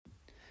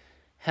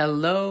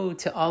Hello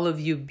to all of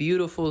you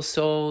beautiful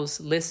souls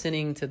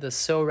listening to the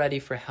So Ready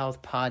for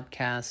Health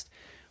podcast.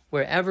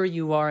 Wherever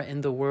you are in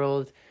the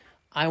world,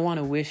 I want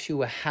to wish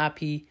you a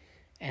happy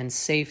and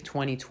safe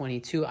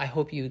 2022. I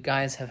hope you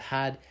guys have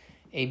had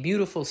a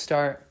beautiful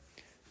start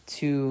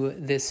to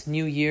this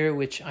new year,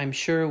 which I'm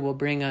sure will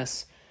bring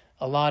us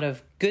a lot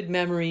of good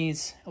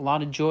memories, a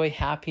lot of joy,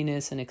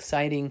 happiness, and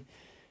exciting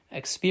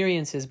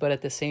experiences, but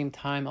at the same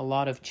time, a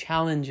lot of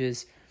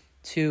challenges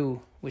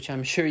too, which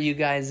I'm sure you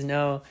guys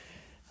know.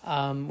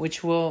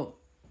 Which will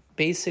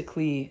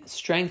basically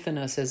strengthen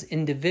us as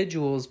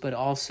individuals, but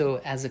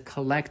also as a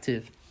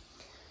collective.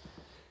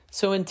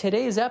 So in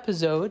today's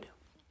episode,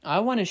 I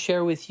want to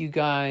share with you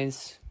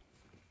guys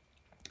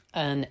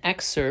an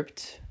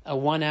excerpt, a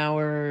 1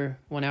 hour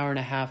and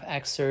a half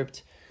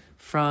excerpt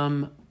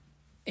from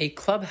a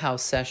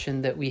Clubhouse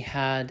session that we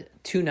had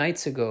 2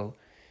 nights ago,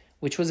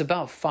 which was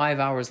about 5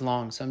 hours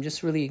long. So I'm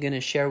just really going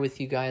to share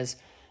with you guys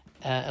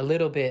a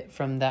little bit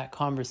from that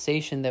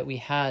conversation that we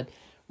had,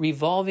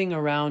 revolving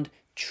around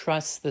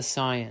trust the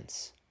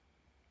science.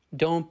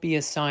 Don't be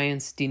a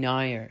science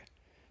denier.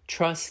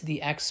 Trust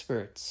the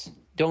experts.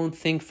 Don't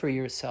think for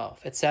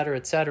yourself,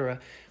 etc.,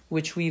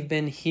 which we've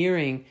been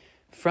hearing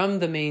from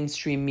the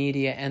mainstream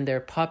media and their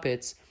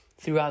puppets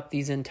throughout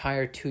these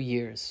entire 2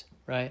 years,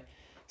 right?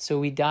 So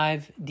we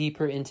dive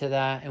deeper into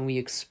that and we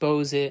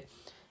expose it.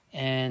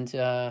 And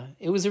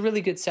it was a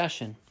really good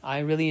session. I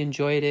really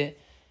enjoyed it.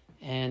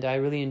 And I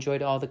really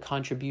enjoyed all the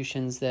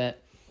contributions that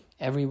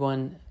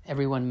everyone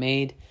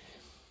made.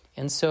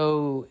 And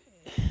so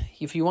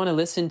if you want to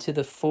listen to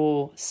the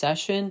full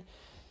session,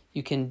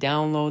 you can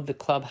download the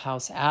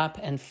Clubhouse app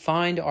and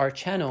find our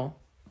channel.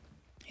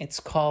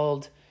 It's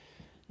called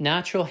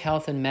Natural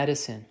Health and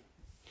Medicine.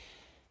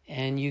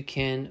 And you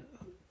can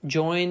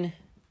join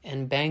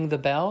and bang the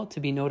bell to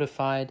be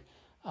notified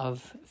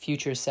of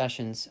future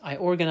sessions. I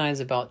organize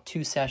about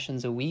 2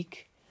 sessions a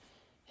week.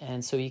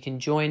 And so you can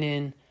join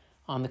in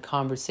on the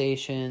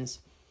conversations.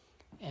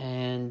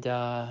 And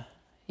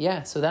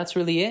so that's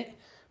really it.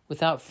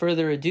 Without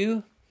further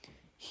ado,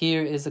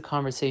 here is the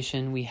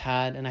conversation we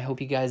had, and I hope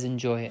you guys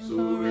enjoy it.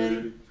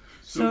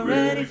 So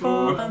ready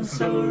for, I'm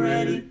so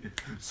ready.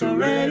 So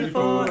ready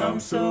for, I'm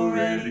so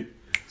ready.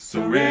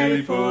 So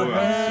ready for,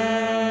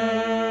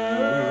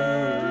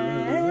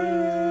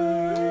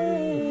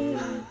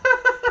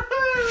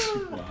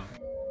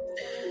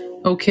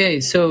 Okay,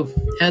 so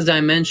as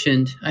I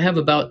mentioned, I have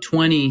about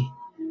 20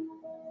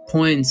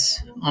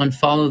 points on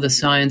Follow the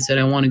Science that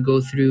I want to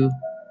go through.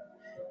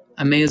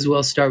 I may as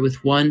well start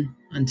with one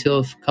until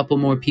a couple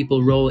more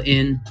people roll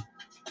in.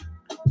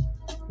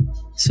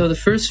 So the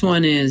first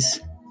one is,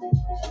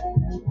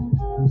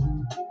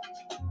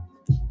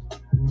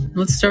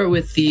 let's start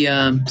with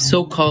the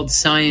so-called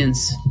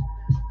science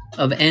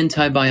of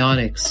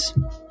antibiotics.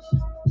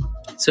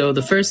 So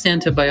the first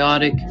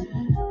antibiotic,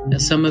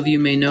 as some of you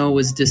may know,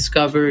 was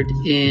discovered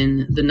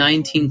in the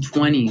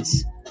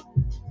 1920s.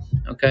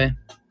 Okay?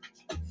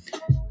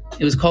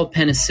 It was called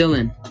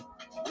penicillin.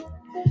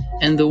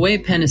 And the way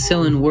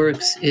penicillin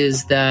works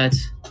is that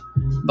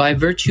by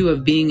virtue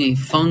of being a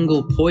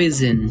fungal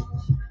poison,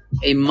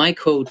 a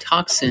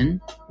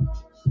mycotoxin,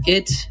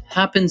 it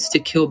happens to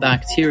kill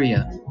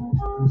bacteria.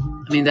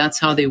 I mean, that's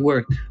how they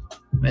work,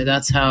 right?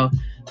 That's how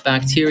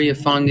bacteria,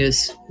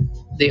 fungus,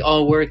 they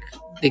all work,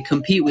 they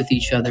compete with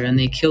each other and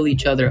they kill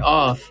each other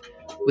off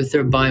with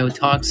their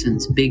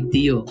biotoxins. Big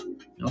deal,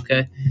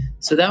 okay?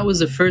 So that was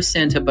the first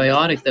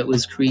antibiotic that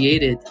was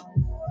created,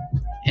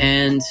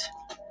 and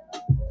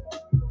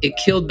it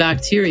killed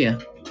bacteria.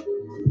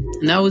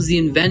 And that was the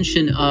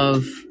invention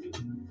of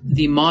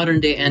the modern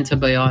day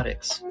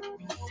antibiotics.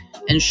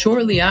 And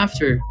shortly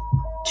after,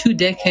 two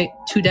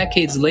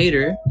decades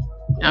later,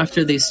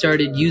 after they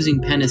started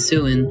using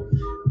penicillin,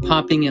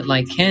 popping it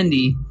like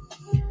candy,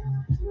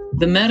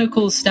 the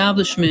medical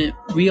establishment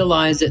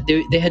realized that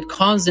they had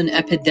caused an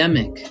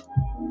epidemic.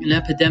 An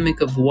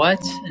epidemic of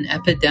what? An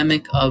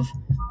epidemic of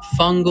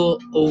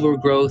fungal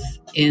overgrowth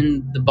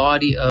in the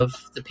body of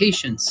the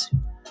patients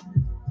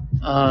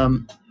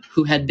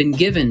who had been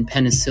given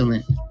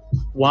penicillin.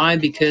 Why?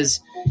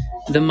 Because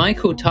the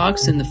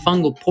mycotoxin, the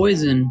fungal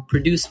poison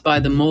produced by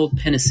the mold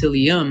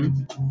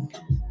Penicillium,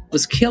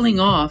 was killing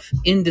off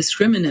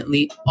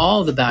indiscriminately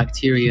all the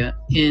bacteria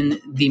in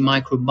the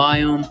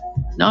microbiome,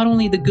 not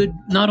only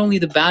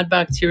the bad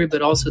bacteria,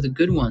 but also the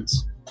good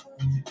ones.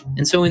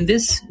 And so in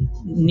this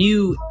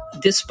new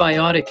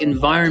dysbiotic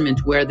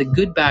environment where the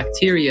good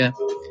bacteria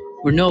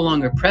were no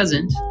longer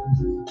present,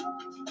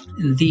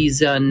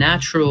 these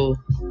natural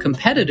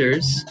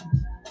competitors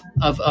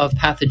of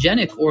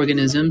pathogenic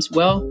organisms,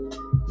 well,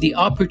 the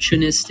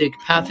opportunistic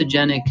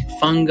pathogenic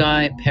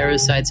fungi,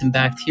 parasites, and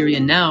bacteria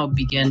now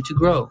began to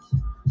grow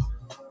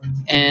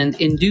and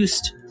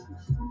induced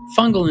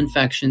fungal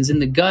infections in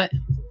the gut.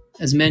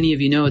 As many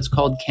of you know, it's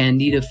called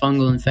candida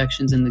fungal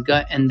infections in the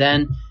gut, and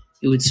then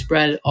it would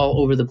spread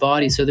all over the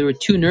body. So there were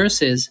 2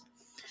 nurses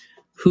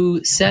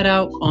who set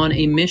out on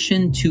a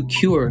mission to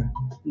cure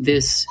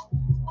this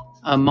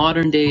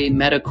modern day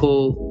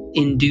medical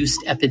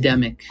induced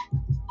epidemic.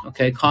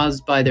 okay,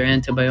 caused by their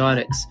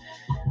antibiotics.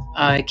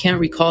 I can't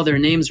recall their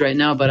names right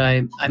now, but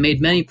I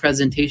made many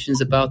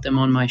presentations about them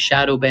on my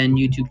Shadowban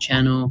YouTube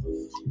channel.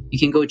 You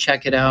can go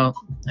check it out.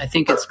 I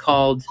think it's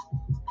called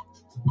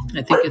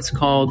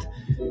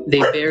They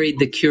Buried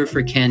the Cure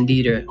for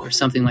Candida or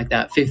something like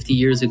that 50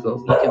 years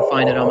ago. You can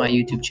find it on my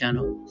YouTube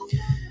channel.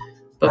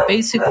 But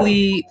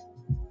basically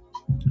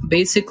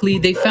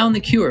they found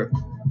the cure.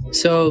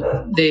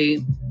 So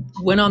they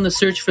went on the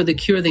search for the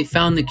cure, they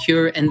found the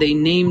cure, and they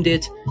named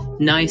it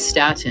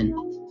nystatin.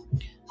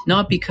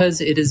 Not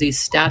because it is a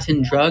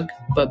statin drug,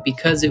 but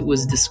because it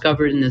was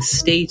discovered in the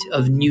state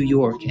of New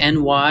York.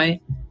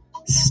 NY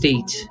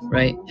state,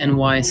 right?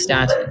 NY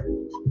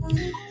statin.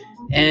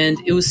 And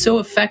it was so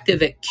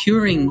effective at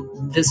curing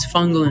this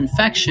fungal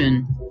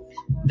infection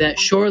that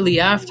shortly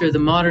after, the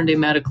modern-day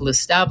medical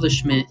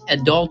establishment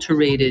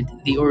adulterated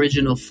the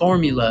original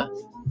formula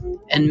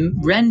and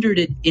rendered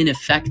it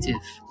ineffective.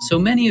 So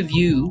many of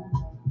you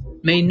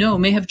may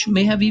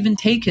have even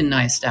taken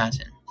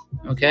nystatin,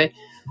 okay?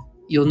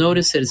 You'll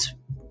notice that it's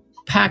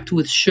packed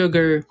with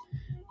sugar,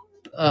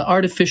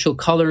 artificial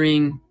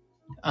coloring,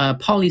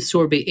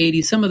 polysorbate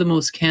 80, some of the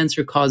most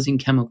cancer-causing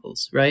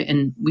chemicals, right?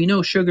 And we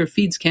know sugar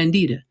feeds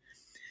candida.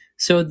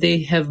 So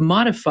they have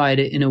modified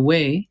it in a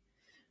way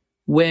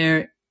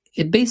where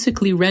it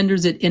basically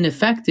renders it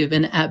ineffective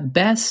and at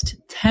best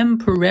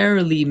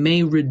temporarily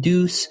may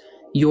reduce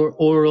your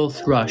oral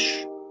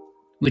thrush,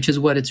 which is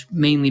what it's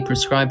mainly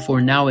prescribed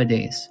for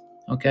nowadays,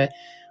 okay?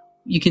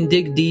 You can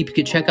dig deep, you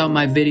can check out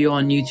my video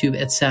on YouTube,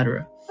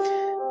 etc.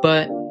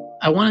 But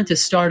I wanted to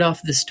start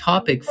off this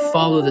topic,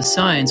 Follow the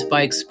Science,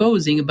 by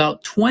exposing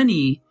about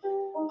 20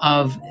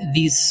 of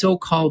these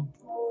so-called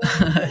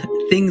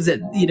things that,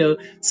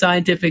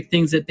 scientific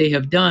things that they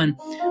have done,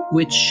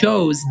 which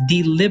shows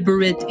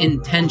deliberate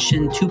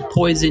intention to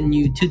poison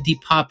you, to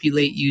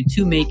depopulate you,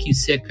 to make you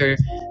sicker,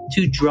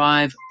 to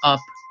drive up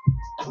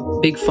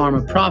big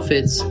pharma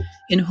profits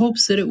in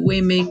hopes that it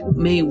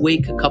may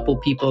wake a couple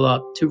people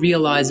up to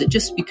realize that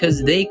just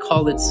because they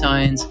call it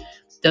science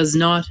does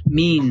not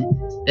mean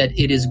that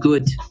it is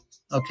good,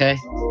 okay?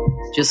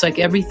 Just like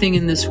everything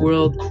in this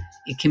world,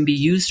 it can be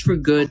used for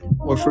good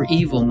or for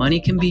evil.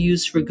 Money can be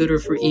used for good or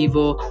for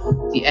evil.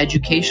 The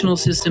educational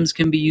systems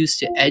can be used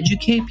to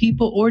educate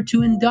people or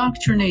to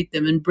indoctrinate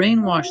them and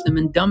brainwash them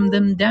and dumb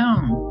them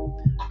down,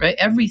 right?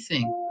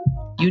 Everything,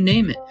 you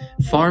name it.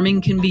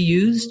 Farming can be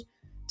used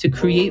to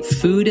create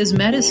food as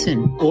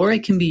medicine, or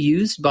it can be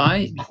used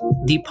by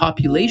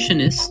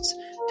depopulationists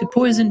to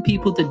poison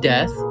people to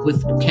death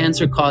with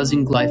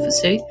cancer-causing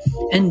glyphosate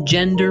and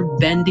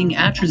gender-bending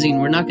atrazine.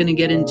 We're not going to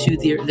get into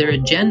their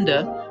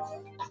agenda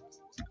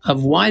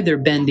of why they're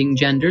bending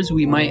genders.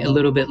 We might a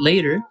little bit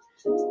later,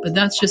 but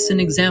that's just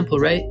an example,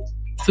 right?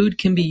 Food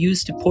can be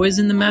used to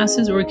poison the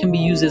masses, or it can be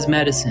used as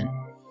medicine,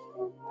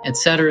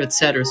 etc.,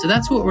 etc. So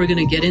that's what we're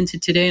going to get into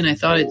today, and I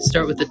thought I'd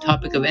start with the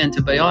topic of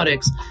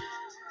antibiotics.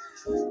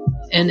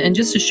 And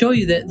just to show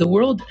you that the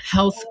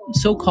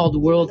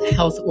so-called World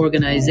Health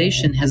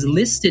Organization has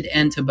listed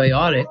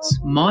antibiotics,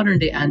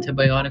 modern-day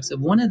antibiotics,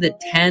 of one of the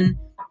 10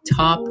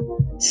 top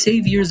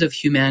saviors of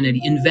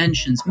humanity,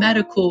 inventions,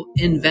 medical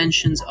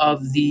inventions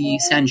of the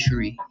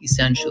century,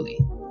 essentially,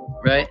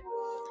 right?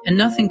 And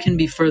nothing can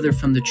be further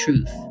from the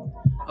truth,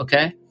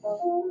 okay?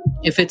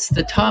 If it's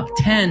the top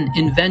 10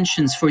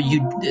 inventions for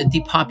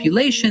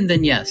depopulation,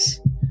 then yes,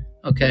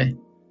 okay?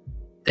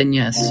 Then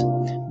yes.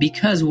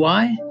 Because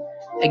why?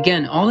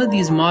 Again, all of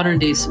these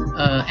modern-day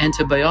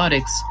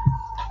antibiotics,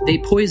 they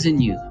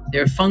poison you.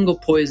 They're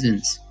fungal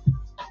poisons.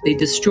 They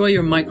destroy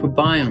your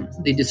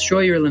microbiome. They destroy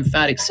your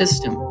lymphatic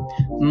system.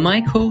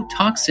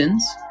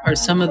 Mycotoxins are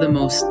some of the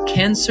most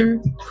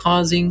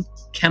cancer-causing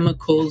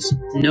chemicals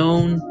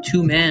known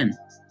to man.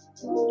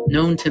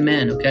 Known to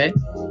man, okay?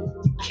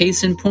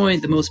 Case in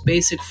point, the most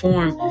basic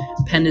form,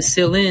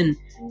 penicillin,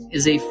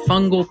 is a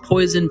fungal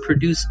poison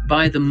produced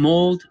by the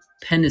mold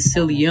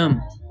Penicillium,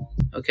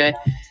 okay?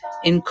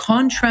 In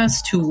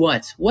contrast to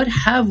what? What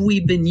have we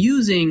been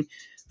using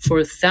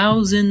for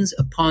thousands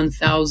upon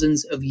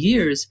thousands of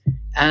years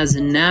as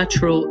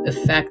natural,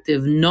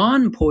 effective,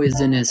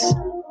 non-poisonous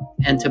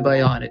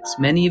antibiotics?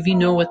 Many of you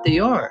know what they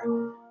are,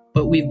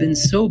 but we've been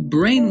so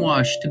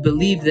brainwashed to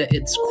believe that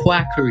it's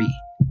quackery.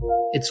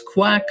 It's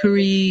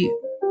quackery,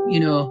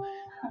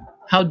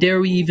 how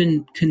dare we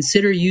even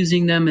consider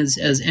using them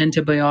as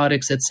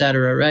antibiotics,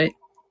 etc., right?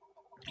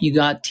 We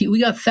got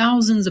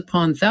thousands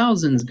upon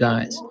thousands,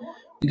 guys.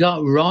 We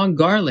got raw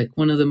garlic,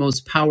 one of the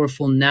most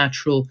powerful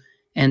natural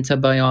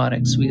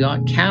antibiotics. We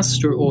got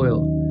castor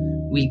oil.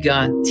 We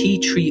got tea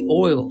tree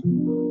oil,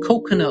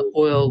 coconut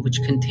oil, which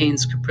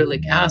contains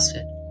caprylic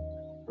acid,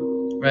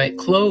 right?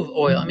 Clove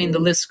oil. I mean, the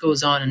list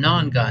goes on and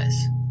on, guys,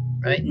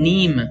 right?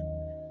 Neem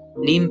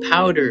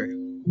powder.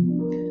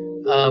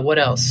 What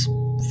else?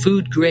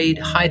 Food grade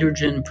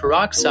hydrogen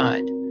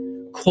peroxide,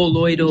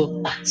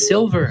 colloidal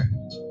silver,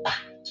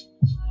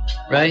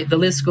 right? The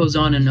list goes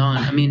on and on.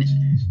 I mean,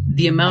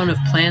 the amount of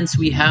plants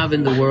we have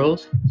in the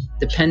world,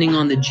 depending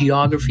on the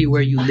geography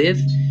where you live,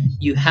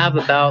 you have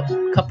about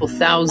a couple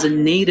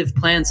thousand native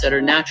plants that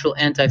are natural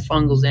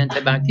antifungals,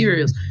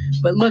 antibacterials.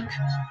 But look,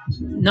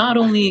 not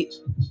only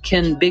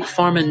can Big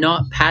Pharma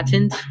not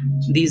patent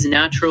these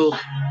natural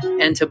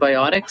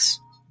antibiotics,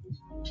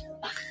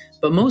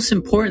 but most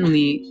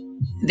importantly,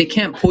 they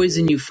can't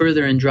poison you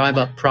further and drive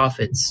up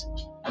profits.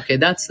 Okay,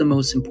 that's the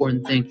most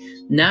important thing.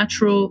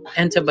 Natural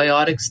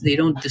antibiotics, they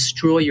don't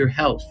destroy your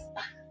health.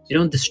 They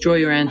don't destroy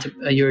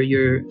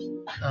your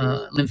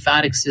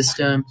lymphatic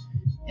system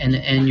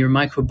and your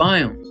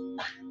microbiome.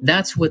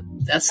 That's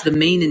the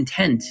main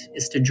intent,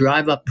 is to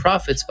drive up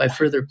profits by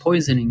further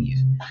poisoning you.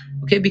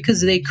 Okay,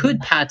 because they could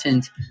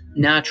patent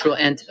natural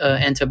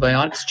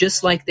antibiotics,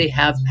 just like they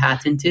have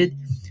patented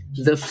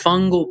the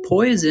fungal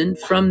poison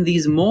from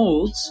these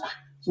molds,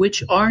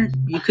 which aren't,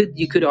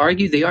 you could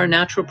argue they are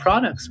natural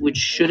products, which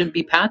shouldn't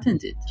be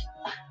patented,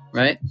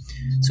 right?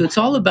 So it's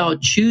all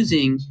about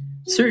choosing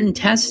certain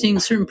testing,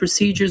 certain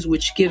procedures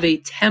which give a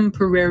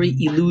temporary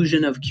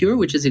illusion of cure,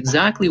 which is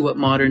exactly what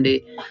modern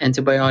day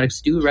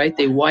antibiotics do, right?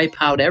 They wipe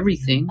out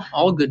everything,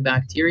 all good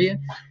bacteria,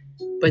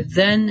 but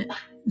then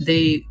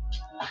they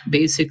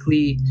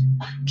basically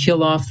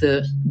kill off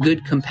the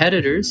good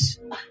competitors,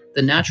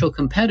 the natural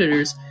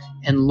competitors,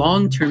 and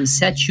long-term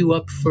set you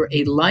up for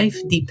a life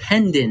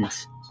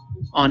dependent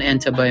on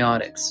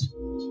antibiotics.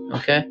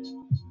 Okay?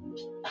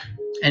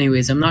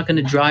 Anyways, I'm not going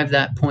to drive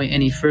that point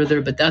any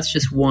further, but that's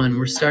just one.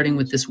 We're starting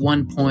with this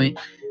one point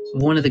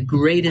of one of the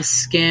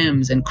greatest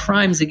scams and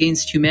crimes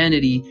against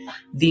humanity,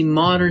 the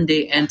modern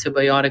day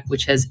antibiotic,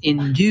 which has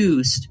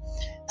induced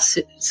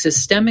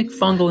systemic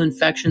fungal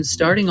infections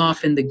starting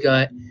off in the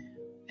gut.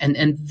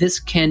 And this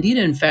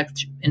candida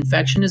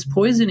infection is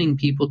poisoning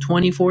people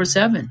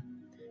 24/7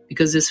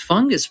 because this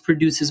fungus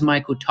produces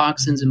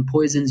mycotoxins and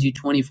poisons you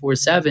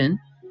 24/7.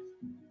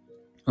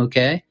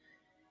 Okay?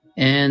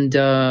 And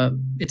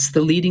it's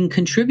the leading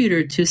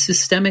contributor to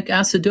systemic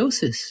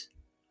acidosis,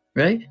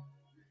 right?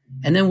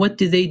 And then what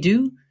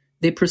do?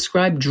 They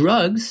prescribe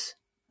drugs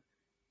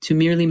to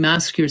merely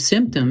mask your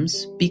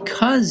symptoms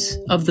because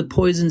of the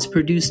poisons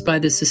produced by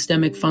the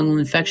systemic fungal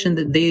infection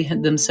that they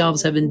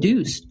themselves have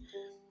induced.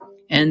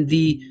 And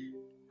the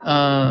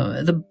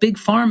big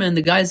pharma and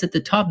the guys at the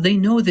top, they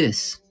know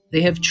this.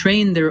 They have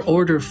trained their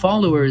order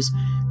followers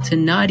to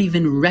not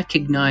even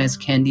recognize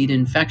candida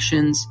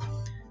infections.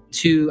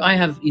 I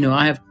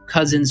have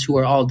cousins who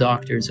are all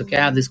doctors. Okay,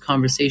 I have this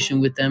conversation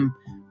with them.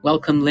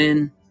 Welcome,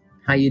 Lynn.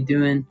 How you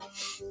doing?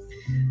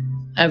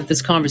 I have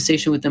this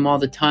conversation with them all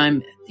the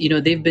time.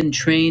 They've been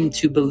trained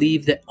to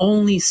believe that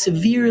only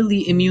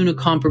severely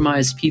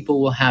immunocompromised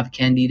people will have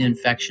candida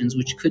infections,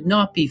 which could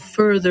not be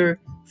further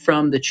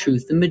from the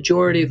truth. The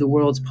majority of the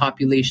world's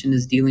population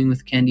is dealing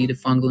with candida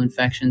fungal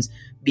infections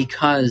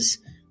because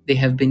they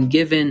have been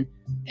given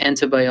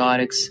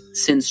antibiotics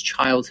since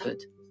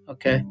childhood.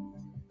 Okay?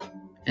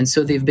 And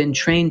so they've been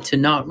trained to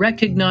not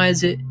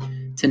recognize it,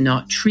 to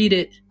not treat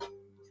it,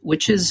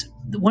 which is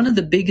one of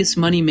the biggest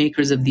money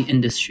makers of the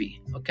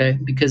industry, okay?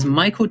 Because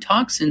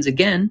mycotoxins,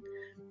 again,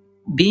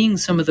 being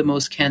some of the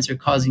most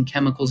cancer-causing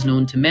chemicals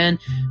known to man,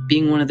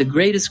 being one of the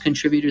greatest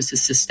contributors to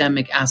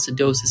systemic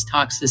acidosis,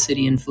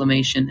 toxicity,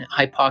 inflammation,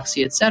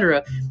 hypoxia,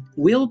 etc.,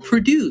 will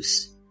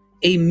produce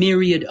a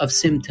myriad of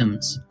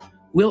symptoms,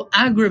 will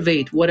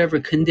aggravate whatever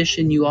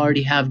condition you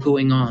already have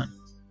going on,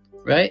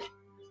 right?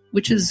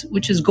 Which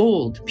is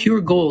gold,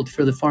 pure gold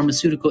for the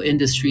pharmaceutical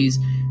industries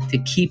to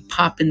keep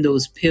popping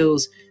those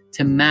pills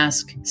to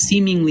mask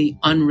seemingly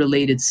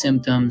unrelated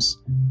symptoms,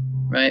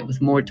 right? With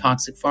more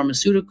toxic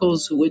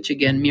pharmaceuticals, which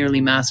again merely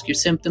mask your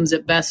symptoms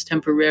at best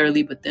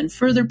temporarily, but then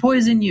further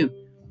poison you.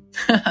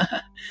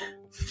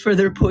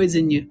 Further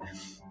poison you.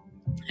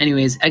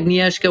 Anyways,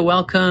 Agnieszka,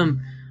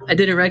 welcome. I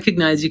didn't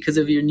recognize you because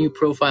of your new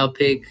profile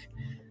pic.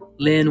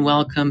 Lynn,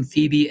 welcome.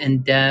 Phoebe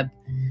and Deb.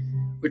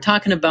 We're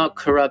talking about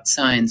corrupt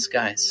science,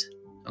 guys.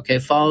 Okay,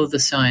 follow the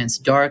science.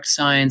 Dark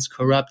science,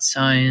 corrupt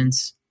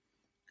science,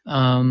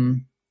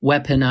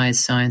 weaponized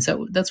science.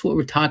 That's what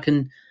we're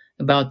talking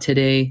about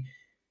today.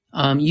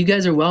 You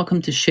guys are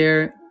welcome to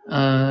share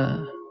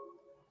a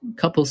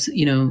couple,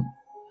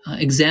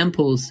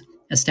 examples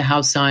as to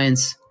how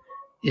science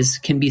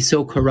can be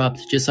so corrupt,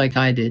 just like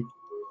I did.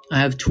 I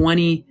have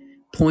 20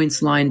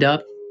 points lined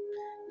up,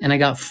 and I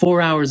got 4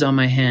 hours on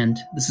my hand.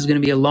 This is going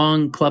to be a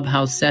long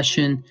Clubhouse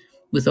session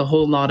with a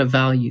whole lot of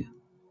value,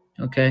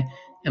 okay?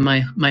 And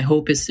my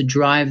hope is to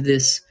drive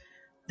this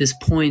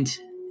point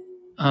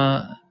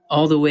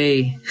all the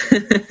way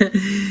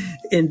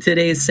in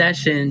today's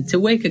session to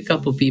wake a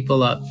couple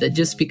people up, that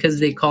just because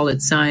they call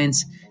it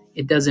science,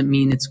 it doesn't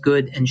mean it's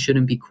good and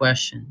shouldn't be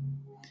questioned.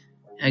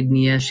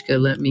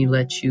 Agnieszka, let me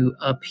let you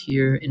up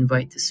here,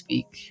 invite to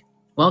speak.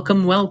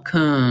 Welcome.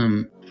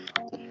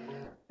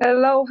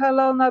 Hello,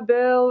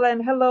 Nabil,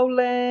 and hello,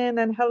 Lynn,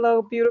 and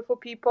hello, beautiful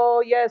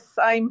people. Yes,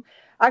 I'm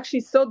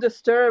actually so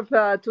disturbed.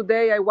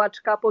 Today I watched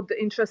a couple of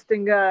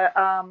interesting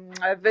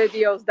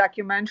videos,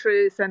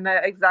 documentaries, and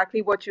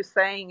exactly what you're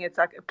saying. It's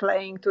like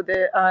playing to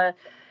their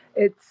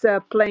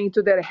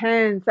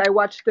hands. I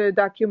watched the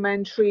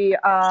documentary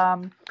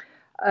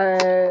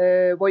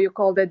what you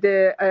call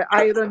the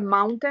Iron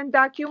Mountain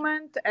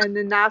document and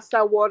the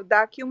NASA War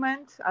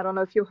document. I don't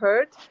know if you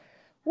heard.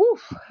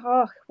 Woof,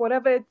 oh,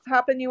 whatever is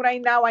happening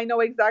right now, I know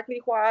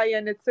exactly why,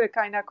 and it's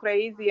kind of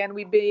crazy, and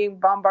we're being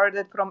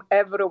bombarded from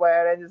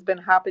everywhere, and it's been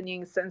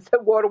happening since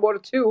World War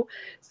II.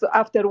 So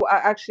after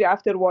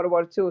World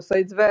War II, so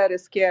it's very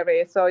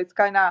scary. So it's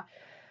kind of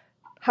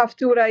have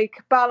to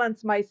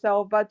balance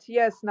myself. But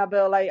yes,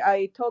 Nabil,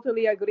 I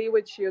totally agree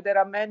with you. There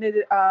are many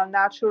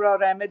natural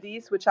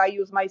remedies which I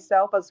use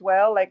myself as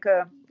well. Like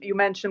you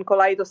mentioned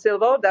Colloidal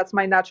Silver, that's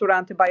my natural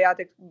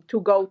antibiotic to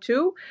go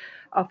to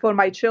for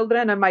my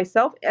children and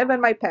myself, even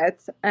my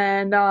pets.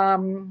 And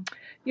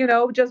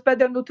just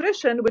better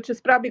nutrition, which is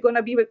probably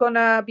gonna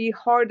be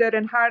harder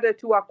and harder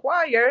to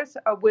acquire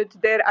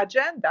with their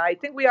agenda. I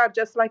think we are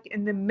just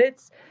in the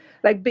midst,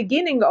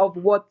 beginning of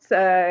what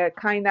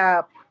kind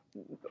of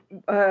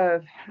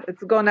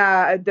it's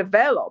gonna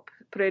develop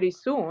pretty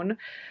soon,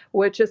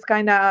 which is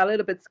kind of a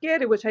little bit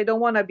scary, which I don't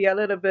want to be a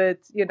little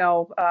bit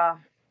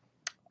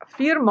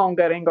fear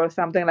mongering or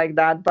something like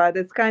that, but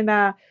it's kind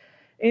of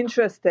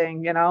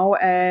interesting,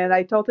 and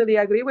I totally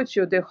agree with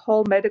you. The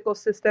whole medical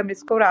system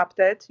is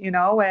corrupted, and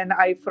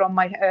I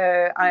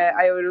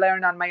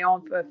learned on my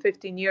own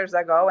 15 years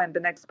ago and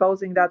been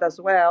exposing that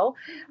as well.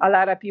 A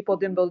lot of people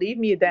didn't believe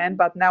me then,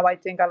 but now I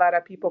think a lot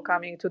of people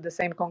coming to the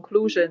same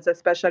conclusions,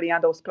 especially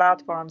on those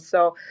platforms.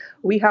 So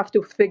we have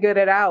to figure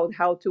it out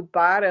how to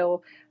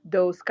battle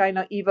those kind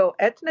of evil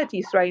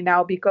entities right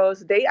now,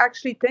 because they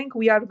actually think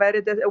we are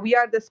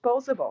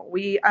disposable.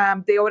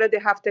 They already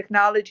have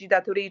technology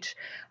that reach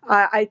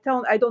I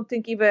don't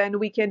think even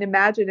we can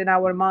imagine in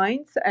our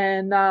minds,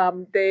 and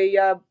they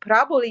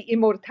probably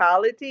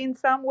immortality in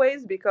some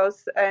ways,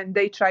 and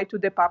they try to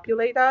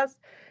depopulate us,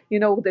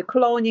 the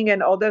cloning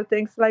and other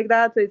things like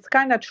that. It's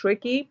kind of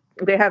tricky.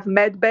 They have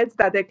med beds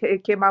that they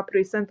came up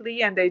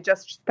recently, and they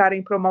just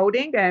starting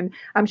promoting, and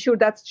I'm sure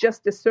that's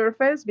just the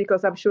surface,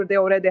 because I'm sure they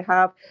already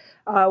have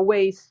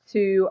ways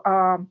to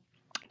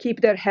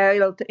keep their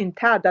health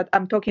intact. That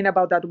I'm talking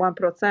about that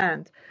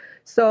 1%.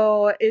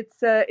 So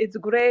it's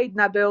great,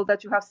 Nabil,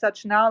 that you have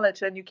such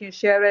knowledge and you can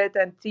share it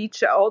and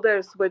teach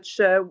others,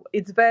 which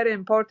it's very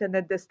important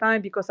at this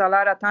time, because a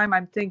lot of time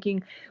I'm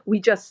thinking we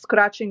just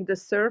scratching the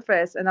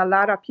surface, and a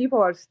lot of people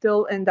are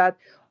still in that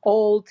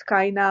old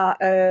kind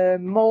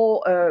of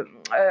more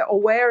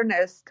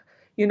awareness,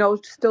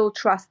 still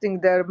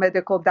trusting their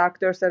medical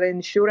doctors and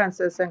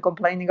insurances and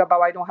complaining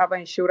about I don't have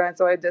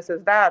insurance or this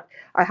is that.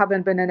 I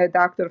haven't been in a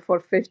doctor for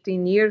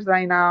 15 years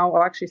right now,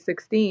 or actually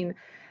 16.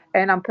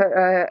 And I'm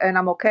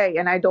okay,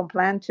 and I don't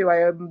plan to.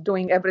 I am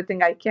doing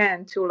everything I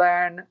can to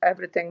learn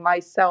everything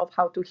myself,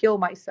 how to heal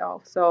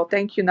myself. So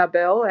thank you,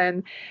 Nabil,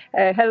 and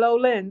hello,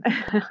 Lynn.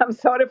 I'm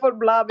sorry for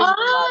blabbing too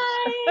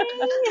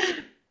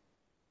much.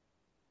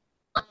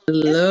 Hi.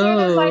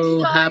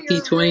 Hello, happy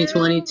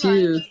 2022. I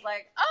was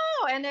like,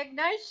 oh, and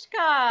Agnieszka.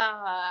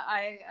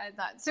 I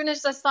thought, as soon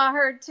as I saw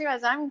her too,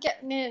 as I'm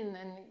getting in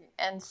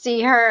and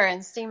see her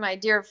and see my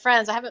dear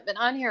friends. I haven't been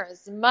on here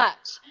as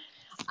much.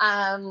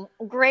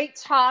 Great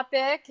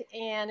topic,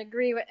 and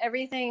agree with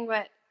everything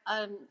what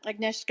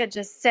Agnieszka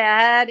just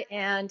said.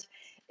 And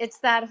it's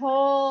that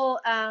whole,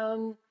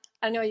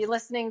 I know you're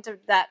listening to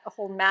that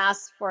whole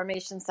mass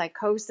formation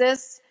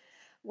psychosis,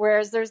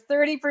 whereas there's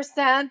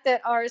 30%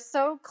 that are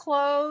so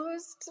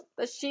closed,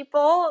 the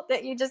sheeple,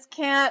 that you just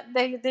can't,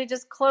 they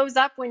just close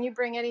up when you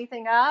bring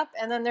anything up.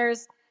 And then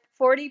there's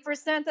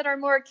 40% that are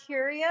more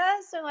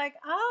curious. They're like,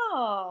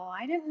 oh,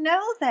 I didn't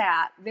know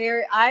that.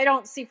 I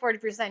don't see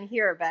 40%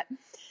 here, but,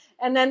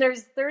 and then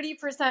there's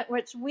 30%,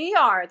 which we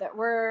are, that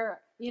we're,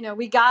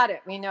 we got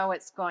it. We know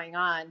what's going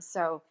on.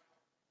 So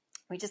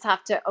we just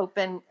have to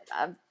open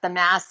the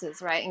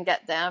masses, right, and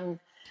get them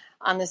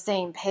on the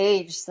same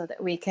page so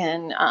that we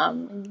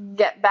can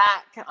get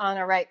back on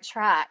a right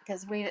track,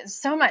 because there's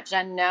so much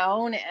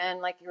unknown. And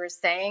like you were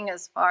saying,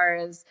 as far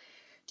as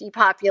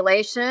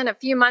depopulation, a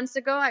few months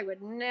ago, I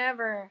would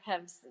never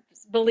have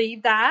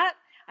believed that.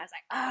 I was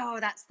like, oh,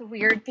 that's the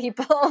weird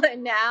people.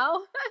 And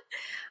now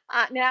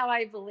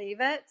I believe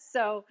it.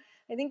 So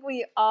I think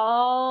we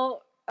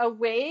all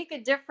awake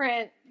at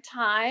different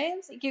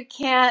times.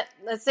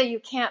 Let's say you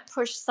can't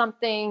push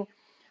something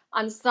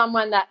on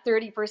someone, that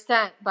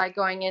 30%, by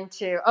going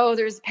into, oh,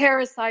 there's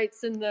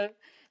parasites in the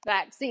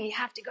vaccine. You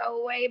have to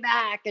go way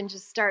back and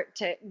just start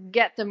to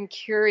get them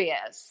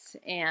curious.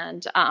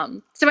 And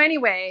so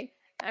anyway,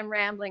 I'm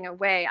rambling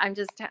away. I'm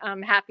just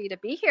happy to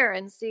be here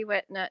and see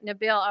what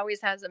Nabil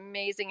always has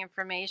amazing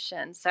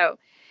information. So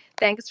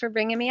thanks for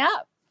bringing me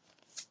up.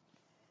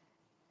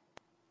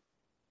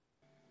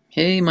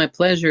 Hey, my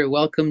pleasure.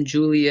 Welcome,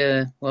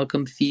 Julia.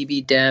 Welcome,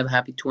 Phoebe, Deb.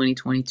 Happy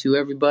 2022,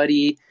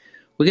 everybody.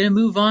 We're going to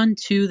move on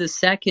to the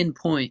second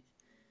point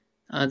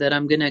that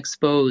I'm going to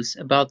expose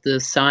about the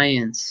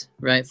science,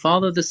 right?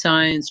 Follow the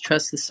science,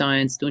 trust the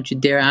science. Don't you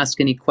dare ask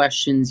any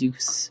questions,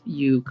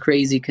 you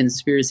crazy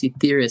conspiracy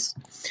theorist.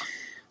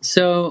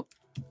 So,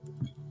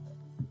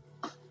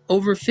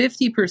 over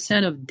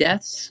 50% of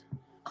deaths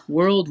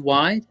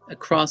worldwide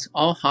across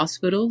all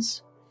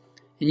hospitals,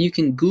 and you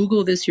can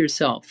Google this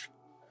yourself,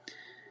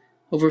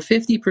 Over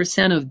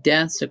 50% of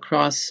deaths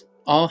across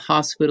all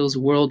hospitals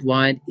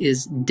worldwide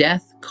is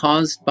death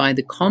caused by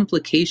the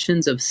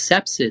complications of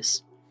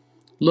sepsis.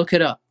 Look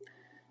it up.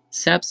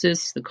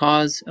 Sepsis, the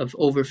cause of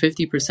over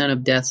 50%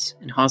 of deaths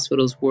in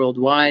hospitals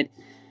worldwide.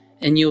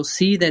 And you'll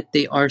see that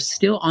they are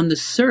still on the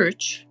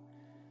search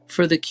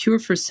for the cure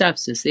for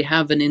sepsis. They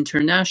have an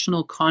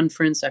international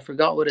conference, I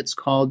forgot what it's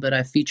called, but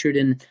I featured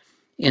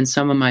in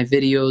some of my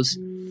videos,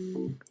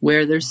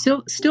 where they're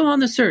still on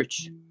the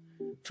search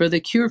for the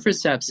cure for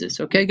sepsis.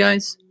 Okay,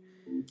 guys?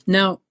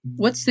 Now,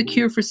 what's the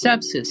cure for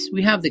sepsis?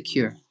 We have the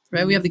cure,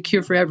 right? We have the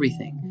cure for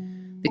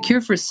everything. The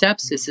cure for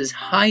sepsis is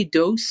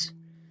high-dose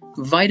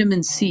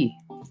vitamin C.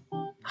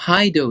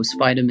 High-dose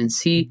vitamin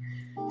C,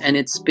 and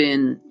it's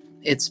been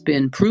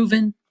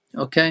proven,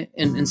 okay?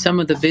 In some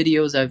of the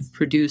videos I've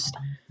produced,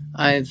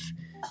 I've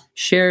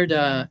shared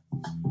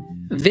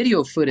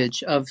video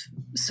footage of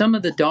some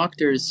of the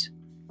doctors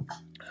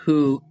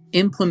who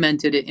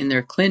implemented it in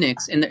their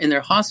clinics, in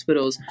their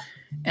hospitals,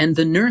 and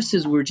the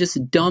nurses were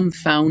just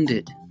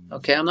dumbfounded.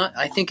 Okay,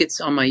 I think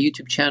it's on my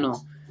YouTube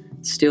channel,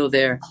 still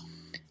there.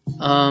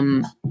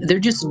 They're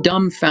just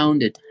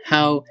dumbfounded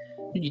how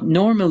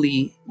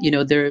normally,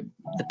 the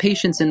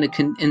patients in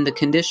the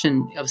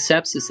condition of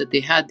sepsis that they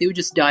had, they would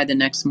just die the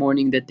next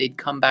morning, that they'd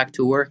come back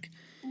to work.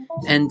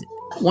 And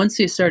once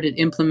they started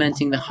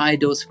implementing the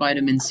high-dose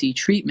vitamin C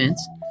treatment,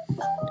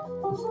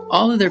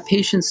 all of their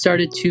patients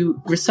started to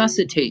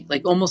resuscitate,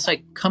 almost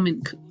like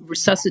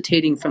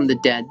resuscitating from the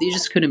dead. They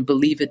just couldn't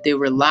believe it. They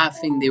were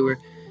laughing. They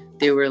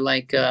were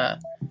like,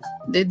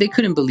 they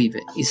couldn't believe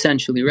it,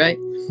 essentially, right?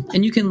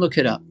 And you can look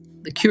it up.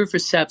 The cure for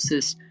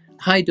sepsis,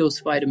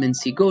 high-dose vitamin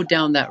C. Go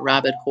down that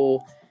rabbit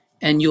hole,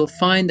 and you'll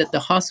find that the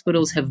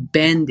hospitals have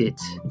banned it.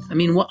 I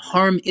mean, what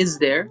harm is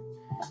there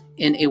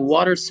in a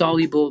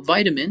water-soluble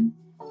vitamin?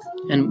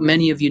 And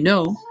many of you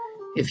know,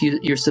 if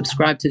you're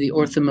subscribed to the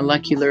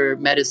Orthomolecular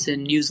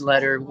Medicine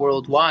newsletter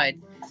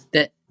worldwide,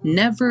 that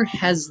never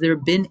has there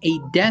been a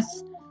death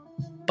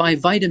by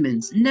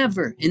vitamins.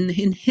 Never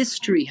in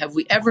history have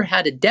we ever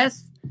had a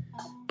death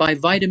by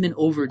vitamin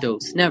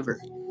overdose.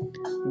 Never.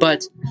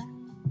 But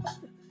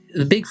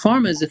the big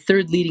pharma is the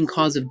third leading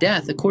cause of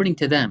death, according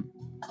to them.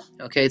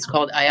 Okay, it's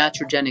called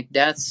iatrogenic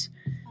deaths.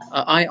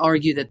 I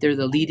argue that they're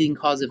the leading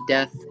cause of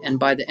death, and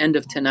by the end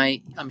of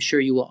tonight, I'm sure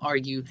you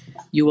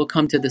will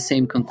come to the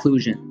same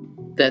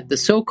conclusion, that the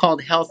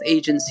so-called health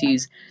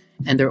agencies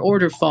and their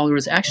order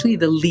followers are actually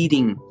the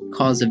leading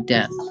cause of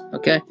death,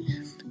 okay?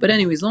 But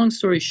anyways, long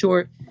story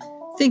short,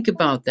 think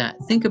about that.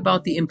 Think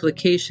about the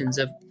implications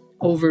of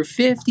over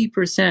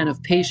 50%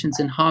 of patients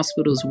in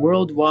hospitals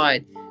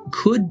worldwide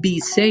could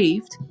be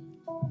saved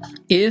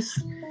if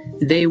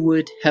they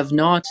would have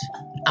not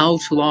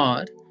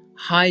outlawed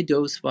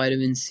high-dose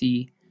vitamin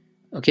C,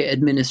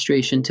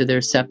 administration to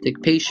their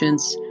septic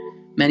patients.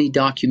 Many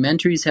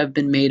documentaries have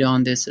been made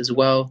on this as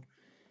well,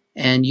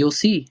 and you'll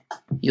see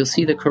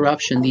the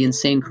corruption, the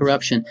insane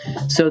corruption.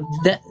 So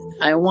that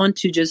I want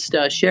to just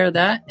share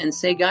that and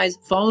say, guys,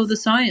 follow the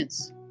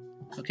science,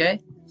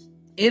 okay?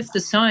 If the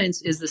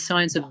science is the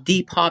science of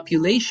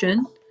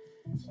depopulation,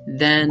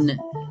 then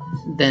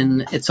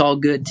it's all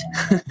good.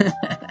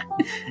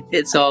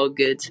 It's all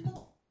good.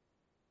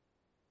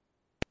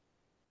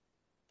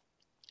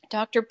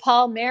 Dr.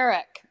 Paul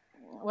Marik,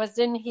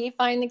 didn't he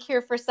find the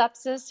cure for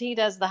sepsis? He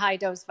does the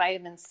high-dose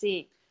vitamin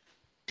C.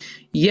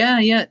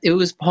 Yeah, it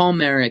was Paul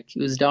Marik. It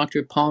was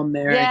Dr. Paul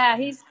Marik. Yeah,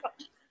 he's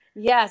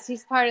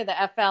part of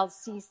the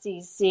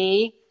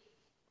FLCCC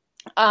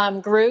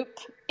group,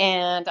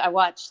 and I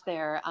watch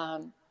their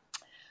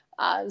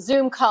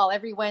Zoom call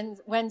every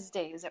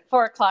Wednesdays at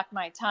 4:00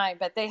 my time.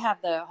 But they have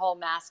the whole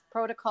mask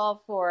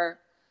protocol for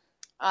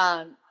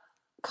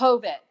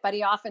COVID. But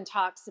he often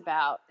talks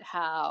about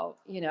how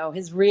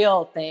his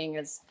real thing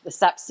is the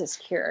sepsis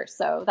cure.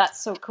 So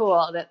that's so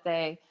cool that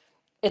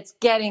it's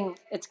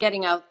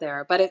getting out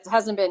there, but it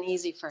hasn't been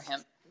easy for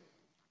him.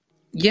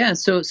 Yeah,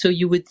 so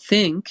you would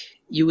think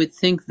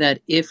that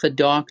if a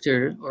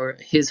doctor or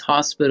his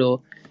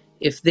hospital,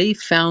 if they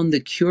found the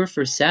cure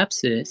for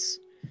sepsis,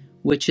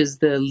 which is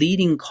the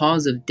leading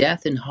cause of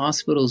death in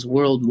hospitals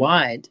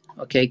worldwide,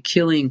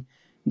 killing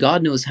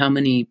God knows how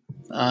many,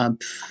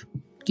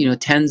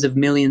 tens of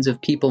millions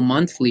of people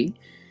monthly,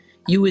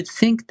 you would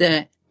think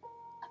that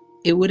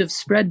it would have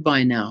spread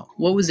by now.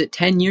 What was it,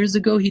 10 years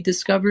ago he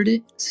discovered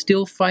it?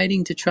 Still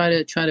fighting to try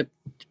to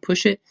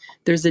push it?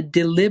 There's a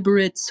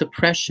deliberate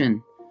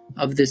suppression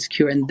of this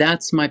cure, and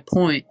that's my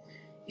point,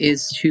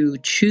 is to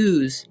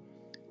choose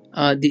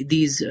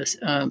these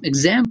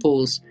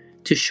examples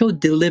to show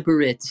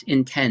deliberate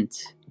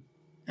intent.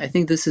 I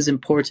think this is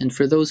important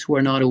for those who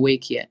are not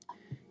awake yet.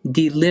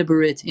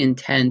 Deliberate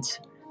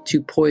intent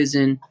to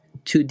poison,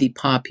 to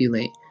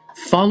depopulate.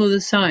 Follow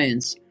the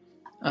science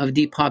of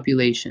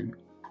depopulation.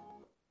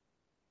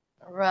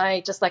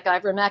 Right, just like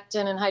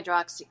ivermectin and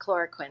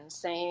hydroxychloroquine,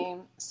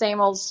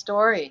 same old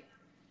story.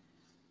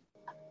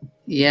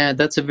 Yeah,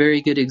 that's a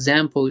very good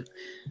example.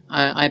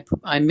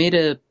 I made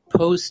a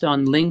post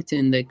on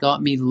LinkedIn that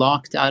got me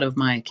locked out of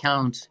my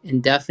account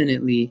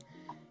indefinitely,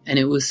 And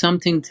it was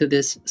something to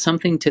this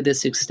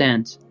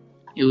extent.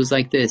 It was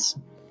like this.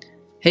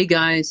 Hey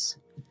guys,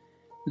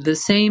 the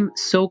same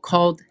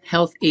so-called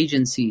health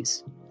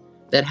agencies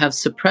that have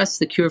suppressed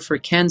the cure for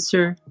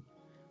cancer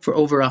for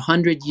over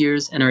 100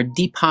 years and are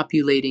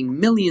depopulating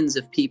millions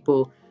of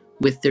people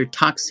with their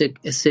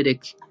toxic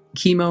acidic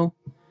chemo,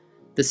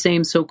 the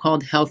same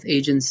so-called health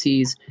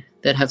agencies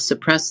that have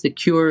suppressed the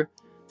cure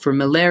for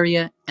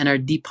malaria and are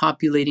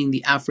depopulating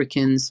the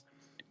Africans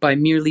by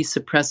merely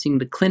suppressing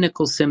the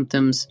clinical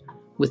symptoms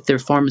with their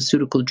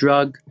pharmaceutical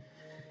drug,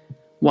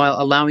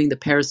 while allowing the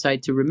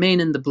parasite to remain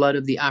in the blood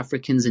of the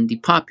Africans and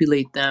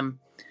depopulate them.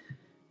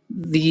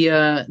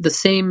 The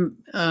same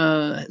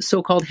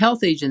so-called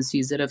health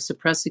agencies that have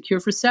suppressed the cure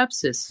for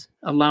sepsis,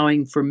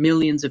 allowing for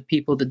millions of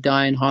people to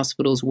die in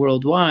hospitals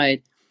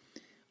worldwide,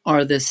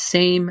 are the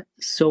same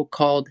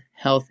so-called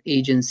health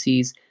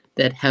agencies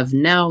that have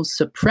now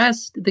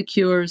suppressed the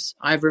cures,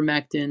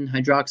 ivermectin,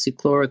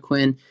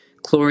 hydroxychloroquine,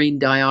 chlorine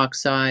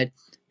dioxide,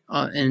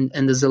 and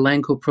the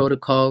Zelenko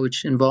protocol,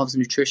 which involves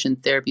nutrition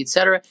therapy,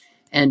 etc.,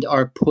 and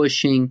are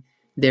pushing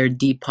their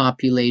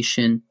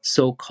depopulation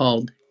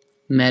so-called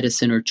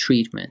medicine or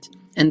treatment.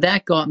 And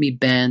that got me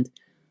banned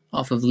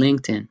off of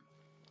LinkedIn.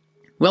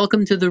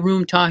 Welcome to the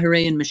room,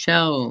 Tahireh and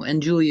Michelle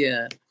and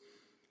Julia.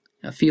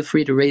 Feel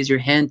free to raise your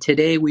hand.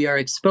 Today we are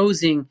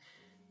exposing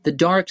the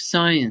dark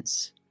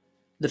science,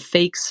 the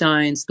fake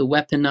science, the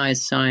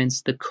weaponized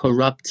science, the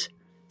corrupt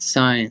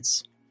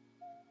science.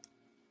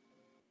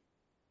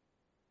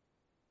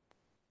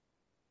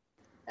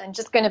 I'm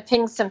just going to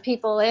ping some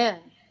people in.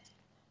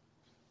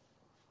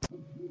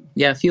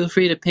 Yeah, feel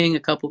free to ping a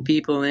couple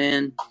people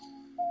in.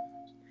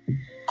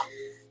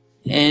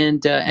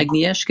 And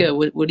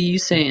Agnieszka, what are you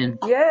saying?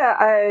 Yeah,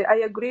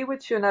 I agree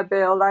with you,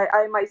 Nabil.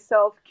 I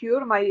myself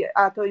cure my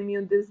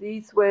autoimmune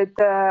disease with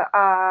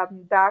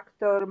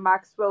Dr.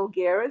 Maxwell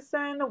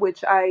Garrison,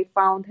 which I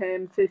found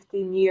him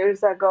 15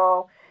 years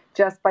ago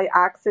just by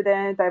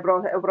accident. I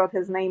wrote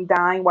his name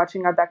down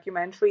watching a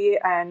documentary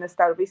and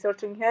started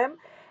researching him.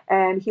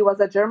 And he was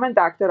a German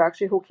doctor,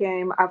 actually, who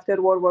came after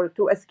World War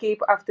II,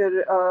 escaped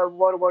after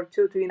World War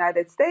II to the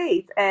United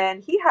States.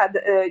 And he had,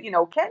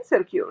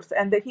 cancer cures.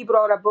 And he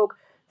brought a book,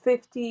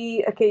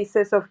 50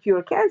 cases of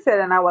cure cancer.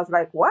 And I was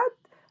like, what?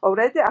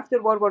 Already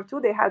after World War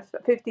II, they had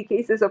 50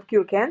 cases of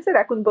cure cancer?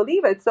 I couldn't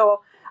believe it.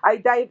 So I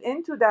dived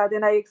into that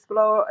and I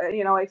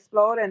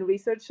explored and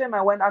researched him.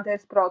 I went under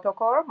his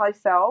protocol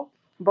myself,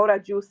 bought a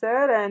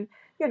juicer and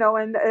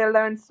I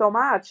learned so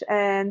much.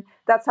 And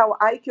that's how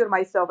I cure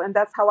myself. And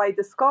that's how I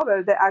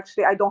discovered that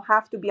actually I don't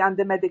have to be on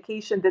the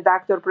medication the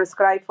doctor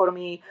prescribed for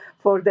me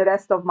for the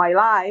rest of my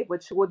life,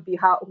 which would be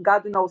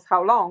God knows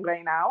how long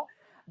right now.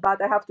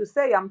 But I have to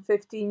say, I'm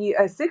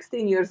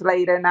 16 years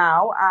later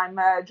now. I'm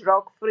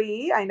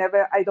drug-free.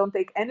 I don't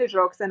take any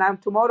drugs. And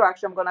tomorrow,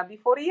 actually, I'm going to be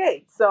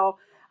 48. So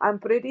I'm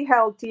pretty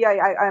healthy.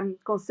 I'm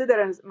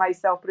considering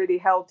myself pretty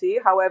healthy.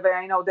 However,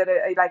 I know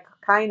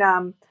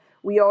that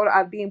we all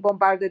are being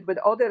bombarded with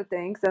other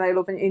things, and I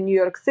live in New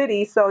York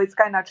City, so it's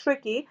kind of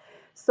tricky.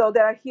 So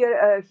there are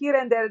here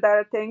and there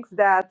are things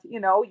that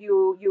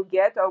you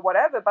get or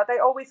whatever, but I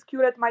always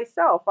cure it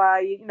myself.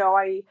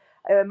 My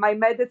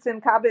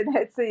medicine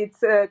cabinets, it's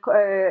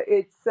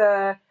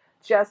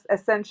just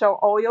essential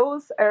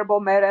oils, herbal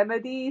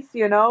remedies,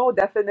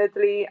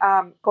 definitely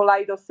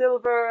colloidal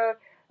silver,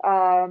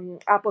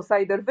 apple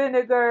cider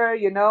vinegar,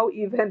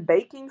 even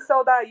baking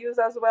soda I use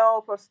as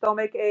well for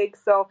stomach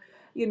aches. So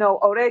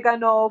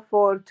oregano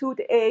for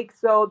toothache.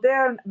 So there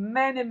are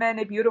many,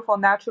 many beautiful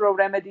natural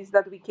remedies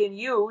that we can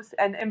use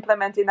and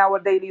implement in our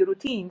daily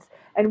routines.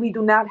 And we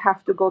do not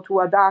have to go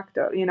to a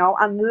doctor,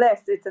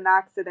 unless it's an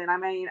accident. I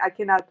mean, I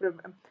cannot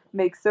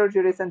make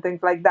surgeries and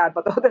things like that.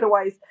 But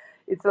otherwise,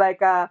 it's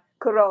like a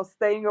cross,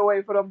 staying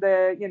away from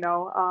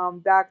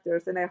the,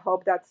 doctors. And I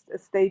hope that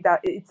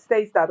it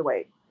stays that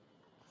way.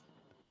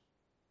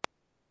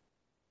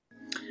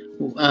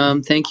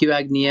 Thank you,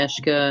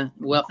 Agnieszka.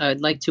 Well, I'd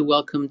like to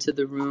welcome to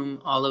the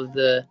room all of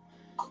the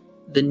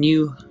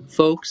new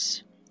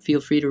folks.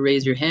 Feel free to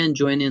raise your hand,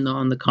 join in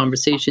on the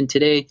conversation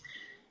today.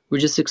 We're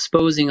just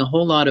exposing a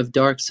whole lot of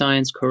dark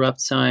science,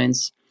 corrupt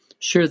science.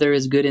 Sure, there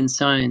is good in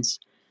science,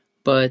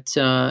 but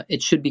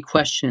it should be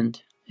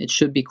questioned. It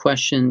should be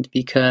questioned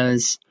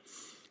because,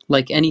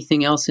 like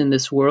anything else in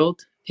this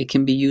world, it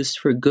can be used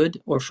for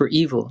good or for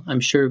evil.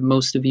 I'm sure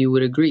most of you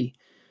would agree,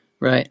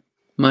 right?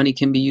 Money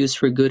can be used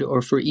for good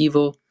or for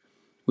evil.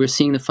 We're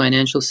seeing the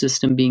financial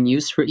system being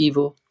used for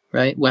evil,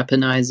 right?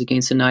 Weaponized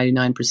against the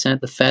 99%,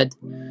 the Fed.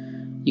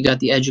 You got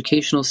the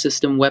educational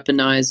system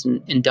weaponized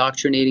and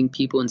indoctrinating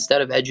people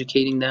instead of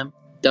educating them,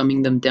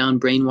 dumbing them down,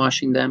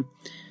 brainwashing them.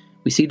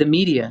 We see the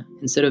media,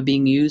 instead of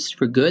being used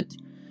for good,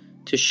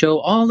 to show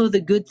all of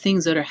the good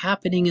things that are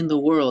happening in the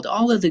world,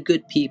 all of the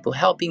good people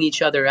helping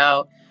each other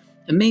out,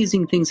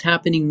 amazing things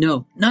happening.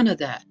 No, none of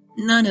that,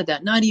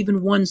 not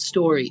even one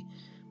story.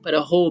 But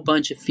a whole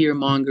bunch of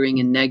fear-mongering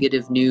and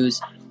negative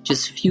news,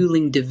 just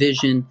fueling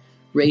division,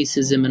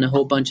 racism, and a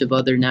whole bunch of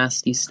other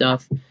nasty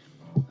stuff.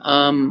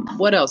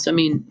 What else? I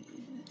mean,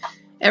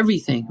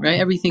 everything, right?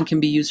 Everything can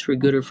be used for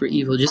good or for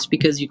evil. Just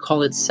because you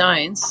call it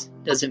science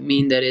doesn't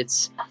mean that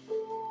it's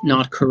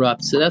not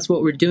corrupt. So that's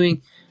what we're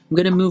doing. I'm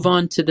going to move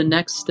on to the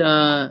next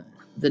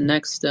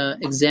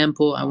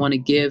example I want to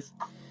give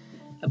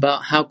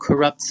about how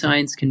corrupt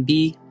science can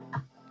be.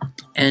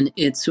 And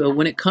it's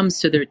when it comes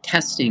to their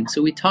testing.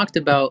 So we talked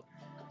about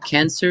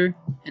cancer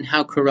and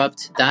how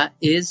corrupt that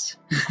is.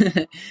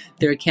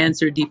 Their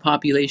cancer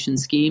depopulation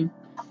scheme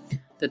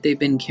that they've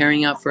been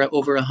carrying out for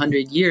over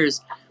 100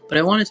 years. But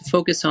I wanted to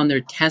focus on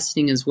their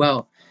testing as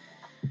well.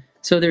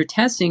 So their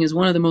testing is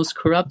one of the most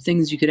corrupt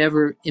things you could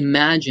ever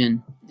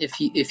imagine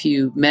if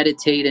you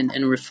meditate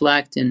and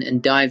reflect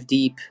and dive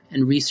deep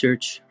and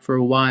research for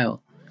a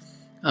while.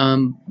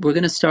 We're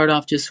going to start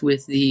off just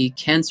with the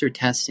cancer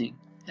testing.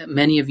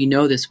 Many of you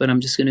know this, but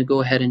I'm just going to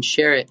go ahead and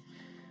share it,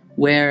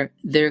 where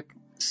their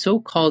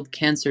so-called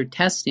cancer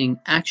testing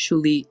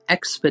actually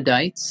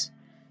expedites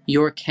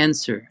your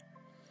cancer.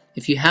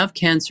 If you have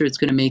cancer, it's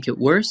going to make it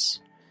worse.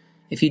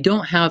 If you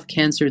don't have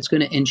cancer, it's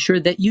going to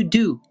ensure that you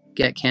do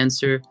get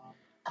cancer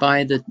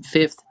by the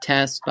 5th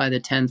test, by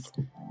the 10th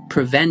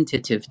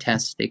preventative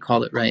test, they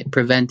call it, right?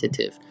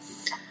 Preventative.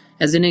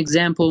 As an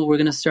example, we're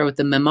going to start with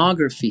the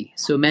mammography.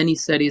 So many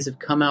studies have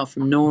come out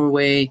from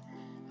Norway,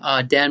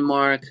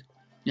 Denmark,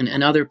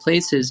 and other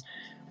places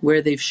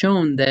where they've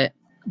shown that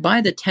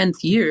by the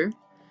 10th year,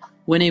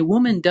 when a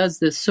woman does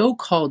the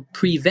so-called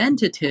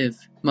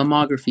preventative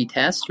mammography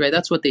test, right?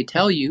 That's what they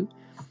tell you.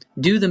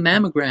 Do the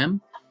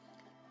mammogram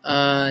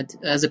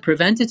as a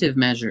preventative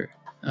measure.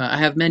 I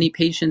have many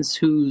patients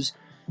whose,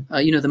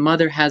 the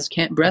mother has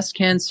breast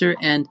cancer,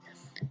 and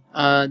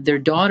their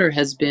daughter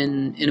has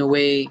been, in a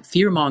way,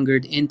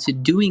 fear-mongered into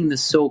doing the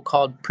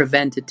so-called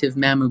preventative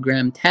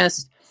mammogram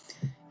test,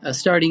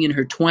 starting in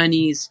her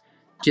 20s,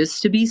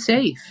 just to be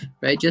safe,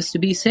 right? Just to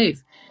be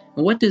safe.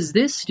 And what does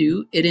this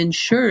do? It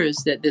ensures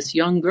that this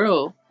young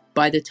girl,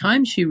 by the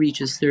time she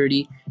reaches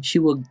 30, she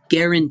will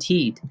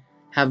guaranteed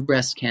have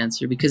breast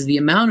cancer, because the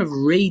amount of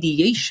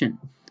radiation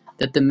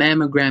that the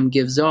mammogram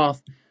gives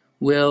off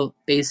will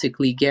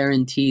basically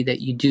guarantee that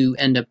you do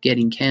end up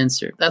getting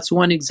cancer. That's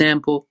one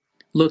example.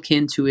 Look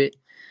into it.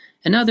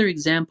 Another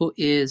example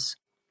is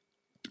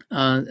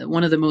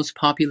one of the most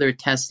popular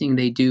testing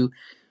they do,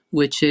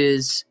 which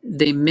is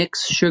they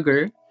mix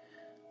sugar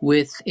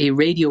with a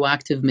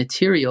radioactive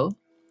material,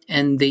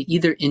 and they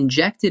either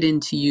inject it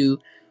into you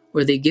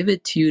or they give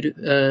it to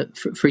you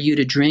for you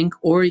to drink,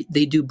 or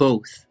they do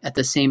both at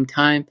the same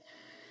time.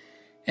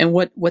 And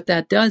what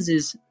that does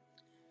is,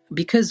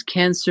 because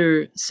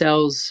cancer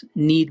cells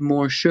need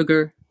more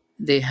sugar,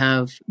 they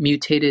have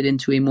mutated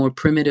into a more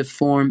primitive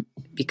form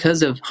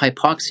because of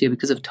hypoxia,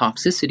 because of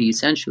toxicity,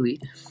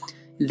 essentially.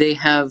 They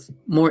have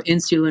more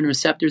insulin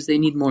receptors, they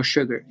need more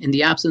sugar. In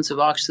the absence of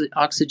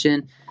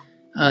oxygen,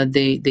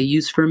 they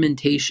use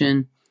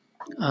fermentation,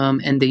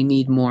 and they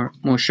need more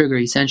sugar,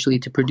 essentially,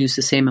 to produce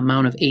the same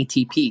amount of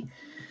ATP.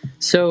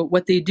 So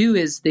what they do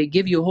is they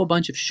give you a whole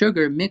bunch of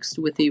sugar mixed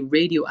with a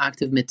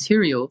radioactive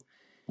material,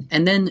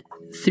 and then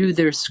through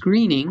their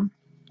screening,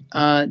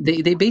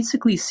 they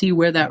basically see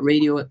where that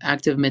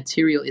radioactive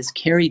material is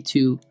carried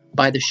to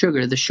by the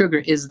sugar. The sugar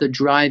is the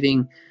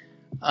driving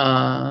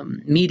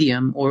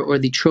medium, or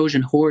the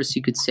Trojan horse,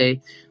 you could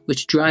say,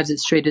 which drives it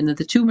straight into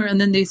the tumor.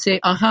 And then they say,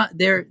 aha,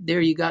 there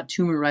you got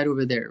tumor right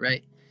over there,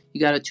 right?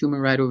 You got a tumor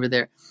right over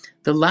there.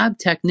 The lab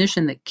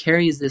technician that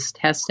carries this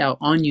test out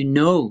on you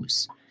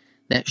knows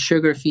that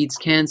sugar feeds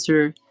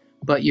cancer,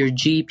 but your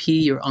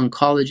GP, your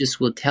oncologist,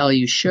 will tell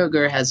you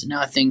sugar has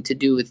nothing to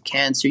do with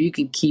cancer. You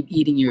can keep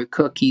eating your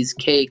cookies,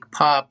 cake,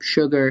 pop,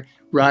 sugar,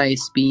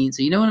 rice, beans.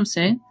 You know what I'm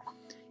saying?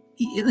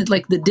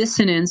 Like, the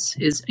dissonance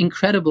is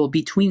incredible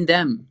between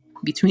them,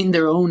 between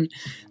their own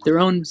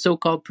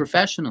so-called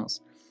professionals.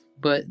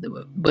 But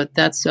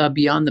that's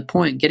beyond the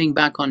point. Getting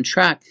back on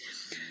track.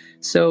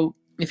 So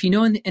if you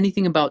know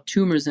anything about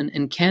tumors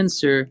and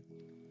cancer,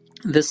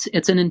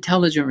 it's an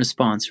intelligent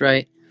response,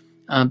 right?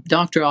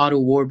 Dr. Otto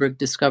Warburg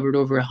discovered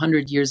over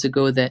 100 years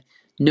ago that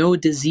no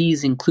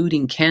disease,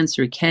 including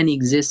cancer, can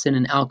exist in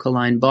an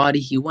alkaline body.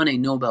 He won a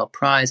Nobel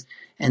Prize,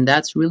 and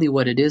that's really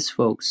what it is,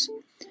 folks.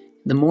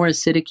 The more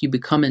acidic you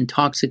become and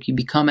toxic you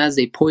become, as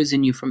they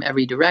poison you from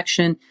every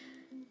direction,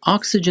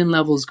 oxygen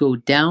levels go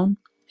down,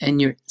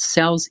 and your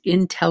cells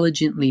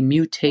intelligently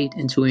mutate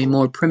into a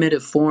more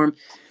primitive form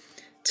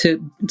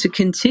to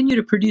continue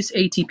to produce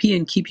ATP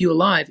and keep you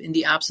alive in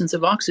the absence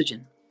of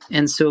oxygen.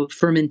 And so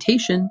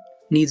fermentation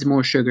needs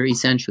more sugar,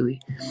 essentially.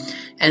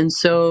 And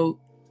so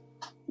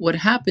what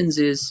happens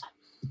is,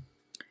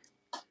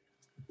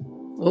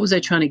 what was I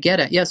trying to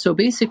get at? Yeah, so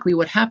basically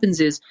what happens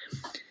is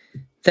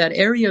that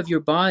area of your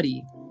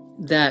body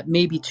that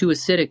may be too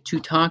acidic,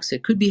 too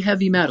toxic, could be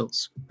heavy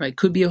metals, right?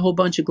 Could be a whole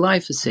bunch of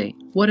glyphosate,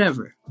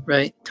 whatever,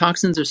 right?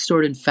 Toxins are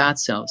stored in fat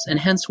cells, and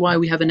hence why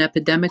we have an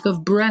epidemic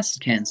of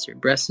breast cancer.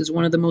 Breast is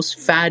one of the most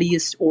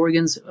fattiest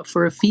organs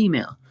for a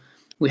female.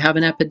 We have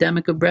an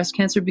epidemic of breast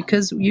cancer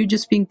because you're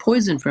just being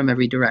poisoned from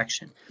every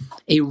direction.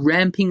 A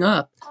ramping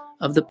up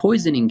of the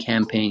poisoning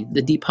campaign,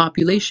 the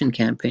depopulation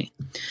campaign.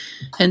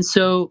 And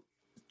so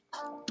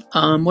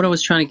What I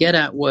was trying to get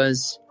at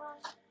was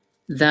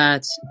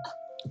that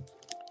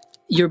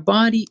your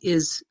body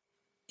is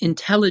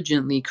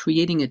intelligently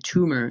creating a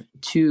tumor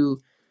to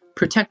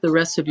protect the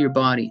rest of your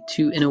body,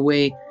 to, in a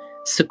way,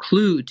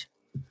 seclude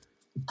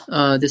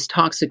this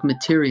toxic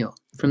material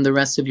from the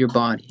rest of your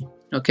body.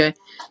 Okay?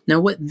 Now,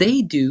 what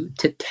they do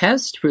to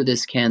test for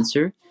this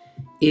cancer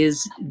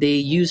is they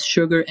use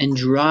sugar and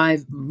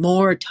drive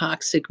more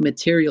toxic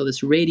material,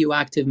 this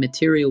radioactive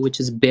material, which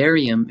is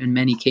barium in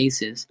many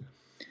cases,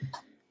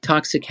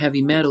 toxic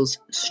heavy metals,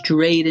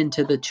 straight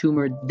into the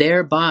tumor,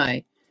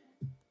 thereby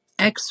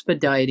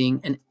expediting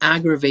and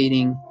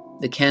aggravating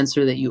the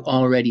cancer that you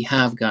already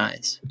have,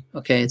 guys.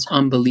 Okay, it's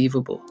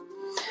unbelievable.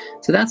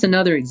 So that's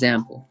another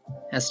example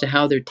as to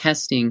how their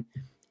testing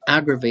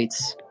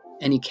aggravates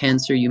any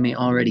cancer you may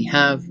already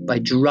have by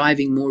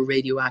driving more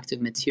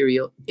radioactive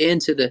material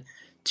into the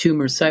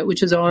tumor site,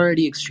 which is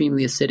already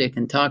extremely acidic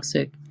and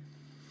toxic.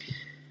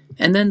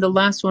 And then the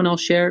last one I'll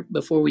share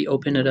before we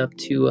open it up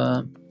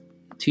to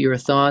your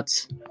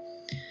thoughts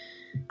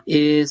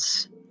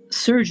is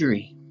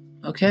surgery.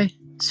 Okay,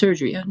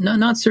 surgery. No,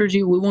 not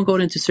surgery. We won't go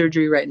into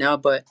surgery right now,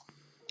 but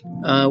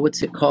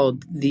what's it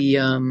called?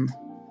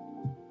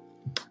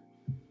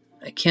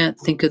 I can't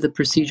think of the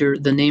procedure,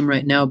 the name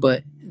right now,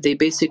 but they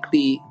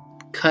basically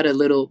cut a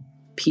little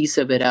piece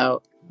of it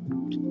out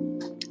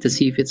to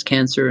see if it's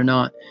cancer or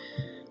not.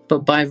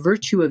 But by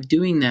virtue of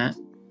doing that,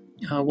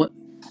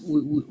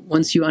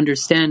 once you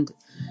understand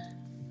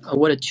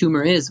what a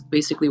tumor is,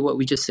 basically what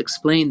we just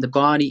explained, the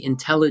body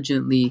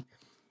intelligently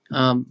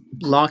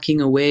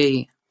locking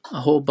away a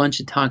whole bunch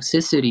of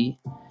toxicity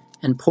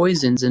and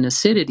poisons and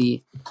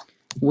acidity.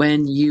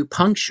 When you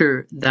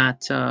puncture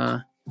that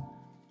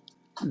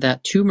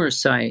tumor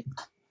site,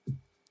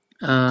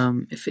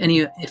 if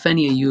any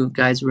of you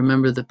guys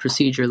remember the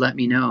procedure, let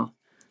me know.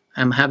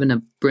 I'm having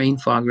a brain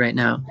fog right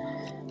now.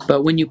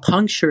 But when you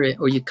puncture it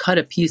or you cut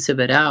a piece of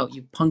it out,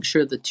 you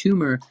puncture the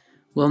tumor,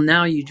 well,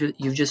 now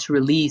you've just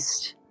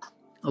released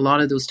a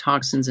lot of those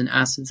toxins and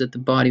acids that the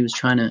body was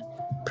trying to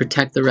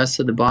protect the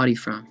rest of the body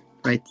from,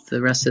 right? The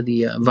rest of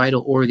the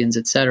vital organs,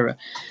 etc.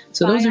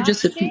 So those are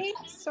just a few.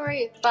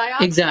 Sorry,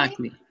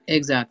 biopsy?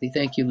 Exactly.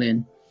 Thank you,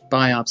 Lynn.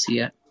 Biopsy,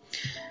 yeah.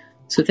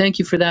 So thank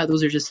you for that.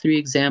 Those are just 3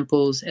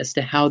 examples as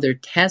to how their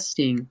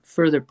testing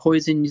further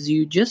poisons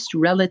you just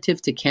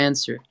relative to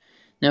cancer.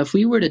 Now, if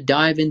we were to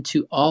dive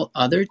into all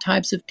other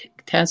types of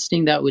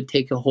testing, that would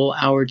take a whole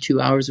hour,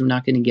 2 hours we're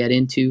not going to get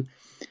into.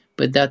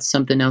 But that's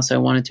something else I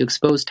wanted to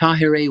expose.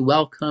 Tahireh,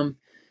 welcome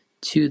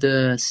to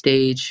the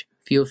stage.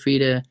 Feel free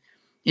to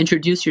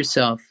introduce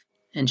yourself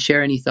and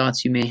share any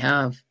thoughts you may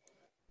have.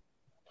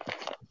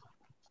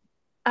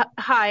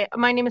 Hi,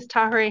 my name is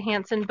Tahireh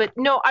Hansen, but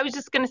no, I was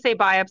just going to say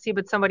biopsy,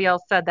 but somebody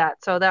else said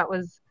that. So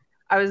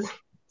I was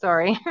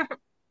sorry.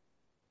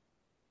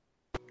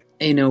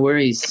 Hey, no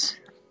worries.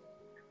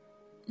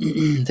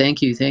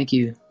 Thank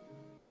you.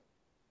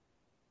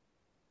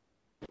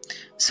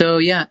 So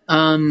yeah,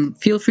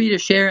 feel free to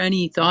share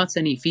any thoughts,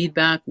 any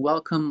feedback.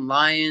 Welcome,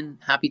 Lion.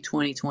 Happy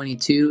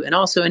 2022, and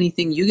also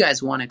anything you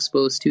guys want to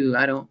expose to.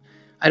 I don't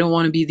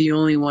want to be the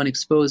only one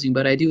exposing,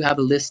 but I do have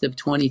a list of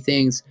 20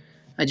 things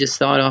I just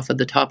thought off at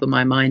the top of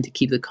my mind to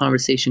keep the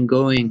conversation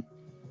going.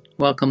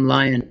 Welcome,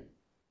 Lion.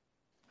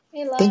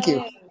 Hey, Lion. Thank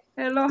you.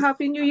 Hello,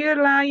 Happy New Year,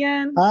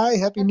 Lion. Hi,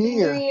 Happy New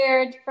Year. New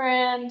Year,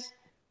 friend.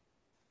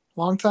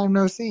 Long time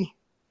no see.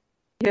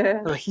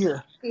 Yeah. Or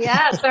here.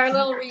 Yeah, it's our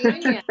little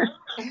reunion.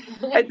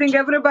 I think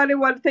everybody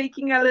was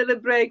taking a little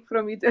break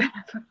from it,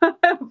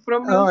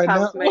 from Oh, I Lynn's know.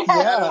 house, maybe.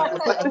 Yeah,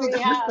 I think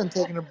Yeah. she's been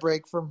taking a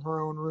break from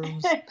her own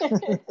rooms.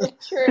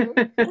 True.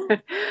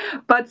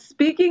 But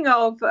speaking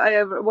of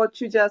what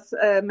you just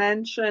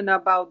mentioned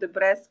about the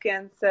breast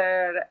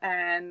cancer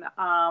and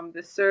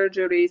the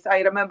surgeries,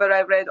 I remember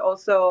I read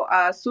also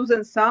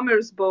Susan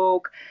Summers'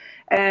 book,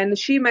 and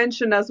she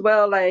mentioned as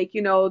well, like,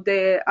 you know,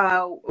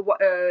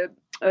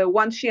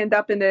 once she ended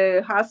up in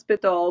the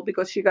hospital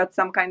because she got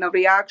some kind of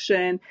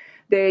reaction,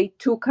 they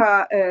took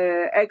her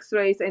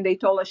x-rays and they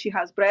told her she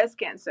has breast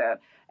cancer.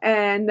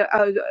 And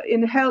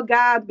in hell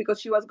God, because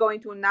she was going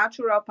to a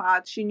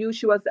naturopath, she knew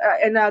she was,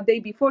 and a day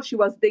before she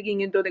was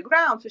digging into the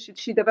ground, so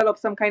she developed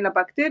some kind of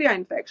bacteria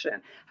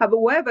infection.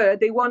 However,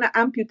 they want to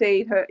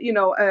amputate her,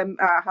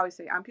 how you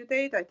say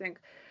amputate, I think,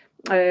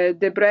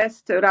 the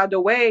breast right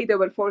away. They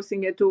were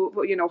forcing it to,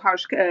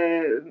 harsh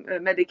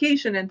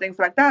medication and things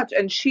like that.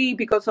 And she,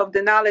 because of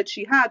the knowledge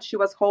she had, she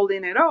was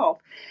holding it off.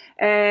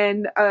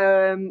 And,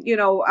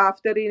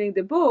 after reading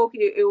the book,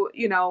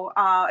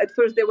 at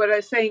first they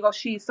were saying, oh,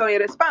 she's so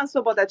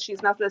irresponsible that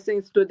she's not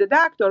listening to the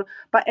doctor.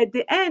 But at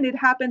the end, it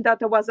happened that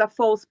there was a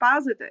false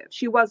positive.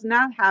 She was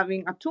not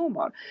having a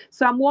tumor.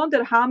 So I'm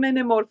wondering how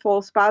many more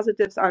false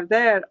positives are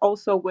there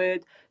also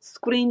with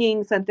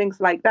screenings and things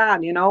like that,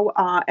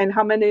 and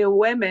how many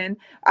women,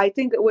 I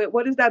think,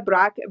 what is that,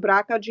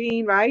 BRCA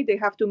gene, right? They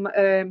have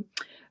to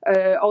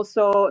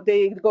also,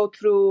 they go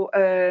through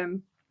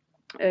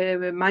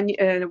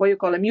what you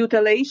call a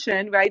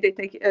mutilation, right? They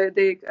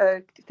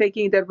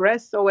taking their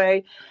breasts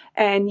away,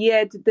 and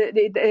yet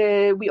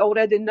we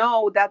already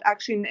know that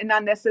actually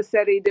not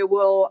necessarily they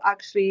will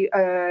actually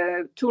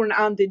turn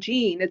on the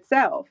gene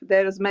itself.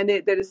 There is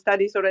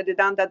studies already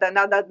done that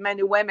not that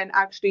many women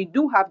actually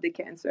do have the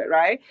cancer,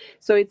 right?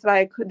 So it's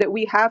like that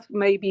we have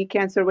maybe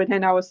cancer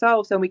within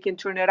ourselves and we can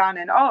turn it on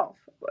and off.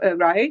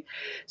 Right,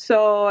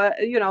 so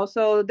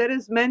so there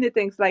is many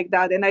things like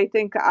that, and I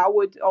think I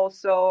would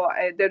also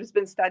there's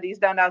been studies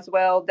done as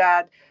well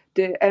that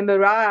the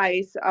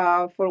MRIs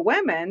for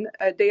women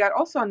they are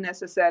also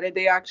unnecessary.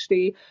 They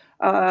actually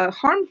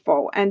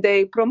harmful and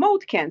they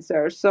promote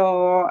cancer.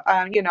 So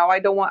I'm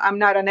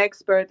not an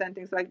expert and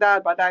things like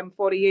that, but I'm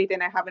 48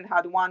 and I haven't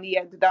had one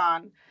yet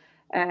done.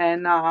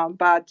 And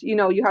but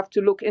you have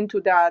to look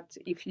into that.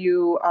 If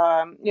you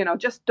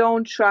just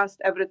don't trust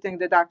everything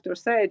the doctor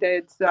said.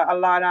 It's a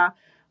lot of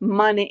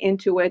money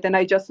into it, and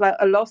I just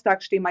lost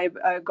actually my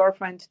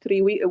girlfriend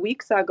 3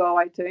 weeks ago,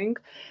 I think,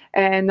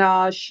 and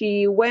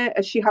she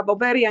had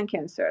ovarian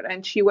cancer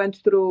and she went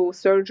through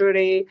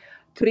surgery,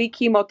 3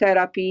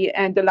 chemotherapy,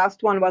 and the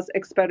last one was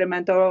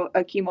experimental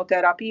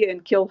chemotherapy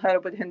and killed her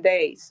within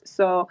days.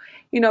 So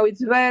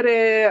it's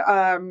very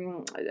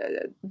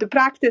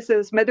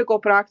the medical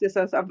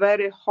practices are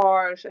very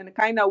harsh, and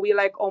kind of we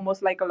like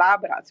almost like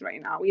lab rats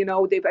right now.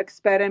 They're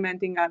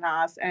experimenting on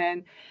us,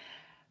 and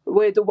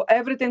with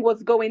everything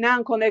what's going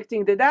on,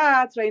 connecting the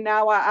dots right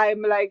now,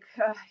 I'm like,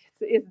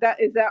 is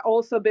that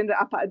also been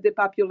the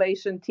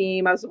population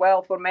team as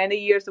well for many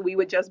years we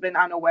would just been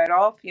unaware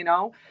of,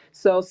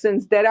 So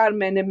since there are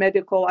many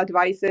medical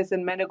advices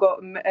and many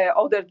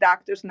other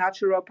doctors,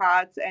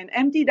 naturopaths and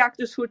MD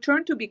doctors who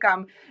turn to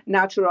become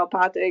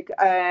naturopathic,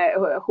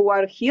 who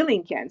are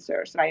healing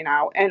cancers right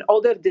now and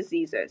other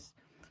diseases.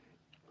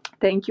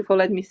 Thank you for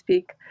letting me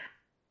speak.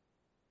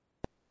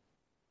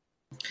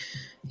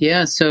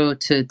 Yeah, so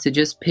to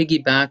just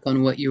piggyback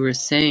on what you were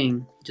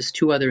saying, just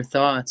 2 other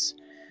thoughts.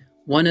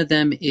 One of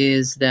them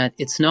is that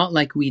it's not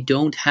like we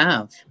don't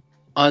have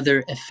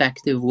other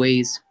effective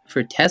ways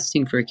for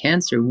testing for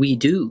cancer. We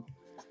do.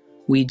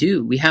 We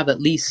have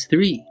at least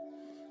 3.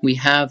 We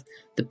have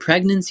the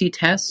pregnancy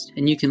test,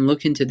 and you can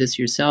look into this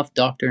yourself.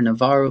 Dr.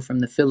 Navarro from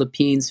the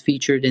Philippines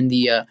featured in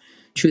the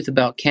Truth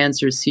About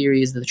Cancer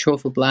series, the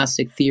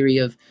trophoblastic theory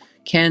of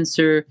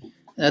cancer.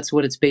 That's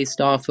what it's based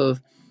off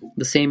of.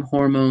 The same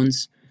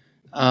hormones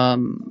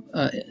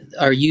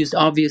are used.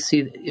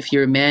 Obviously, if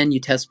you're a man, you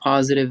test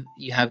positive,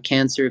 you have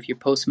cancer. If you're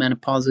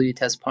postmenopausal, you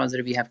test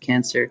positive, you have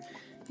cancer.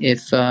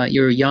 If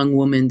you're a young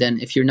woman, then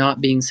if you're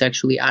not being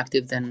sexually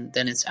active, then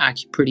it's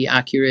pretty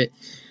accurate.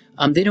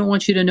 They don't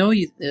want you to know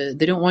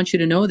they don't want you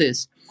to know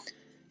this.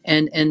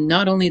 And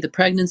not only the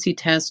pregnancy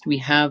test, we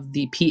have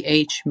the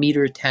pH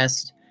meter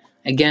test.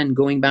 Again,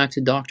 going back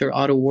to Dr.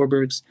 Otto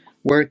Warburg's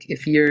work,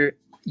 if your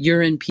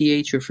urine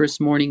pH, your first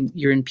morning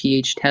urine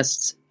pH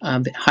tests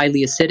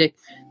highly acidic,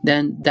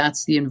 then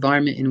that's the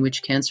environment in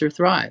which cancer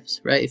thrives,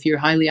 right? If you're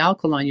highly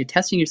alkaline, you're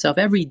testing yourself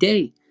every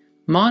day,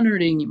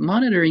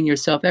 monitoring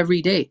yourself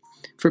every day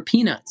for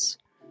peanuts,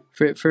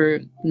 for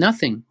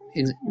nothing,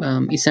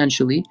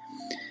 essentially.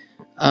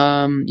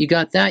 You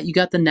got that. You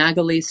got the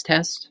Nagalase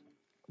test,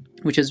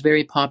 which is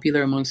very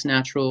popular amongst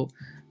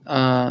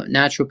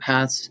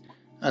naturopaths,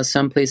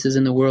 some places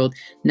in the world.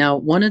 Now,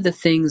 one of the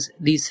things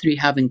these 3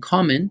 have in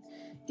common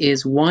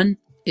is 1,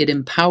 it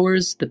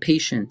empowers the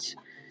patient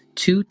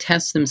to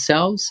test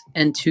themselves,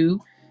 and 2,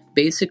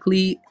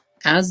 basically,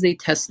 as they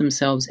test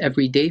themselves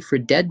every day for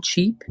dead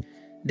cheap,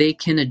 they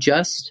can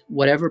adjust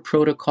whatever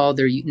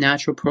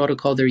natural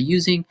protocol they're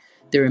using.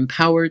 They're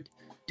empowered.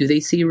 Do they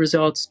see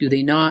results? Do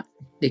they not?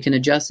 They can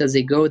adjust as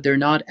they go. They're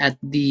not at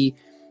the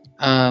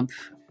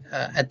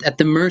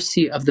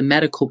mercy of the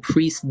medical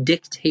priest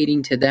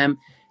dictating to them,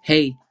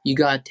 hey, you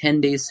got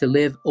 10 days to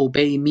live,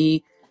 obey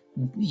me.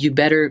 You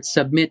better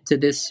submit to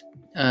this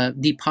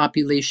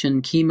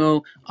depopulation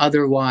chemo,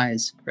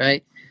 otherwise,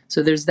 right?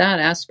 So there's that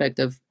aspect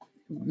of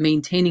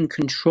maintaining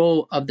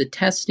control of the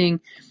testing,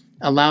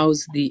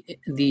 allows the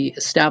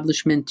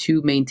establishment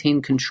to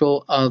maintain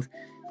control of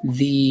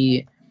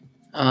the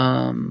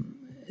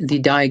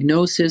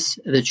diagnosis,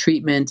 the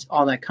treatment,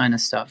 all that kind of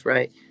stuff,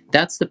 right?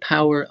 That's the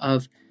power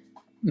of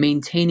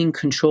maintaining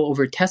control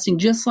over testing,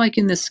 just like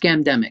in the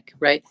scamdemic,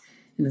 right?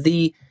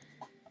 The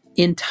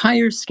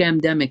entire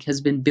scamdemic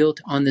has been built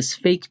on this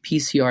fake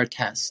PCR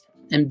test.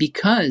 And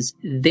because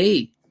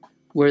they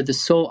were the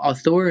sole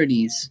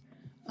authorities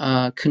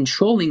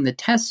controlling the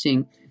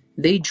testing,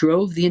 they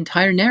drove the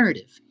entire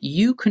narrative.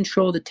 You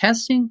control the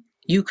testing,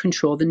 you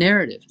control the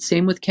narrative.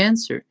 Same with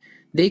cancer.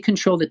 They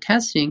control the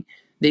testing,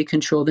 they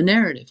control the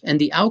narrative and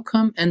the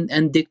outcome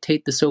and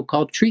dictate the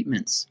so-called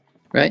treatments,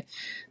 right?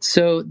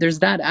 So there's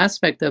that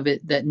aspect of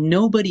it that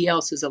nobody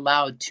else is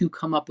allowed to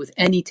come up with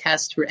any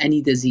test for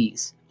any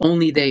disease.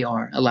 Only they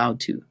are allowed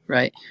to,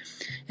 right?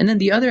 And then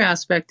the other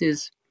aspect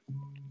is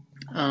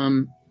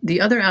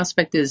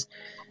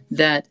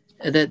that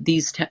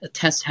these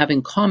tests have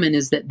in common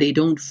is that they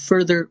don't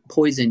further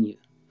poison you,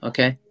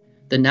 okay?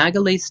 The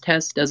Nagalase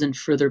test doesn't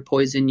further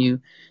poison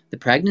you. The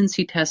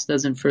pregnancy test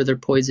doesn't further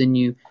poison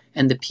you.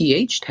 And the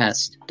pH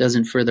test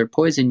doesn't further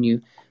poison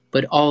you.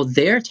 But all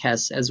their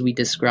tests, as we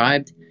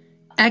described,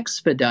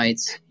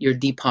 expedites your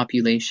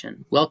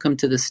depopulation. Welcome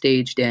to the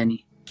stage,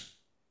 Danny.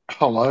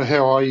 Hello,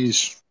 how are you?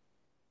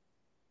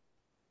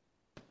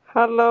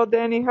 Hello,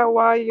 Danny. How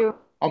are you?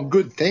 I'm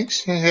good,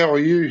 thanks. How are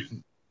you?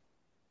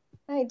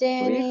 Hi,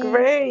 Danny. We're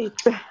great.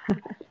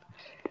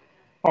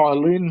 Hi,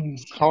 Lynn.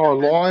 Hi,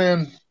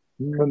 Lion,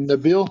 and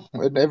Nabil,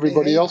 and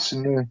everybody else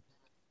in there.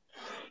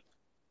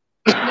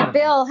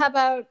 Nabil, how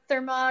about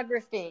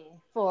thermography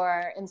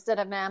for instead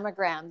of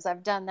mammograms?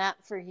 I've done that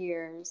for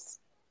years.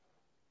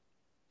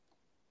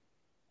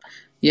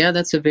 Yeah,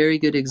 that's a very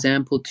good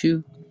example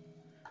too.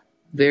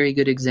 Very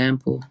good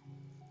example.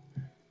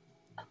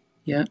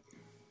 Yeah.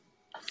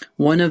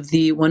 One of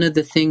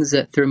the things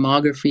that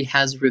thermography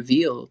has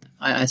revealed,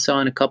 I saw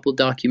in a couple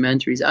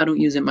documentaries. I don't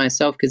use it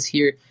myself because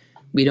here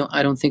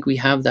I don't think we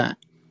have that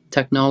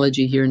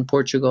technology here in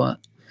Portugal,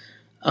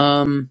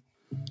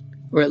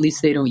 or at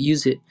least they don't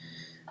use it.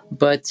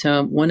 But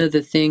one of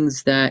the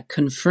things that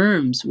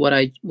confirms what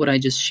I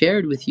just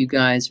shared with you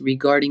guys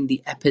regarding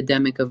the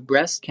epidemic of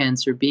breast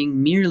cancer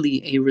being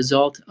merely a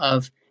result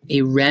of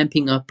a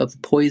ramping up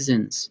of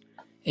poisons,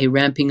 a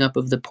ramping up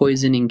of the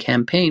poisoning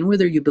campaign,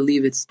 whether you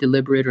believe it's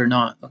deliberate or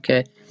not,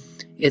 okay?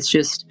 It's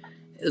just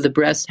the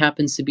breast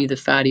happens to be the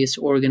fattiest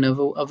organ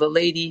of a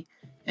lady,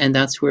 and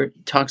that's where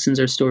toxins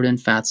are stored in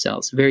fat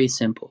cells. Very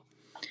simple.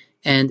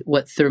 And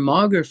what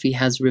thermography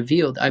has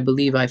revealed, I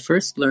believe I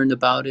first learned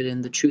about it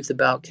in the Truth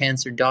About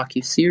Cancer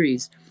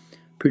docu-series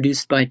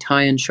produced by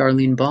Ty and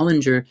Charlene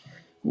Bollinger.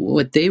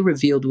 What they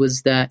revealed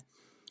was that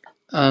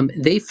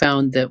they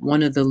found that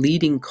one of the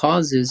leading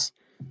causes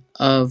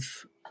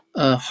of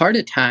heart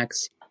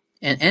attacks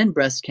and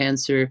breast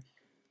cancer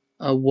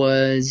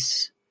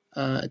was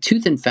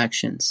tooth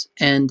infections.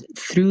 And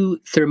through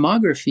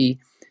thermography,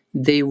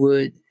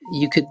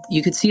 you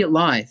could see it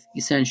live,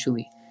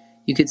 essentially.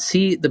 You could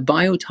see the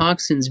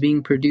biotoxins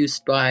being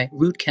produced by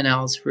root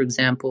canals, for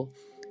example,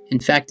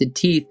 infected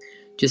teeth,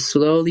 just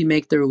slowly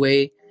make their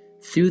way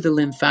through the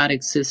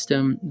lymphatic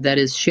system that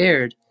is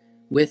shared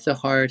with the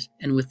heart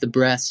and with the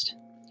breast.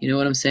 You know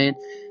what I'm saying?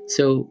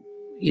 So,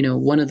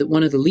 one of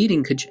the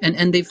leading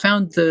and they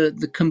found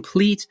the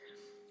complete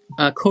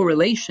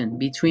correlation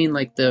between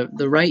like the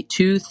right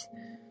tooth,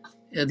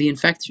 the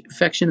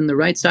infection in the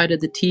right side of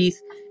the teeth,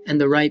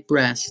 and the right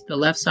breast, the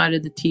left side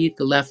of the teeth,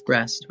 the left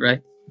breast,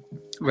 right?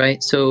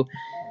 So,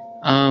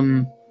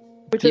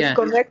 Which is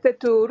connected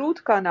to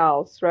root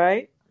canals,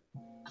 right?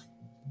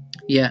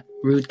 Yeah,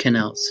 root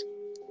canals.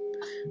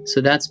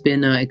 So that's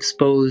been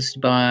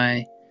exposed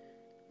by,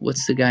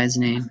 what's the guy's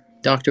name?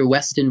 Dr.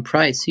 Weston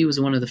Price. He was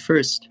one of the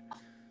first.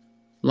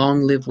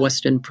 Long live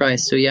Weston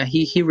Price. So yeah,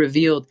 he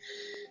revealed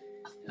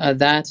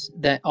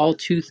that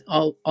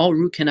all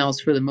root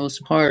canals for the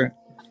most part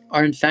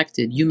are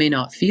infected. You may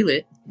not feel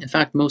it. In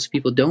fact, most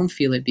people don't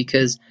feel it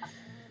because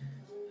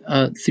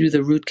through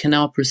the root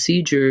canal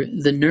procedure,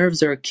 the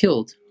nerves are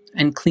killed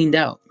and cleaned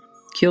out.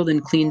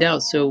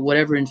 So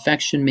whatever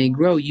infection may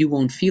grow, you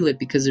won't feel it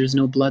because there's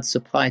no blood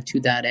supply to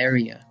that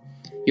area.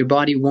 Your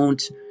body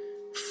won't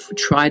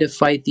try to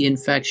fight the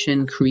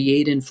infection,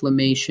 create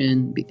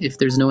inflammation. If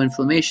there's no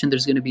inflammation,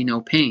 there's going to be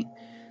no pain.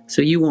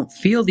 So you won't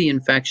feel the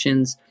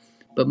infections,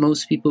 but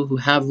most people who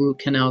have root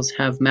canals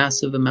have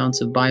massive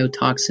amounts of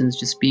biotoxins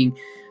just being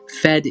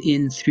fed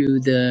in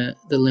through the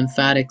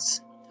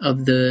lymphatics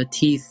of the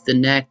teeth, the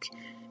neck,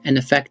 and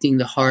affecting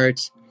the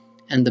heart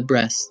and the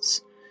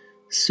breasts.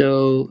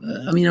 So,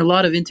 a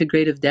lot of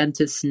integrative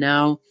dentists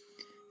now,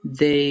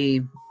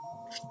 they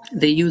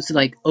use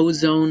like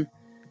ozone,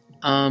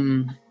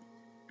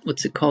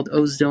 what's it called?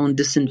 Ozone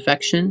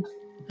disinfecting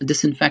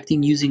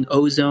using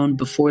ozone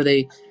before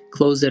they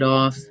close it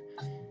off,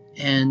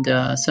 and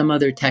some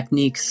other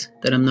techniques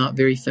that I'm not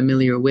very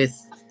familiar with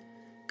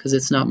because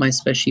it's not my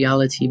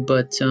specialty.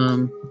 But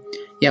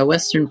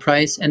Weston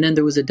Price. And then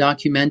there was a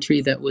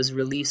documentary that was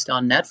released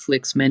on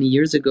Netflix many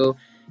years ago.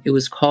 It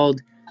was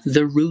called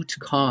The Root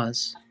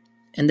Cause.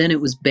 And then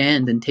it was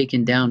banned and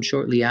taken down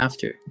shortly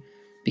after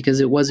because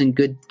it wasn't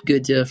good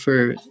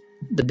for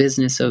the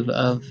business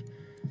of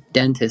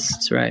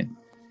dentists, right?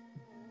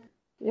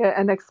 Yeah,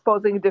 and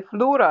exposing the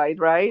fluoride,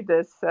 right?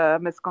 This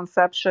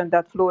misconception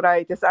that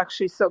fluoride is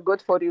actually so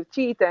good for your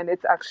teeth, and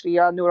it's actually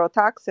a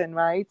neurotoxin,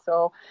 right?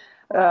 So,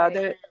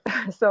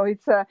 so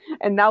it's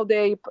and now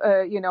they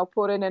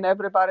put it in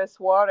everybody's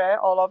water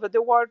all over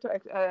the world.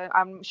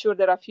 I'm sure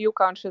there are a few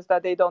countries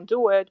that they don't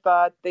do it,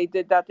 but they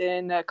did that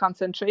in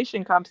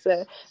concentration camps,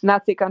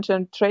 Nazi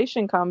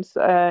concentration camps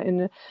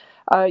in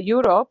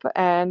Europe,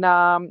 and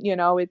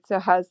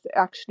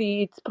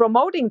it's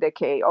promoting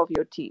decay of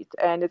your teeth,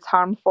 and it's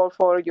harmful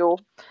for you.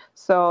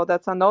 So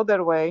that's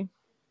another way.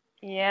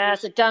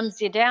 Yes, it dumbs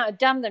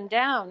them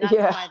down. That's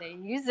why they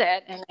use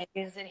it, and they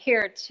use it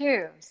here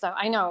too. So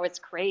I know it's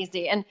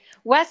crazy. And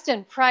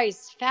Weston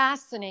Price,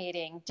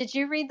 fascinating. Did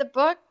you read the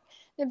book,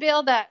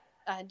 Nabil? That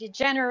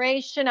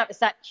Degeneration of, it's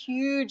that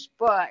huge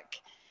book,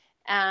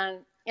 and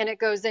it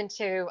goes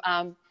into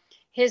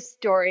his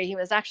story. He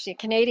was actually a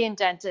Canadian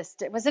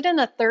dentist. Was it in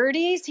the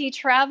 30s? He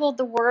traveled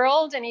the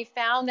world and he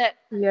found that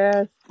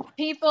Yes.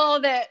 people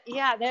that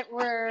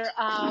were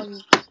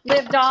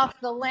lived off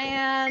the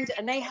land,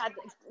 and they had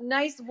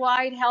nice,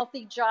 wide,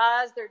 healthy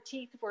jaws. Their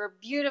teeth were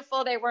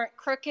beautiful. They weren't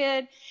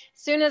crooked.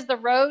 As soon as the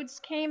roads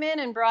came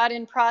in and brought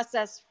in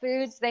processed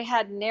foods, they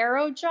had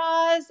narrow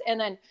jaws and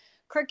then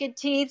crooked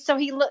teeth. So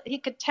he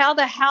could tell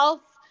the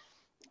health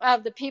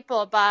of the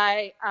people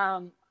by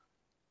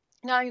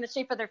not only the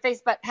shape of their face,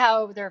 but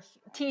how their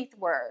teeth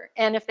were.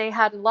 And if they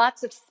had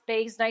lots of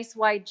space, nice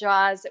wide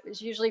jaws, it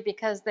was usually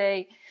because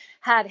they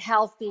had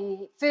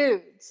healthy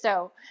food.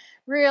 So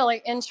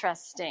really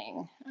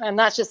interesting. And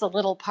that's just a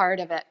little part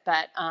of it,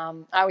 but I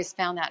always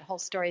found that whole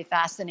story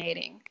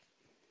fascinating.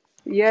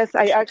 Yes,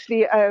 I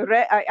actually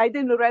read. I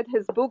didn't read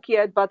his book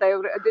yet, but I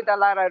did a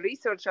lot of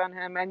research on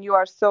him, and you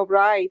are so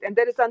right. And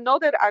there is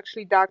another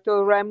actually, Dr.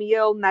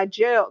 Ramiel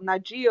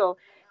Najil.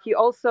 He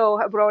also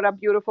wrote a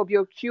beautiful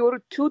book, Cure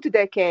Tooth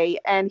Decay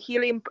and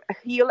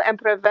Heal and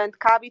Prevent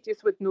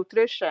Cavities with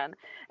Nutrition.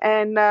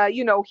 And,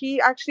 he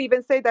actually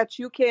even said that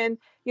you can,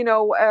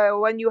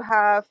 when you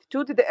have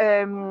tooth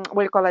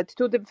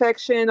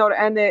infection or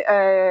any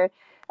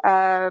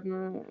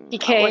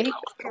Decay.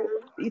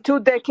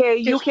 tooth decay,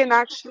 you can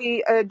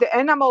actually, the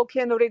animal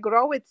can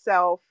regrow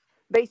itself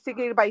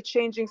basically by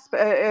changing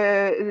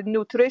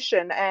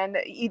nutrition and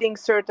eating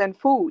certain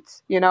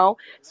foods,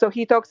 So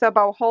he talks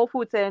about whole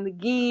foods and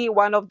ghee,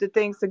 one of the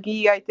things, the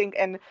ghee, I think,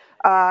 and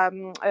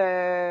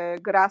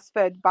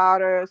grass-fed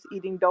butters,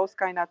 eating those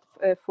kind of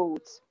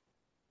foods.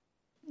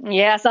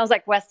 Yeah, sounds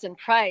like Weston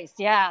Price.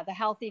 Yeah, the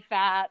healthy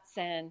fats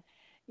and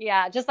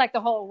just like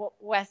the whole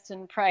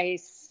Weston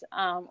Price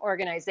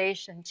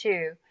organization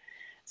too.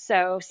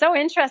 So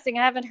interesting.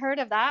 I haven't heard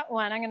of that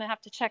one. I'm going to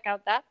have to check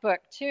out that book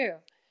too.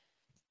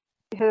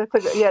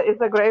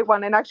 It's a great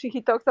one. And actually,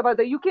 he talks about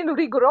that you can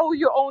regrow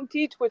your own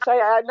teeth, which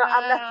I'm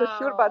not so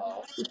sure,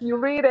 but if you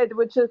read it,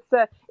 which is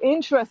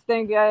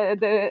interesting.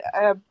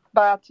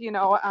 But I'm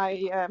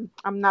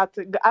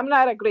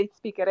not a great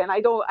speaker, and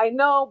I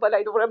know, but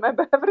I don't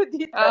remember every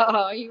detail.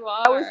 Oh, you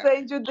are. I will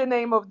send you the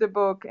name of the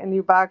book in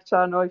your back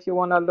channel if you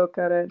want to look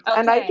at it. Okay.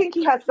 And I think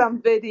he has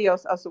some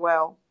videos as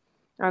well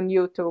on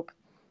YouTube.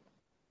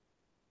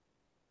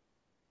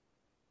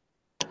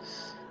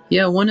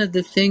 Yeah, one of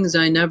the things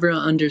I never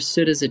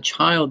understood as a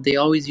child, they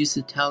always used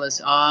to tell us,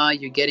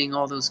 you're getting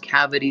all those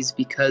cavities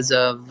because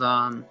of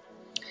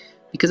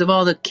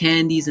all the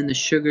candies and the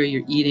sugar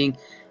you're eating.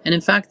 And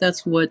in fact,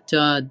 that's what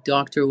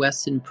Dr.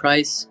 Weston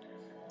Price,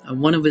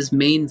 one of his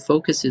main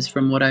focuses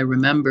from what I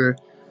remember,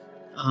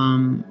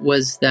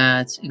 was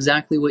that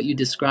exactly what you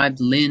described,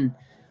 Lynn,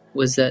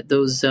 was that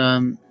those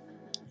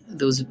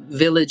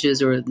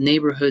villages or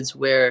neighborhoods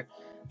where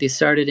they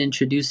started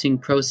introducing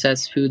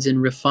processed foods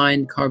and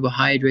refined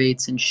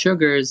carbohydrates and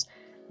sugars,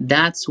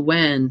 that's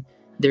when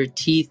their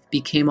teeth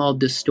became all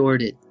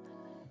distorted.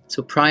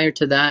 So prior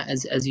to that,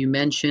 as you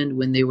mentioned,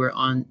 when they were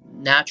on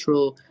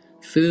natural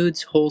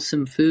foods,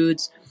 wholesome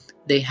foods,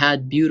 they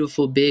had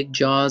beautiful big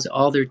jaws,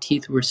 all their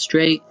teeth were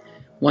straight.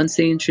 Once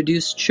they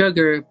introduced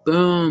sugar,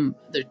 boom,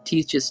 their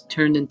teeth just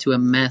turned into a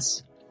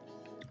mess.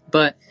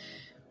 But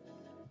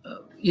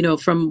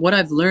from what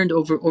I've learned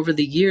over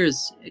the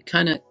years,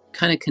 kind of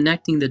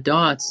connecting the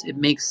dots, it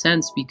makes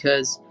sense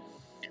because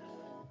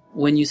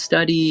when you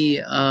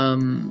study,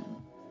 the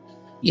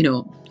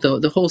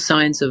whole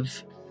science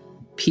of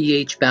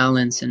pH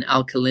balance and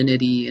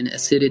alkalinity and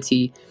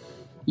acidity,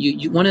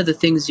 you one of the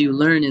things you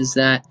learn is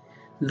that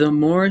the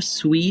more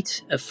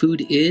sweet a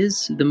food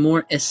is, the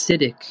more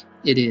acidic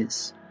it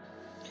is.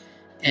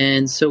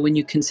 And so when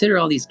you consider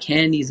all these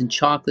candies and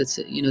chocolates,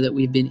 that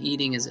we've been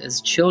eating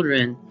as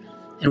children,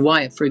 and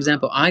why, for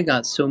example, I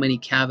got so many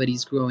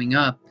cavities growing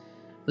up,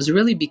 was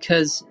really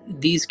because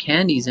these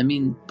candies,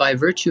 by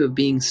virtue of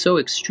being so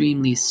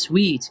extremely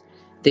sweet,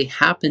 they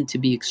happen to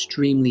be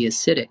extremely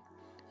acidic.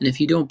 And if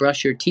you don't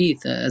brush your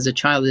teeth, as a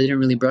child, I didn't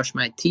really brush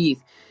my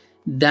teeth,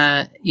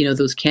 that,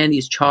 those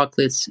candies,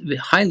 chocolates,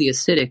 highly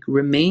acidic,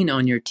 remain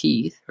on your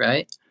teeth,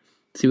 right?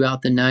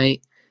 Throughout the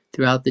night,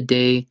 throughout the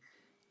day,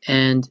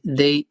 and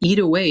they eat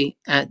away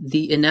at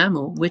the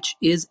enamel, which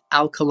is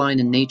alkaline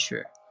in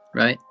nature,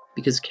 right?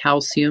 Because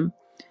calcium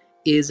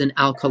is an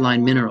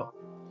alkaline mineral.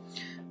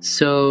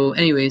 So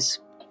anyways,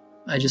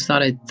 I just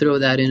thought I'd throw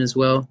that in as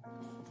well.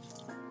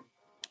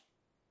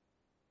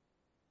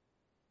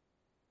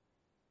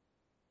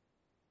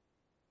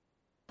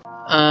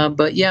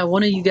 But yeah,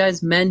 one of you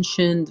guys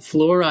mentioned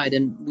fluoride,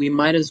 and we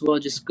might as well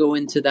just go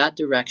into that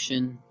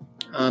direction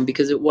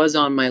because it was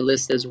on my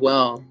list as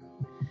well.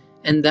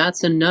 And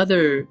that's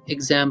another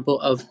example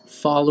of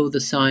follow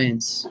the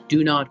science,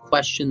 do not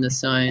question the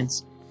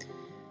science,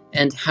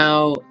 and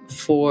how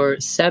for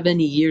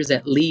 70 years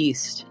at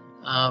least,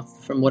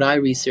 from what I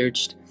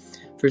researched,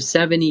 for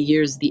 70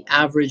 years, the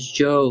average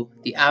Joe,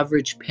 the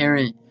average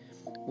parent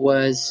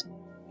was,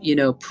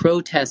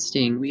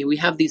 protesting. We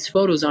have these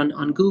photos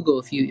on Google.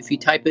 If you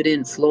type it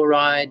in,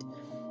 fluoride,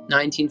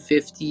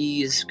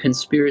 1950s,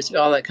 conspiracy,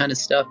 all that kind of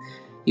stuff,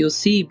 you'll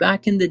see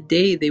back in the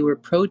day, they were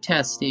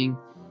protesting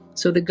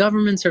So the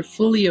governments are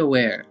fully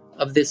aware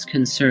of this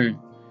concern,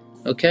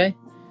 okay?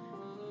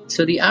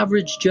 So the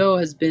average Joe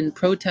has been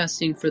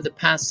protesting for the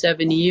past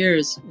 7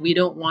 years. We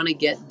don't want to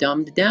get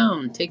dumbed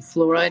down. Take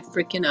fluoride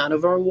freaking out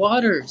of our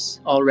waters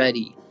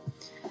already.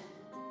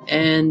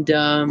 And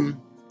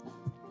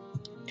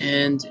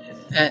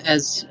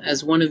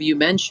as one of you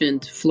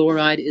mentioned,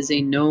 fluoride is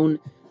a known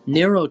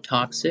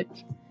neurotoxic,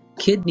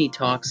 kidney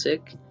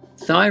toxic,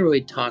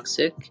 thyroid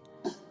toxic,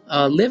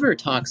 liver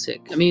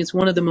toxic. I mean, it's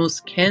one of the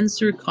most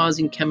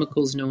cancer-causing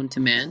chemicals known to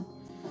man.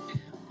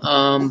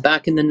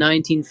 Back in the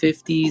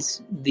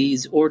 1950s,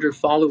 these order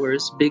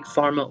followers, big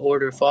pharma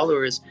order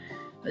followers,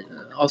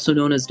 also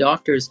known as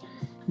doctors,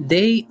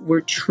 they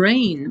were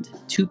trained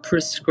to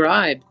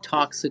prescribe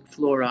toxic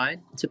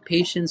fluoride to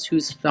patients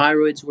whose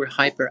thyroids were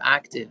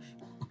hyperactive.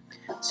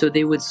 So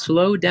they would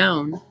slow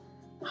down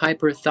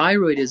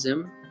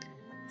hyperthyroidism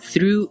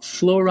through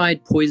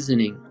fluoride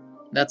poisoning.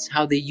 That's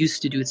how they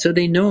used to do it. So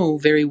they know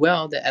very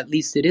well that at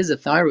least it is a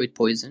thyroid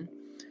poison.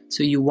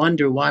 So you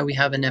wonder why we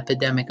have an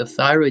epidemic of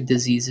thyroid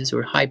diseases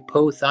or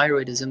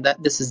hypothyroidism.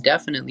 That this is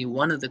definitely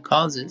one of the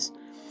causes.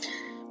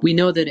 We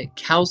know that it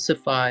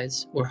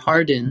calcifies or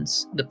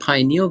hardens the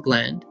pineal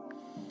gland,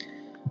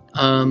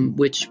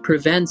 which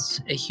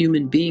prevents a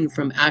human being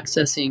from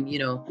accessing,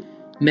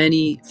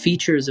 many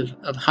features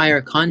of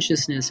higher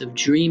consciousness, of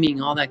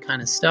dreaming, all that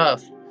kind of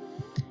stuff.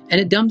 And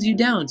it dumbs you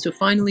down. So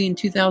finally in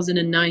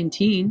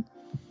 2019,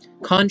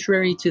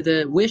 contrary to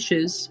the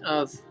wishes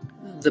of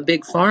the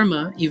big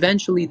pharma,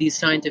 eventually these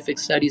scientific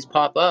studies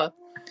pop up.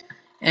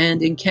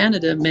 And in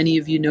Canada, many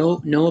of you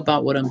know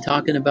about what I'm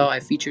talking about. I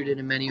featured it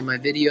in many of my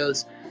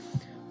videos,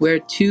 where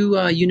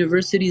 2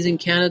 universities in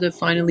Canada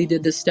finally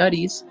did the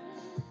studies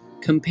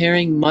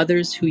comparing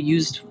mothers who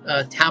used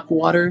tap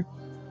water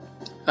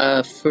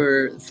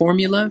for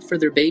formula for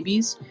their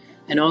babies,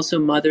 and also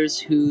mothers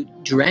who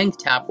drank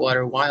tap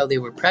water while they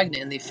were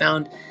pregnant. And they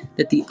found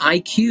that the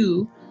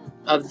IQ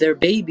of their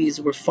babies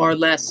were far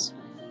less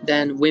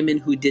than women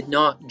who did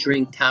not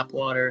drink tap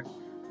water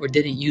or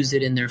didn't use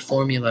it in their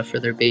formula for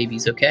their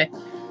babies, okay?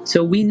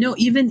 So we know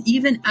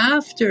even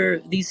after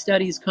these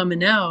studies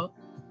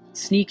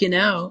sneaking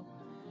out,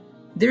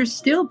 they're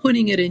still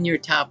putting it in your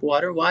tap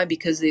water. Why?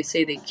 Because they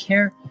say they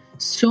care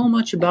so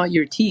much about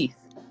your teeth,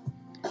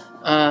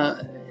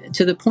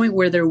 to the point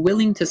where they're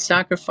willing to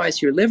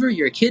sacrifice your liver,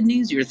 your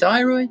kidneys, your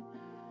thyroid,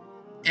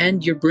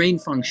 and your brain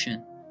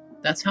function.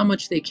 That's how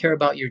much they care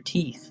about your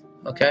teeth,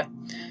 okay?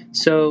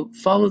 So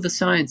follow the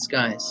science,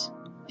 guys.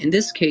 In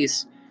this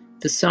case,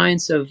 the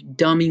science of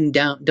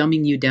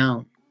dumbing you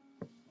down.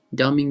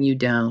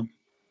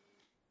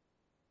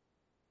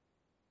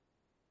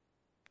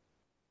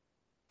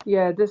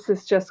 Yeah, this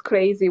is just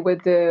crazy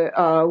with the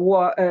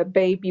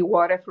baby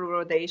water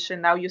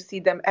fluoridation. Now you see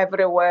them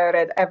everywhere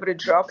at every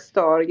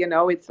drugstore.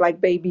 It's like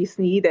babies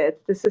need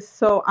it. This is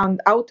so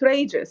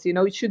outrageous.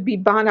 It should be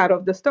banned out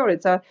of the store.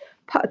 It's a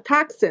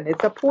toxin.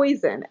 It's a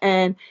poison.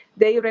 And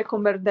their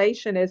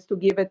recommendation is to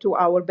give it to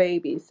our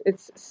babies.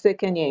 It's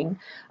sickening.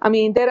 I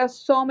mean, there are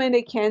so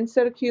many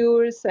cancer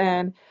cures,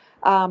 and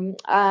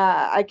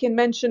I can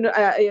mention,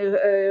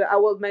 I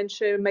will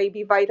mention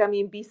maybe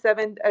vitamin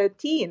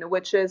B17,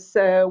 which is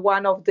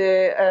one of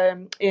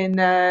the in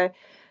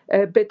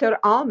bitter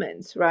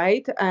almonds,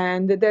 right?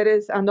 And there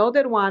is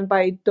another one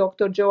by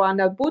Dr.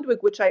 Joanna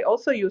Budwig, which I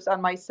also use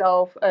on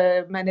myself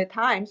many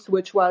times,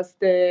 which was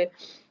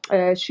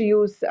she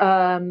used,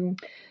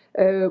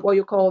 what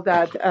you call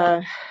that,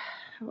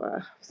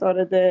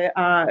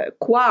 the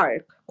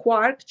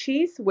quark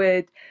cheese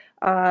with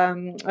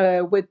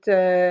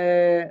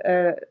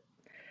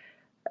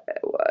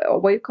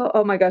what you call,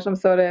 oh my gosh, I'm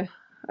sorry,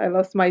 I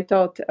lost my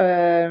thought.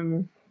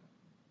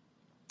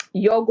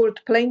 Yogurt,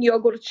 plain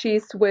yogurt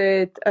cheese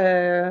with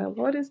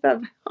what is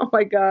that? Oh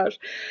my gosh.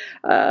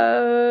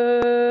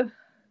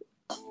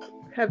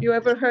 Have you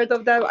ever heard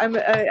of that?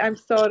 I'm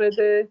sorry.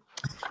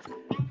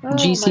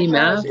 GC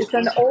Math? It's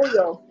an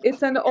oil.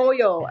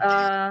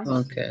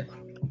 Okay.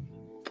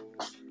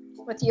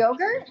 With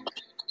yogurt?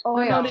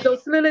 No,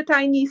 those little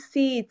tiny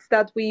seeds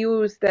that we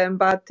use them,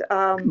 but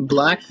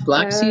black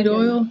seed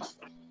oil?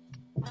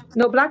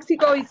 No, black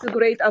seed oil is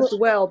great as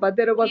well, but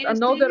there was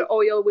another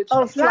oil which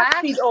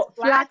flaxseed oil.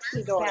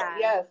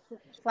 Yes.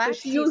 So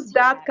she used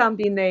that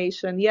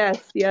combination.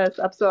 Yes.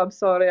 I'm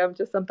sorry. I'm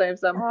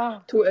sometimes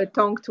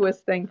tongue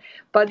twisting.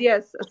 But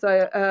yes,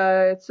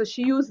 so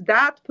she used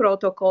that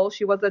protocol.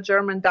 She was a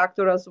German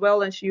doctor as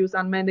well, and she used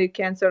on many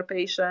cancer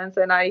patients.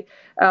 And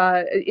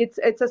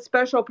it's a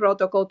special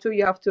protocol too.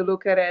 You have to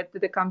look at it, the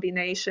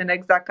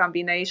exact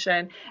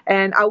combination.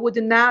 And I would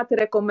not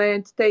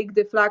recommend take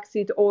the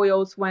flaxseed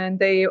oils when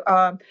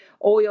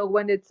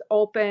when it's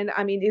open.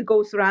 I mean, it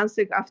goes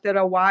rancid after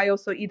a while.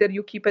 So either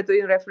you keep it in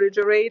the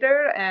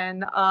refrigerator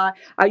and I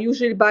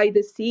usually buy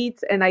the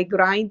seeds and I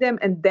grind them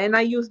and then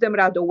I use them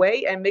right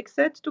away and mix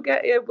it to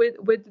get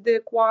with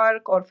the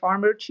quark or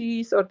farmer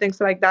cheese or things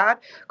like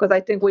that. Because I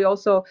think we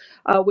also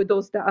with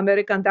those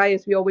American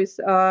diets, we always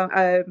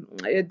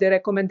the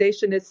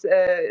recommendation is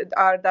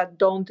are that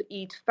don't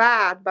eat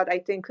fat, but I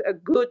think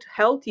good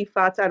healthy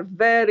fats are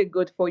very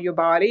good for your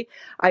body.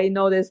 I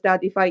noticed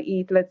that if I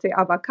eat, let's say,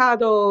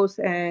 avocados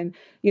and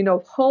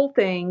whole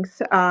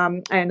things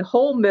and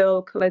whole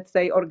milk, let's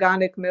say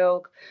organic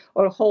milk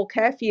or whole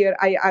kefir,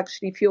 I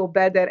actually feel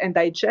better and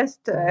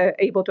digest,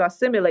 able to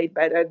assimilate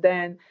better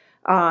than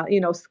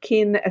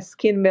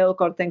skin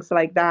milk or things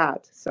like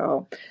that.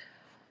 So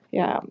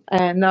yeah,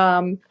 and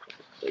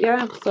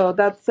yeah, so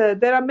that's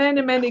there are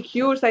many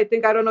cures. I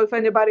think I don't know if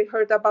anybody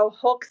heard about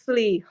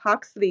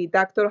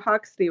Dr.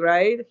 Huxley,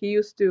 right? He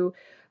used to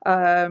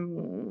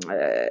um,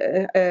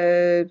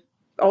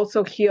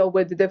 also heal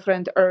with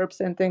different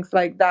herbs and things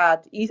like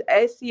that.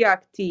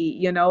 Esiac tea,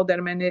 there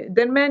are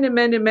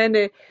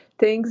many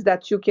things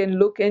that you can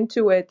look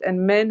into it,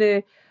 and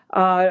many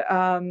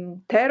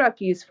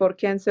therapies for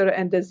cancer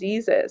and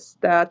diseases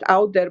that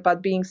out there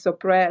but being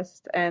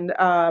suppressed and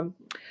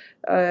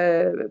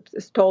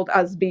told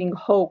as being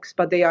hoax,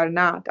 but they are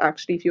not.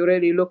 Actually, if you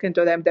really look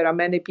into them, there are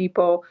many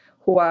people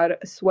who are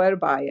swear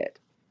by it.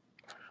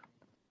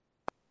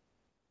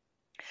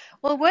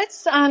 Well,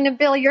 what's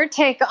Nabil, your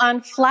take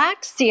on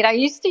flaxseed? I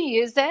used to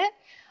use it.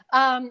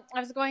 I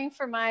was going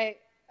for my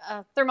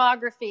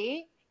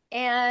thermography,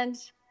 and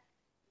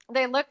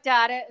they looked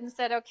at it and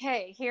said,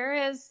 okay,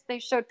 they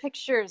showed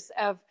pictures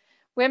of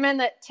women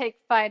that take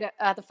the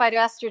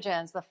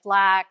phytoestrogens, the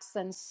flax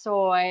and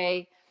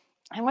soy,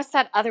 and what's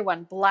that other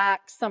one?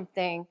 Black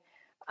something.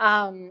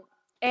 And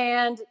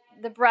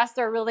the breasts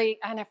are really,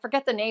 and I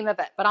forget the name of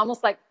it, but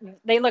almost like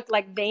they look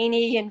like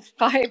veiny and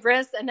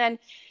fibrous. And then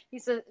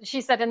she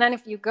said, and then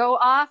if you go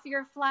off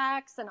your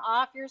flax and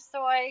off your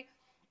soy,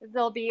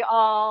 they'll be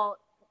all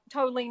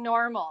totally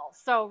normal.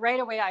 So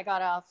right away I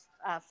got off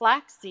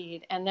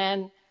flaxseed, and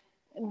then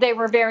they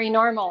were very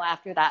normal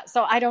after that.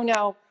 So I don't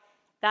know.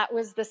 That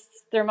was the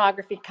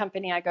thermography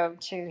company I go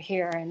to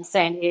here in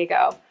San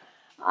Diego.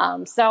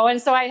 So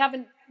I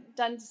haven't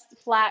done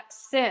flax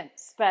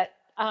since, but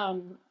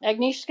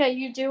Agnieszka,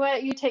 you do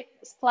it? You take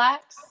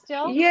flax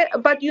still? Yeah,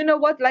 but you know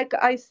what? Like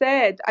I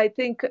said, I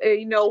think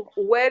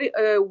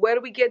where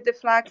we get the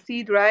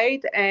flaxseed,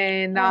 right?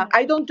 And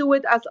I don't do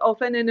it as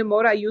often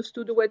anymore. I used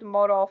to do it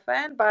more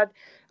often, but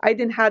I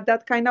didn't have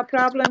that kind of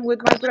problem with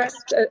my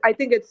breast. I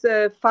think it's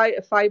the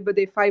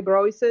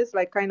fibrosis,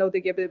 like kind of they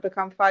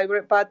become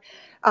fiber. But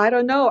I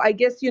don't know. I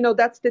guess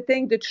that's the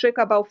thing. The trick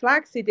about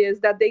flaxseed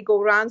is that they go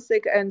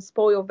rancid and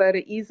spoil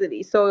very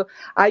easily. So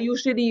I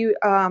usually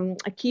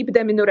keep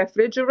them in the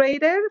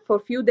refrigerator for a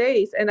few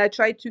days, and I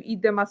try to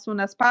eat them as soon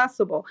as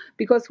possible,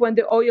 because when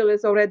the oil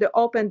is already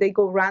open, they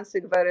go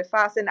rancid very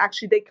fast, and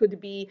actually they could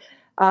be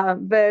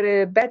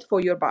very bad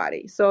for your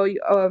body. So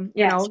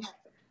Yes.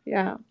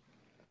 Yeah.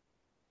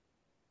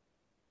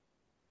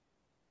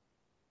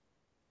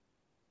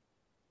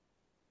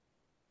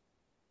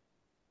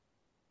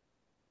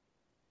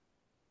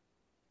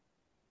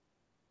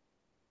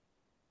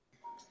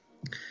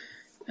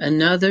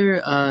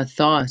 Another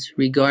thought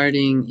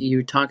regarding,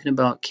 you're talking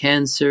about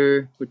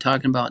cancer, we're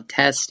talking about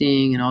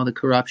testing and all the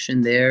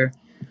corruption there,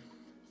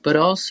 but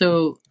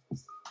also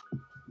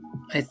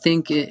I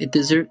think it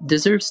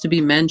deserves to be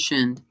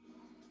mentioned,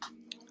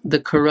 the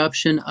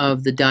corruption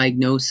of the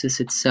diagnosis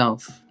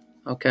itself,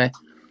 okay?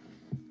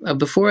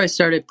 Before I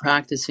started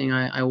practicing,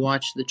 I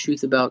watched the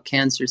Truth About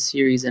Cancer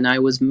series, and I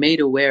was made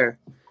aware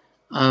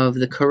of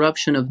the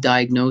corruption of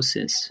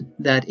diagnosis,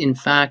 that in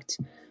fact,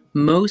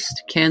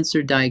 most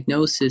cancer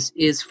diagnosis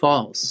is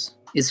false,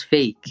 is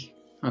fake,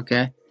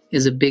 okay?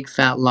 Is a big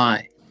fat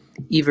lie.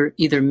 Either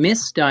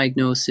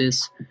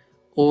misdiagnosis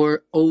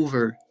or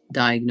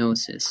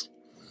over-diagnosis.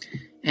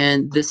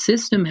 And the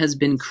system has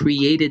been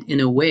created in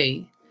a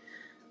way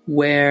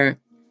where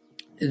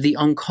the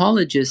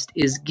oncologist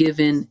is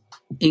given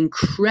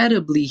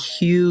incredibly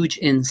huge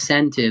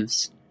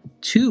incentives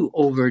to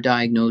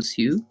overdiagnose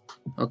you,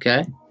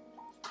 okay?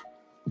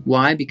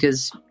 Why?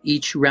 Because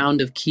each round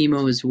of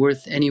chemo is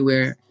worth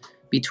anywhere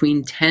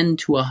between $10,000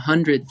 to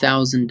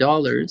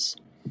 $100,000,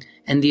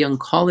 and the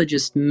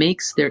oncologist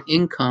makes their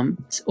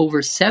income,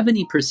 over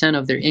 70%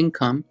 of their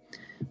income,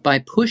 by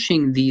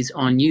pushing these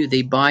on you.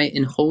 They buy it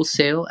in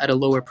wholesale at a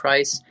lower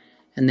price,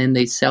 and then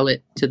they sell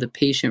it to the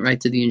patient,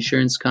 right, to the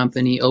insurance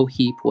company,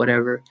 OHEAP,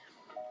 whatever,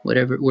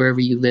 wherever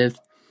you live.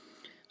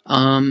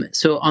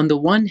 So on the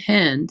one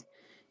hand,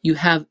 you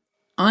have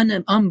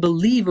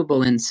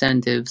unbelievable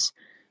incentives,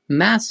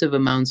 massive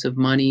amounts of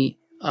money,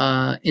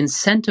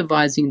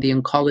 incentivizing the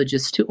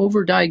oncologist to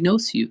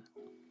overdiagnose you.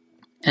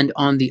 And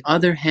on the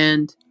other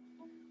hand,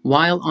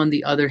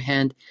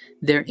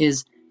 there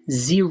is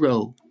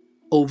zero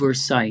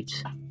oversight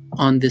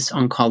on this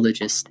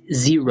oncologist,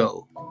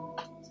 zero,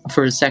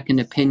 for a second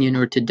opinion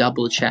or to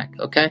double check,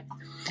 okay?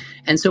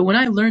 And so when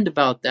I learned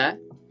about that,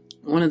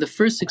 one of the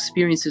first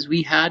experiences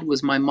we had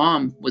was my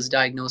mom was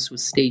diagnosed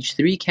with stage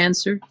 3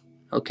 cancer,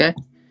 okay?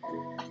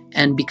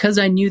 And because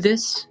I knew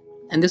this,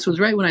 and this was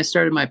right when I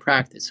started my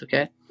practice,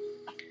 okay?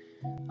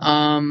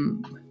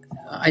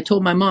 I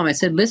told my mom, I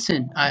said,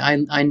 listen,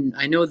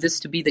 I know this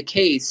to be the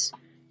case.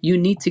 You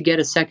need to get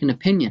a second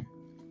opinion.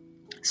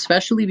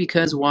 Especially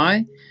because,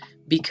 why?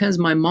 Because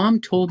my mom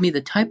told me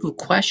the type of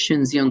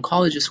questions the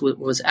oncologist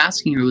was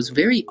asking her was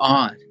very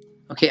odd.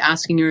 Okay,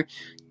 asking her,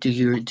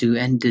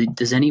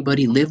 does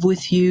anybody live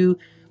with you?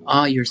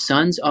 Do your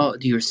sons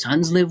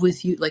live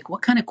with you? Like,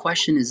 what kind of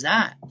question is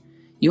that?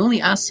 You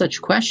only ask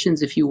such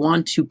questions if you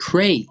want to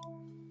prey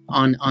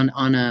on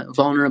a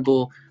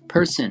vulnerable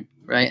person,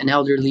 right? An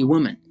elderly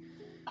woman.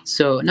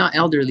 So, not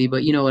elderly,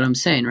 but you know what I'm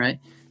saying, right?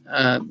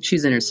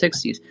 She's in her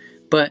 60s.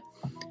 But,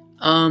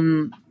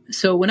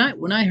 so when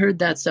I heard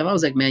that stuff, I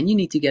was like, man, you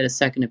need to get a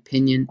second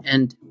opinion.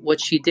 And what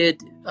she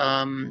did,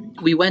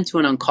 we went to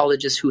an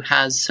oncologist who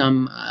has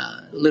some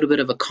little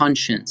bit of a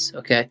conscience,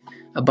 okay?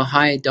 A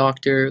Baha'i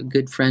doctor,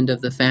 good friend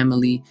of the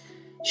family.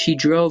 She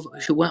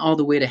went all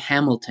the way to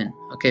Hamilton,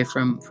 okay,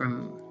 from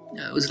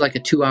it was like a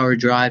 2-hour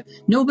drive.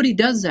 Nobody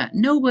does that.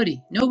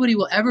 Nobody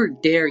will ever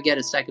dare get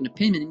a second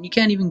opinion, and you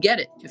can't even get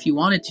it if you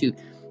wanted to.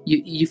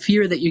 You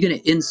fear that you're going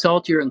to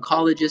insult your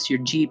oncologist, your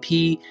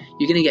GP,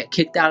 you're going to get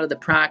kicked out of the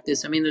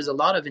practice. I mean, there's a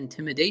lot of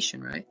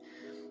intimidation, right?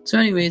 So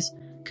anyways,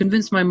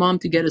 convinced my mom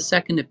to get a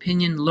second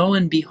opinion. Lo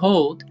and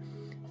behold,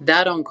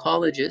 that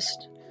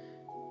oncologist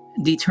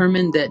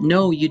determined that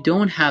no, you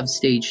don't have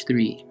stage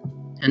 3.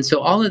 And so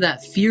all of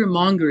that fear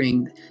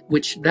mongering,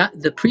 which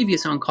the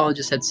previous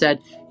oncologist had said,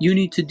 you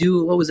need to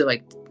do,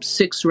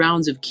 6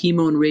 rounds of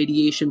chemo and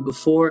radiation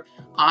before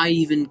I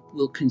even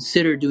will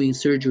consider doing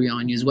surgery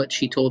on you, is what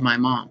she told my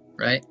mom,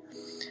 right?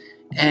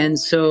 And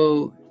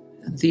so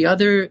the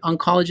other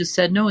oncologist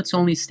said, no, it's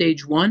only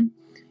stage 1,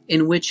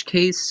 in which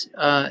case,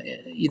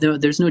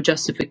 there's no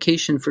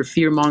justification for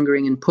fear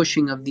mongering and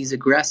pushing of these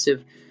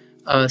aggressive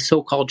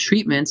so-called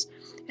treatments.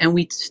 And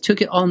we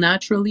took it all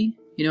naturally.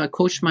 I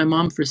coached my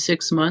mom for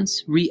 6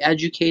 months,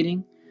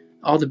 re-educating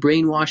all the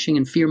brainwashing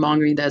and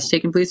fear-mongering that has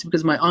taken place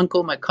because my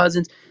uncle, my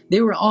cousins, they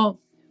were all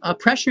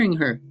pressuring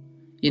her,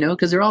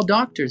 because they're all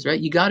doctors, right?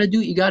 You got to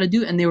do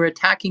it. And they were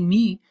attacking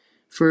me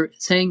for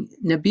saying,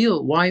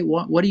 Nabil,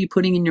 what are you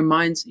putting in your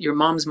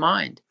mom's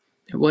mind?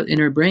 What in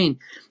her brain?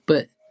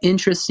 But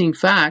interesting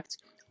fact,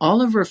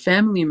 all of her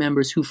family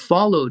members who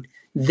followed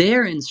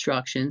their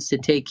instructions to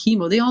take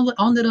chemo, they all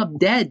ended up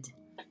dead,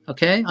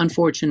 okay?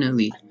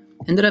 Unfortunately.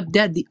 Ended up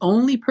dead. The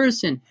only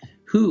person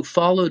who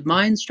followed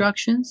my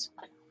instructions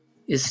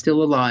is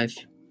still alive,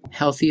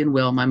 healthy and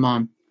well, my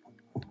mom.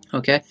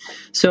 Okay?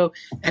 So,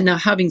 and now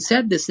having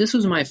said this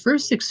was my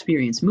first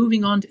experience.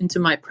 Moving on into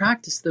my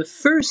practice, the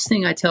first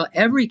thing I tell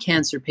every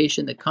cancer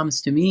patient that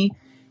comes to me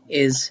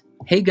is,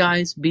 hey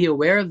guys, be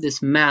aware of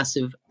this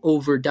massive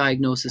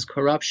overdiagnosis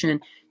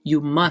corruption.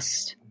 You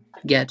must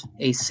get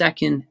a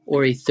second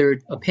or a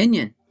third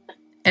opinion.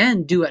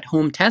 And do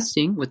at-home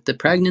testing with the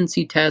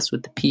pregnancy test,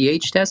 with the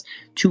pH test,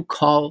 to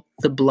call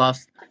the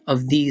bluff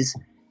of these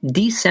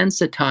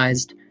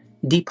desensitized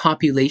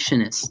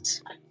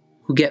depopulationists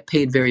who get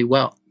paid very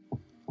well.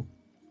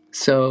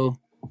 So,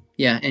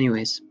 yeah,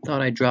 anyways,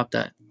 thought I'd drop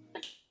that.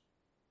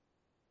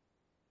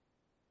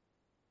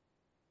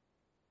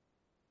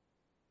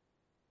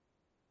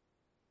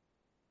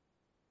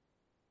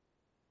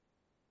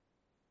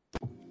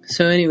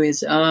 So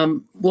anyways,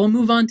 we'll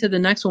move on to the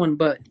next one.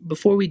 But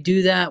before we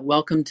do that,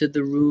 welcome to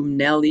the room,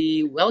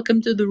 Nelly.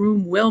 Welcome to the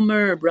room,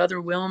 Wilmer,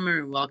 brother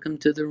Wilmer. Welcome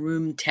to the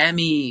room,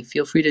 Tammy.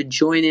 Feel free to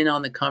join in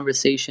on the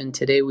conversation.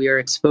 Today we are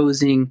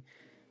exposing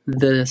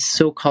the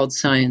so-called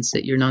science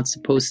that you're not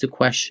supposed to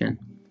question.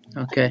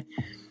 Okay?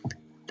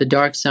 The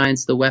dark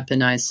science, the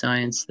weaponized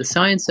science, the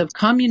science of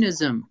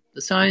communism,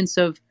 the science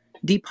of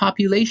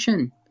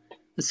depopulation,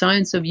 the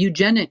science of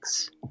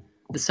eugenics,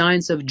 the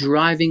science of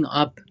driving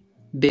up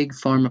big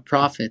pharma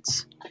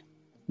profits.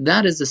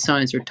 That is the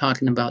science we're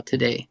talking about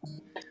today.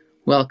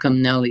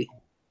 Welcome, Nelly.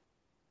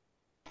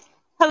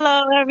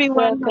 Hello,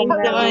 everyone. Welcome,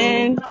 How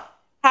you doing?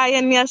 Hi,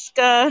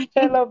 Agnieszka.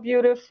 Hello,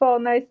 beautiful.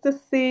 Nice to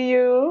see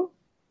you.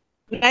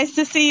 Nice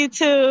to see you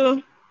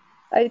too.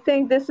 I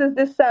think this is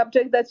the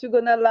subject that you're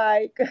gonna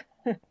like.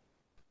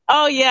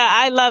 Oh yeah,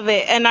 I love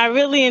it, and I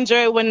really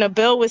enjoy what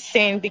Nabil was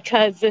saying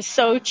because it's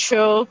so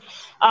true.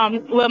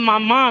 With my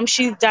mom,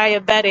 she's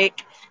diabetic.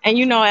 And,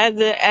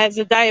 as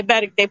a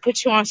diabetic, they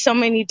put you on so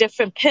many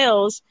different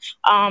pills.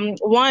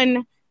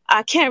 One,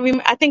 I can't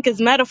remember, I think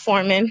it's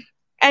metformin.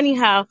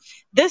 Anyhow,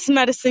 this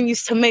medicine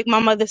used to make my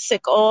mother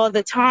sick all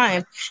the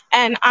time.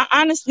 And I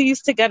honestly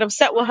used to get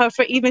upset with her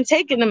for even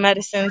taking the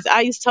medicines. I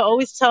used to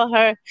always tell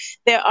her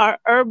there are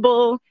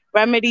herbal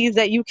remedies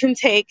that you can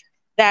take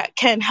that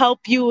can help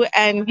you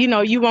and,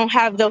 you won't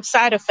have those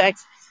side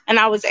effects. And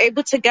I was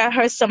able to get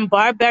her some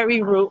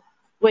barberry root,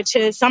 which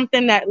is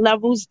something that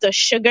levels the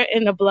sugar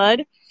in the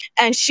blood.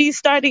 And she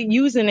started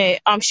using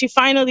it. She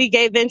finally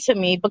gave in to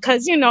me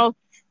because,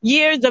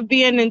 years of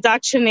being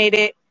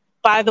indoctrinated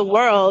by the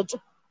world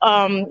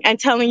and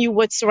telling you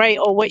what's right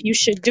or what you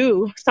should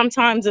do.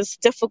 Sometimes it's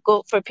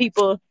difficult for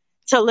people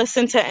to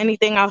listen to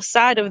anything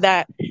outside of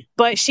that.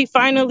 But she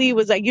finally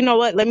was like, you know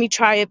what, let me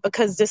try it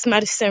because this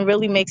medicine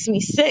really makes me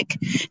sick.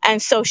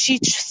 And so she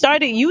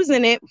started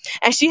using it,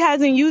 and she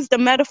hasn't used the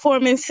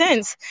metformin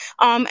since.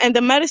 And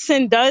the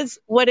medicine does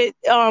what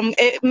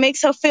it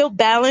makes her feel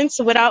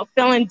balanced without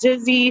feeling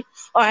dizzy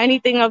or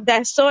anything of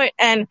that sort.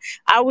 And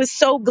I was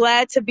so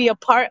glad to be a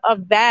part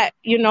of that,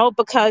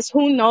 because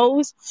who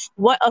knows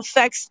what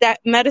effects that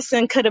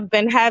medicine could have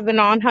been having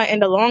on her in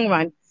the long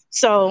run.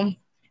 So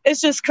it's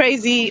just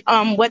crazy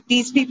what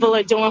these people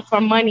are doing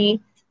for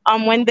money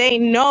when they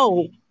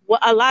know,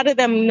 a lot of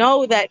them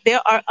know that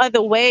there are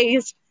other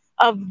ways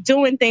of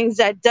doing things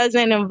that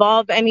doesn't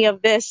involve any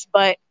of this.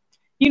 But,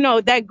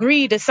 that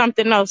greed is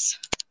something else.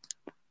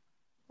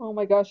 Oh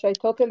my gosh, I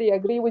totally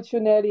agree with you,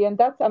 Nelly. And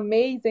that's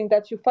amazing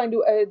that you find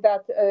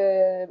that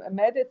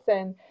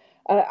medicine,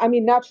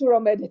 natural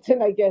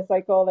medicine, I guess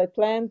I call it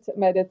plant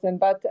medicine.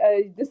 But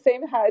the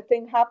same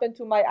thing happened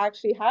to my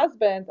actually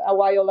husband a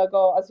while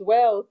ago as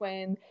well.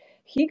 When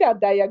he got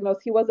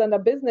diagnosed, he was on a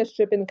business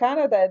trip in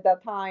Canada at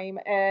that time.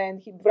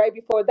 And right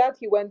before that,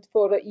 he went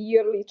for a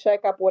yearly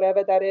checkup,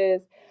 whatever that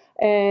is.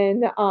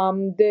 And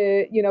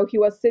he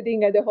was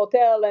sitting at the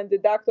hotel, and the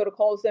doctor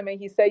calls him, and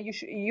he said, he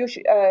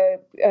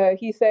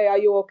say, "Are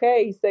you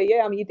okay?" He say,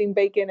 "Yeah, I'm eating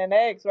bacon and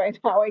eggs right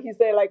now." And he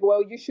say, like,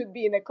 "Well, you should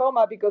be in a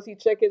coma," because he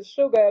checked his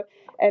sugar,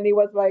 and it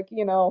was like,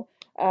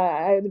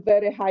 at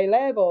very high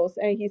levels.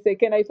 And he said,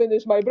 "Can I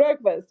finish my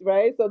breakfast?"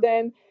 Right? So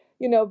then,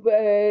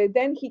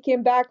 then he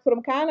came back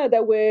from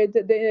Canada with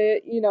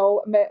the,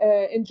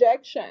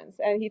 injections,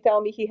 and he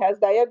told me he has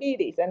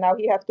diabetes, and now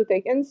he has to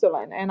take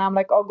insulin. And I'm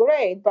like, oh,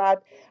 great.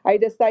 But I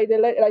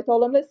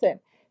told him, listen,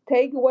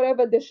 take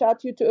whatever the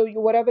shots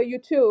whatever you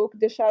took,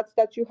 the shots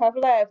that you have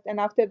left. And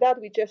after that,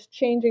 we just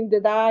changing the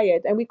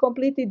diet. And we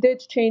completely did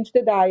change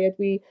the diet.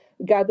 We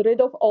got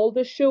rid of all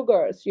the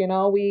sugars,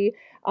 we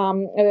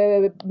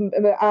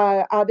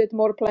added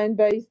more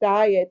plant-based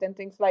diet and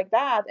things like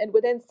that. And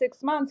within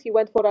 6 months, he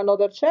went for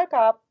another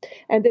checkup,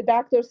 and the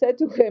doctor said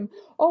to him,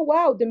 "Oh,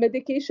 wow, the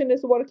medication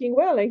is working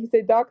well." And he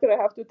said, "Doctor, I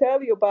have to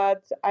tell you,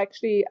 but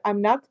actually,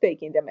 I'm not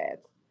taking the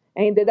meds."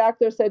 And the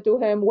doctor said to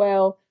him,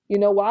 "Well, you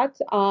know what?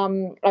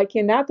 I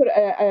cannot,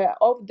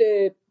 of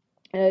the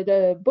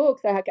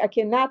books, I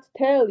cannot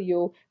tell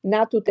you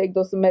not to take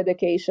those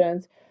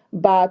medications,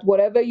 but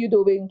whatever you're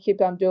doing,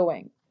 keep on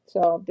doing."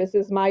 So this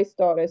is my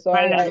story. So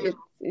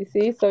you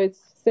see, so it's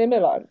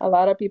similar. A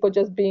lot of people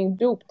just being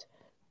duped.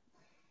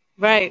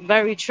 Right.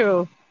 Very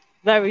true.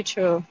 Very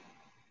true.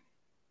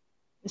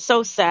 It's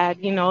so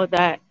sad,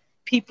 that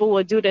people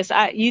will do this.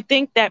 You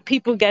think that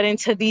people get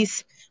into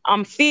these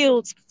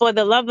fields for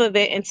the love of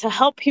it and to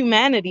help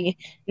humanity,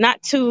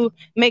 not to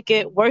make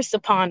it worse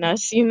upon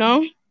us,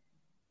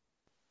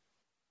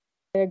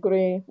 I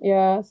agree.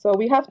 Yeah. So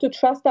we have to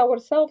trust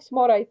ourselves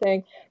more, I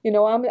think.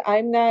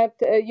 I'm not,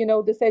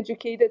 this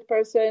educated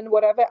person,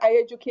 whatever. I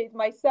educate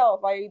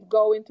myself. I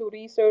go into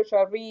research,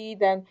 I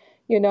read, and,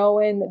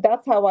 and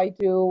that's how I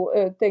do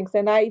things.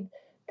 And I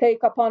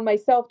take upon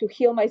myself to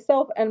heal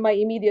myself and my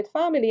immediate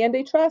family. And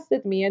they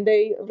trusted me, and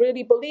they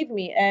really believe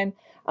me. And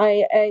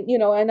and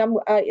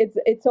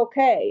it's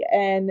okay.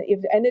 And if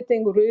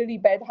anything really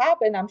bad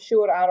happened, I'm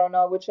sure, I don't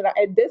know, which at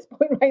this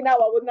point right now,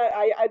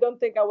 I don't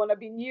think I want to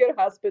be near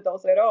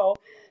hospitals at all.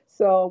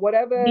 So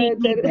whatever,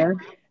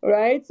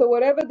 right? So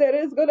whatever there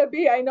is going to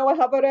be, I know I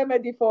have a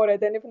remedy for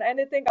it. And if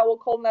anything, I will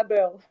call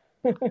Nabil.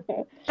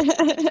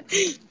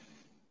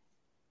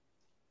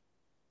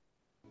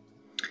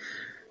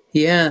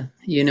 Yeah,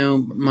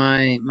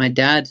 my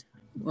dad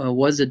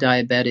was a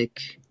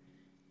diabetic,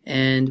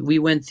 and we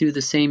went through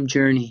the same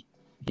journey,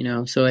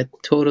 so I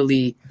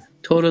totally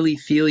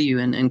feel you,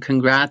 and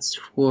congrats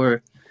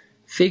for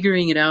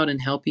figuring it out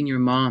and helping your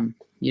mom.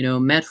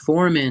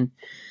 Metformin,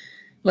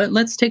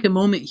 let's take a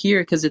moment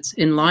here because it's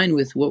in line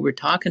with what we're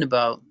talking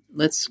about.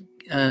 Let's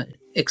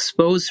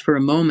expose for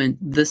a moment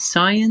the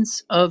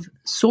science of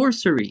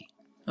sorcery.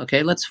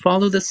 Okay, let's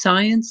follow the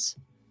science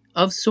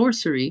of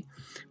sorcery,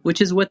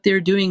 which is what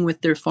they're doing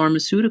with their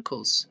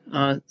pharmaceuticals,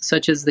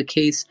 such as the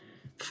case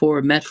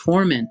for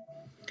metformin.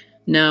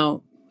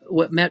 Now,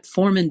 what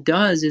metformin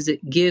does is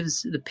it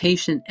gives the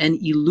patient an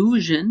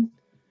illusion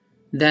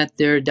that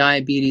their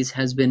diabetes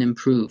has been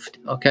improved,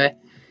 okay?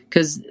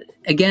 Because,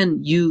 again,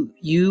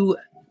 you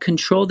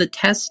control the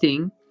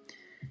testing,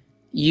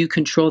 you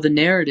control the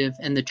narrative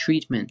and the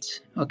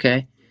treatment,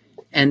 okay?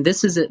 And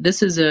this is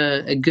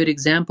a good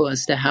example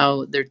as to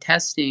how their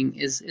testing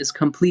is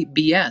complete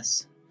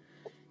BS.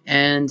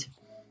 And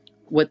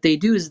what they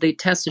do is they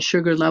test the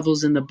sugar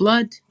levels in the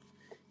blood.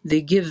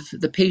 They give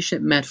the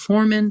patient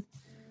metformin,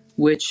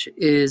 which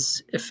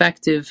is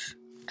effective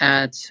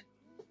at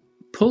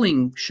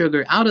pulling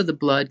sugar out of the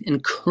blood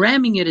and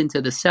cramming it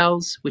into the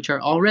cells, which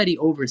are already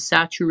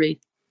oversaturated.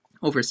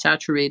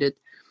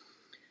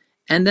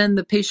 And then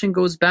the patient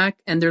goes back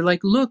and they're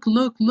like, look,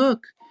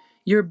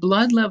 your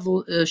blood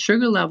level,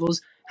 sugar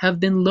levels have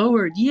been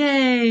lowered.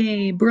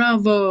 Yay,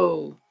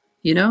 bravo,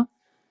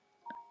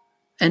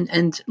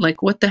 And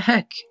like, what the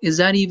heck? Is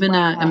that even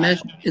a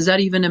measure? Is that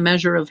even a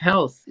measure of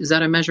health? Is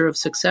that a measure of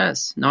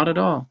success? Not at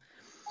all.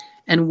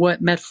 And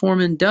what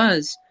metformin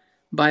does,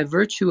 by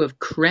virtue of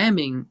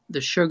cramming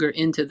the sugar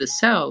into the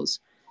cells,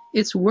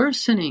 it's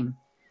worsening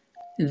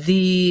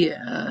the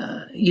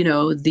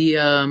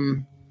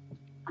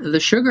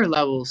sugar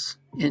levels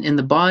in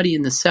the body,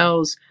 in the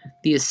cells,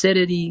 the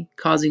acidity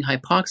causing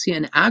hypoxia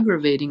and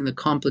aggravating the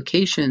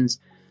complications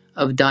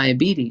of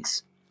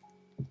diabetes.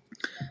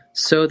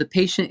 So the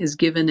patient is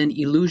given an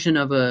illusion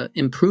of a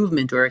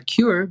improvement or a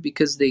cure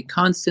because they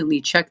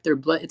constantly check their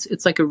blood.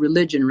 It's like a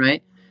religion,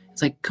 right?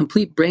 It's like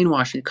complete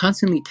brainwashing,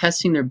 constantly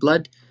testing their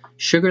blood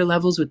sugar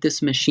levels with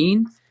this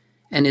machine,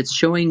 and it's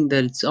showing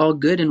that it's all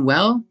good and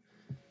well,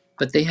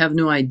 but they have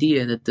no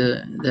idea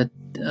that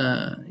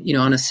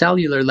on a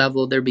cellular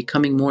level they're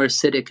becoming more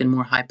acidic and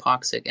more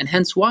hypoxic, and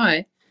hence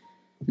why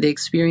they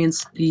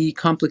experience the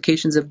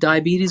complications of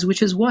diabetes,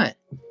 which is what?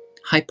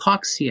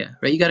 Hypoxia,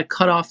 right? You got to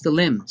cut off the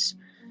limbs.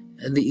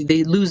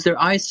 They lose their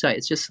eyesight.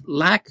 It's just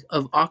lack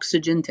of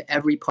oxygen to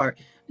every part.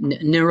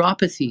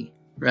 Neuropathy,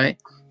 right?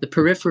 The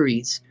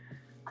peripheries.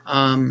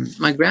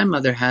 My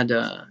grandmother had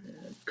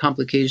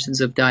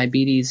complications of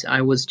diabetes.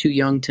 I was too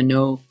young to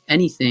know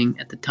anything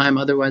at the time.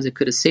 Otherwise, it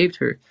could have saved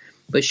her.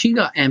 But she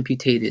got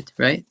amputated,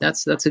 right?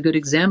 That's a good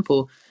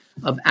example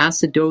of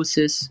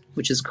acidosis,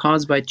 which is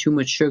caused by too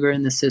much sugar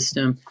in the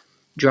system,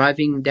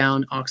 driving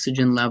down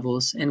oxygen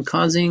levels and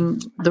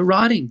causing the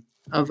rotting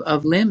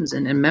of limbs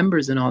and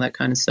members and all that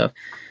kind of stuff.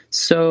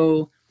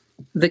 So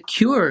the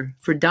cure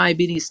for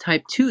diabetes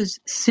type 2 is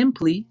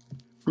simply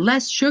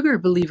less sugar,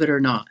 believe it or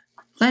not.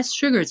 Less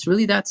sugar. It's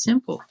really that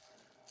simple.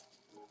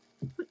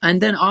 And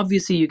then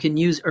obviously you can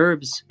use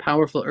herbs,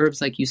 powerful herbs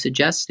like you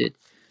suggested,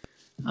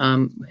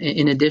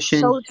 in addition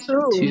So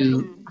true.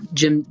 to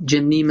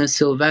Gymnema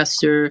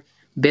sylvester,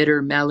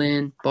 bitter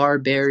melon,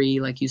 barberry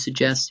like you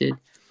suggested,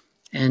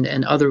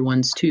 and other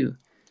ones too.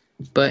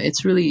 But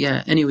it's really,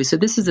 anyway, so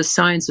this is the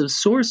science of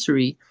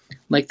sorcery,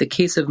 like the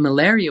case of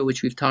malaria,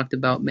 which we've talked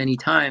about many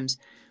times,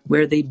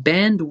 where they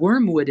banned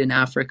wormwood in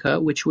Africa,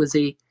 which was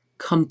a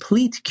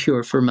complete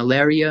cure for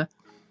malaria.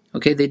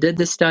 Okay, they did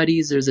the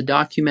studies. There's a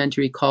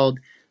documentary called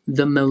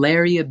The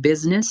Malaria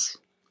Business,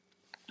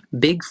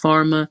 Big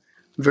Pharma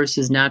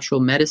versus Natural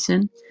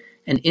Medicine.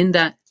 And in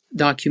that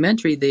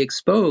documentary, they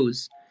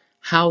expose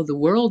how the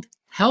World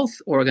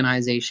Health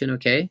Organization,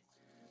 okay,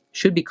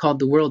 should be called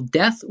the World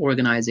Death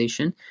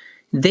Organization,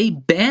 they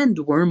banned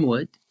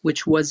wormwood,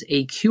 which was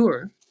a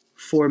cure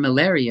for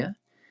malaria.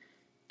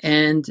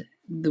 And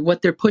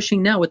what they're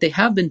pushing now, what they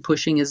have been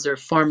pushing, is their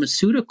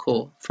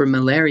pharmaceutical for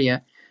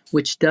malaria,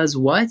 which does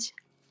what?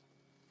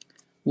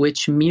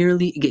 Which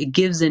merely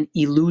gives an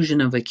illusion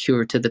of a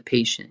cure to the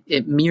patient.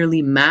 It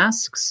merely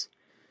masks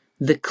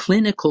the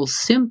clinical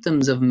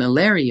symptoms of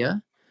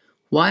malaria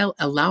while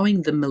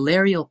allowing the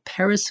malarial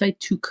parasite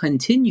to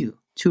continue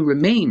to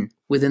remain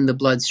within the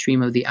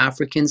bloodstream of the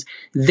Africans,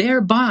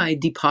 thereby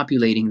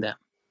depopulating them.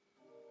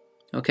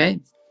 Okay?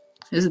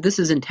 This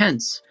is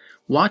intense.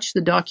 Watch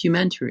the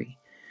documentary.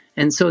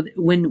 And so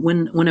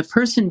when a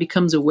person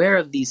becomes aware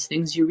of these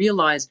things, you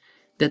realize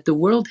that the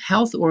World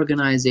Health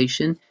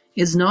Organization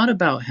is not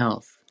about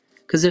health.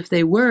 Because if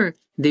they were,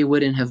 they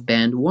wouldn't have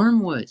banned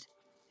wormwood.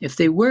 If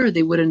they were,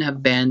 they wouldn't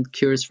have banned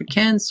cures for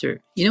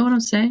cancer. You know what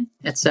I'm saying?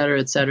 Et cetera,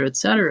 et cetera, et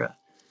cetera.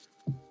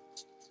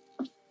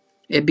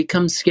 It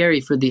becomes scary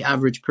for the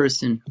average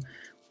person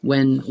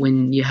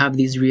when you have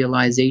these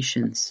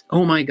realizations.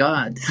 Oh my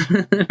God,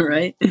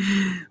 right?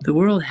 The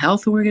World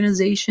Health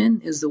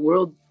Organization is the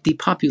World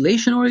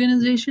Depopulation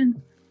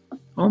Organization?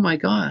 Oh my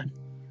God.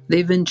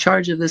 They've been in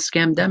charge of this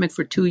scamdemic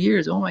for 2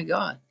 years. Oh my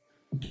God.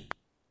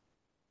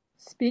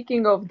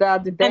 Speaking of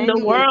that, And Danny,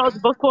 the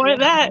world before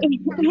that.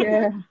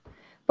 yeah.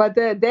 But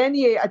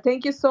Danny,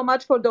 thank you so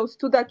much for those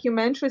 2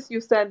 documentaries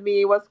you sent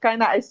me. It was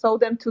I saw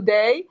them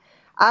today.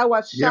 I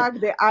was Yep.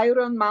 shocked. The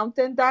Iron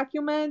Mountain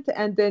document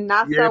and the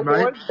Yeah, NASA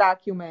mate. World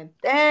document.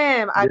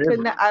 Damn,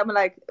 Yeah. I'm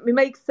like, it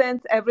makes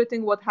sense,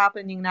 everything what's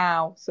happening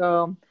now.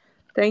 So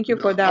thank you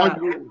for that.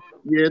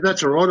 Yeah,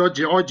 that's all right.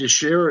 I just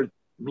share it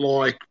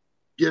like,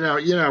 you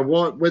know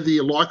what, whether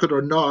you like it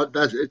or not,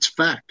 that it's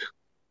fact.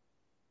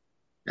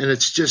 And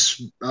it's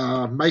just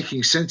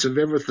making sense of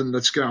everything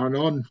that's going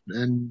on.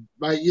 And,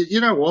 mate,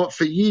 you know what?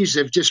 For years,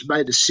 they've just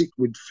made us sick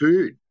with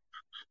food.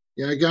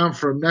 You know, going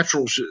from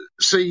natural.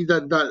 See,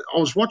 that I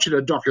was watching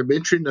a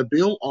documentary,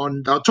 Nabil,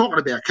 on. They were talking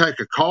about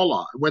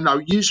Coca-Cola. When they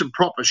were using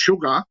proper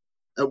sugar,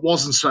 it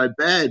wasn't so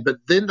bad. But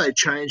then they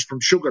changed from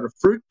sugar to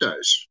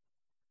fructose.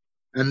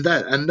 And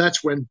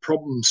that's when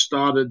problems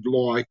started,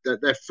 like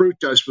that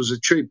fructose was a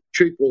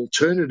cheap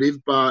alternative,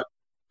 but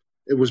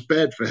it was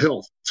bad for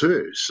health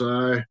too.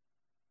 So,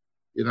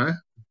 you know.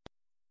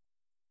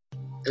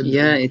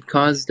 Yeah, it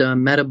caused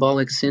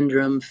metabolic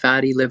syndrome,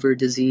 fatty liver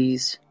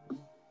disease,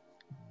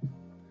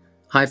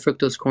 high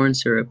fructose corn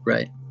syrup,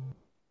 right?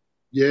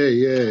 Yeah,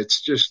 it's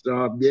just,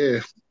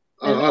 yeah.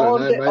 And I all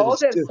don't know, the mate.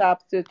 It's other just,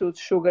 substitutes,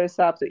 sugar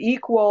substitutes,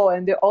 equal,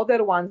 and the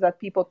other ones that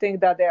people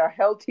think that they are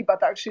healthy,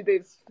 but actually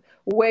they're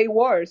way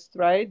worse,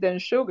 right, than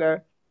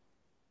sugar.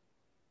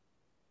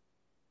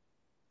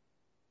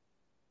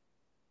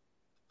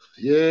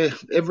 Yeah,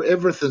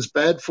 everything's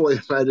bad for you,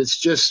 mate. It's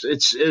just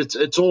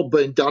it's all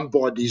been done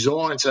by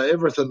design. So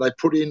everything they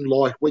put in,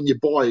 like when you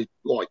buy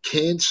like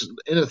cans,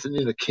 anything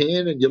in a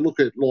can, and you look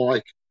at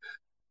like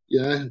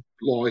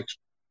like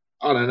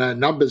I don't know,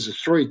 numbers of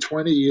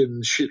 320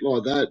 and shit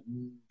like that.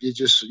 And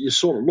you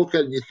sort of look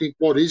at it and you think,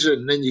 what is it?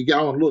 And then you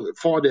go and look,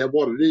 find out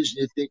what it is,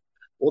 and you think,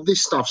 well,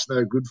 this stuff's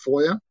no good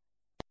for you.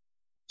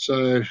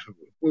 So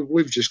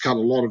we've just cut a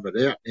lot of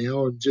it out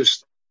now and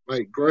just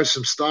grow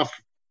some stuff.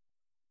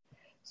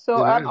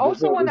 So I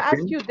also what want we to ask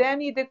can. you,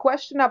 Danny, the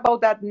question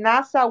about that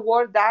NASA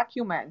Word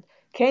document.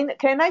 Can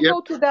I Yep.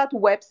 go to that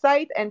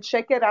website and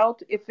check it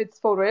out if it's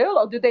for real,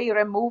 or do they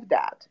remove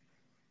that?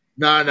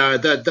 No, no,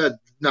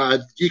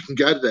 you can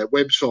go to that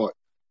website.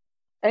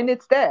 And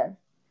it's there.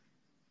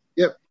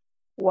 Yep.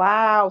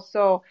 Wow.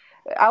 So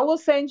I will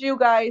send you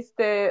guys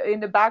in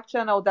the back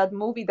channel that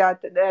movie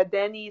that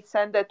Danny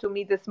sent it to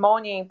me this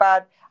morning.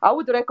 But I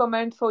would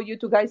recommend for you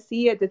to guys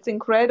see it. It's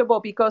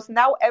incredible because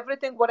now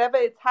everything, whatever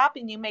is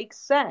happening, makes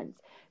sense.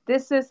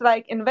 This is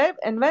like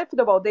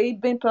inevitable. They've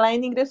been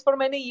planning this for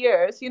many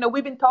years.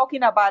 We've been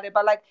talking about it,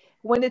 but like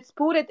when it's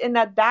put it in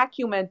a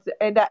document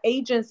in the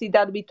agency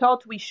that we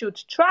thought we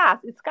should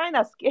trust, it's kind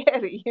of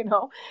scary,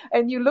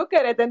 And you look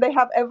at it, and they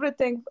have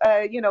everything,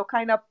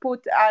 kind of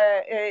put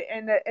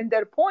in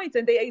their points,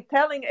 and they are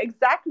telling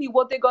exactly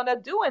what they're gonna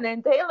do, and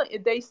then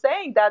they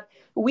saying that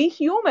we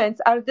humans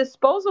are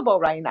disposable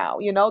right now.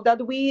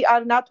 That we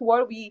are not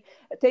worthy,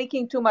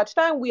 taking too much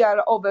time. We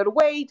are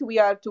overweight. We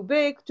are too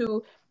big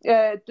to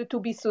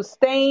be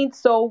sustained.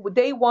 So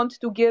they want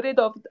to get rid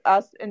of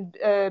us, and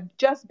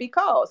just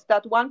because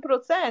that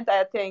 1%,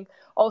 I think,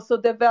 also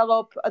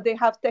they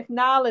have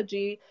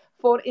technology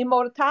for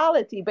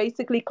immortality,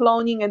 basically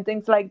cloning and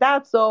things like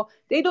that. So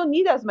they don't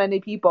need as many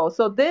people.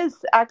 So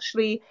this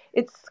actually,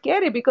 it's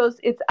scary because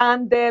it's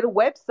on their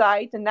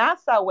website,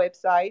 NASA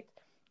website,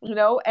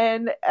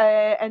 and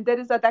there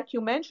is a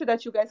documentary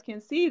that you guys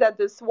can see that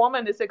this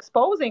woman is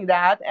exposing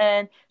that,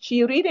 and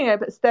she reading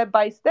it step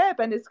by step,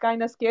 and it's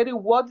kind of scary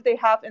what they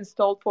have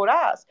installed for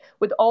us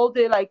with all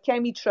the like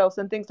chemtrails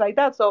and things like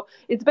that. So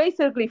it's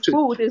basically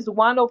food is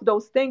one of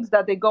those things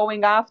that they're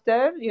going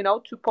after,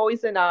 to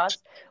poison us,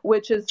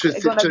 which is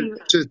going to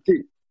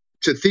be.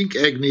 To think,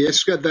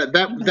 Agnieszka,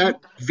 that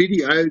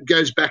video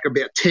goes back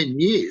about 10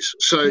 years.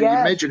 So you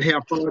imagine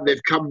how far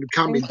they've come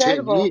in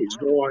 10 years.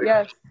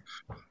 Yes.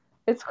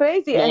 It's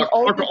crazy. Like,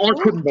 I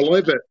couldn't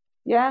believe it.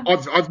 Yeah.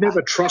 I've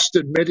never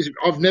trusted medicine.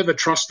 I've never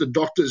trusted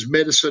doctors,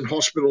 medicine,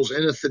 hospitals,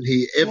 anything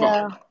here ever.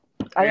 Yeah,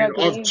 I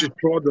agree. I've just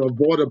tried to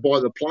avoid it by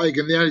the plague.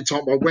 And the only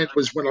time I went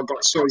was when I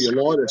got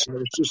cellulitis, and it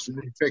was just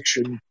an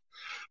infection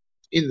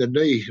in the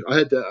knee. I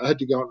had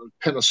to go on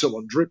a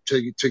penicillin drip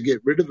to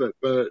get rid of it,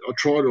 but I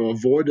try to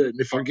avoid it. And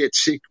if I get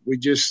sick, we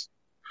just.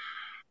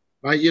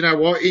 You know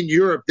what? In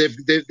Europe, they've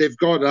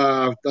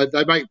got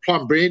they make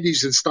plum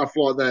brandies and stuff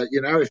like that.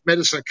 If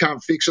medicine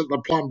can't fix it, the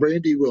plum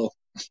brandy will.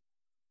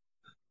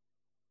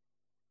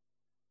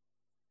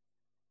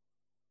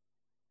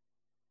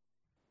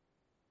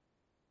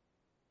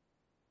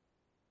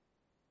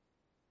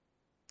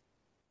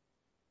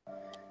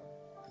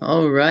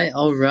 All right.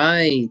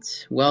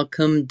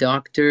 Welcome,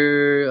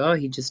 Doctor. Oh,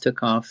 he just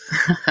took off.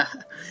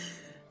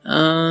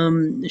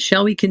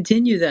 Shall we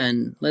continue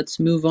then? Let's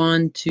move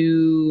on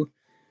to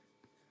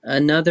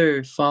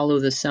another follow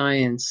the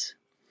science.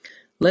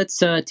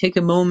 Let's take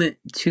a moment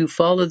to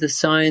follow the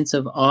science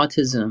of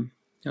autism,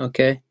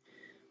 okay?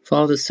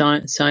 Follow the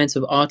science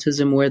of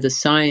autism, where the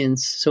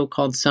science,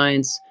 so-called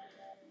science,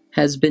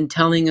 has been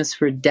telling us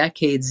for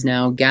decades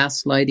now,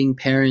 gaslighting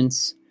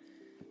parents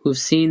who've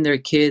seen their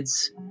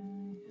kids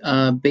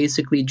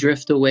basically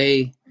drift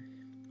away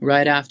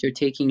right after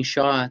taking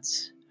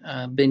shots,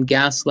 been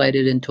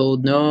gaslighted and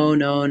told,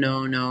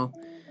 no,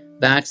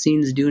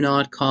 vaccines do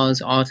not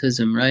cause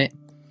autism, right?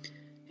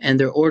 And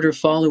their order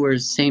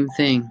followers, same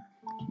thing,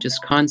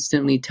 just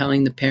constantly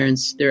telling the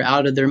parents they're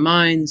out of their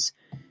minds,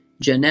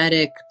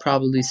 genetic,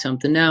 probably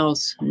something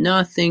else,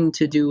 nothing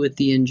to do with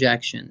the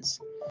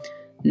injections.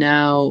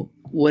 Now,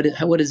 what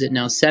is it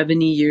now?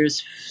 70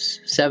 years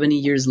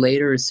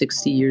later, or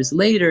 60 years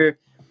later,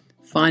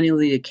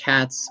 finally the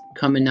cat's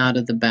coming out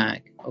of the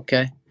bag,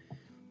 okay?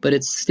 But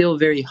it's still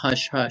very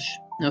hush-hush.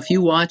 Now, if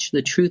you watch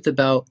the Truth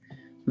About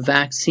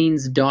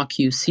Vaccines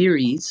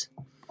docu-series,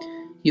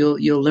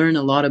 you'll learn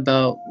a lot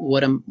about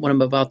what I'm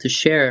about to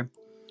share,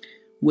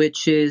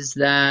 which is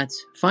that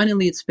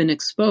finally it's been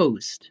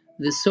exposed.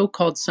 This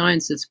so-called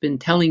science that's been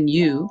telling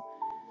you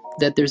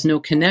that there's no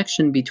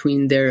connection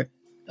between their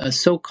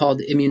so-called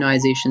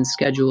immunization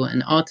schedule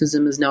and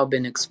autism has now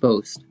been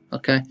exposed,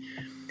 okay?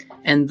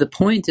 And the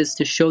point is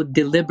to show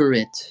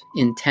deliberate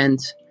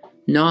intent,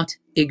 not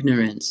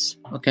ignorance,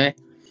 okay?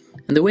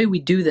 And the way we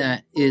do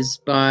that is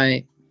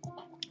by,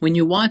 when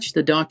you watch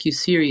the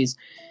docu-series,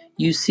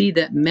 you see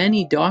that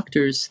many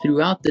doctors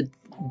throughout the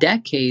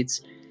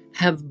decades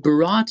have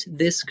brought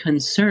this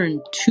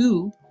concern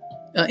to,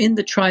 in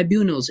the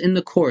tribunals, in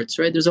the courts,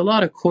 right? There's a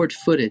lot of court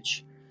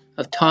footage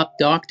of top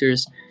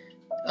doctors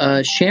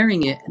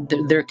sharing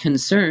their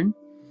concern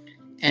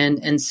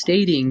and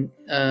stating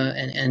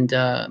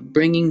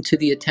bringing to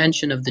the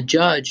attention of the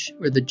judge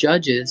or the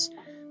judges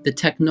the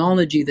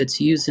technology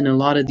that's used in a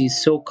lot of these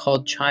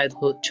so-called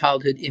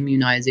childhood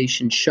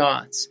immunization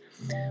shots,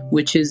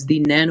 which is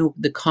the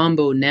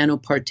combo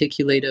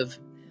nanoparticulate of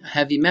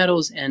heavy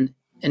metals and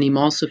an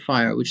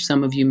emulsifier, which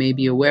some of you may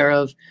be aware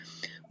of,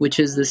 which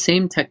is the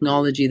same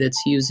technology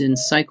that's used in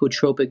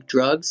psychotropic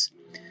drugs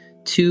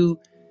to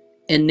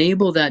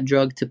enable that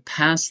drug to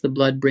pass the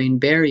blood-brain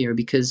barrier,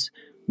 because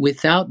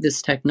without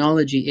this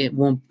technology, it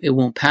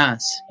won't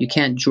pass. You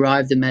can't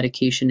drive the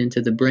medication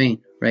into the brain,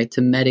 right,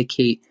 to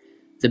medicate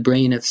the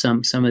brain of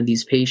some of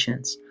these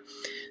patients.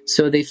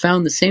 So they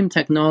found the same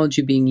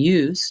technology being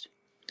used,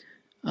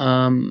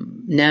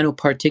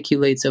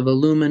 nanoparticulates of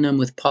aluminum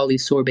with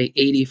polysorbate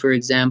 80, for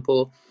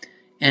example,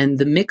 and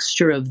the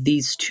mixture of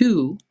these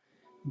two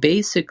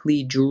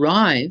basically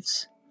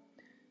drives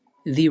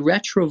the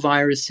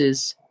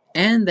retroviruses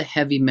and the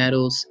heavy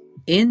metals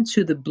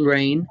into the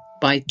brain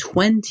by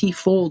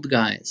 20-fold,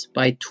 guys,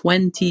 by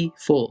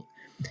 20-fold.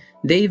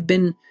 They've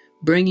been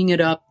bringing it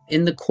up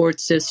in the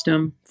court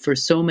system for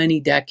so many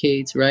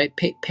decades, right?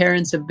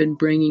 Parents have been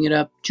bringing it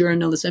up,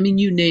 journalists, I mean,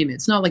 you name it.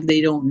 It's not like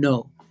they don't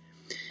know.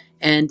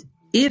 And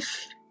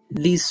if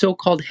these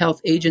so-called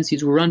health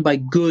agencies were run by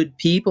good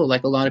people,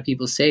 like a lot of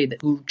people say,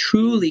 that who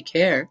truly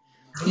care,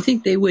 you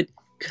think they would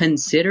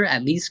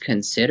at least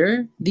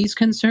consider these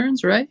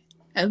concerns, right?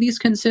 At least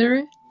consider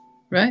it,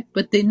 right?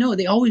 But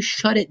they always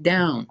shut it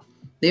down.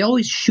 They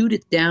always shoot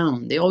it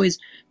down. They always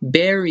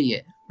bury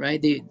it,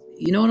 right?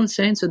 You know what I'm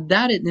saying? So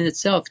that in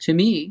itself, to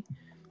me,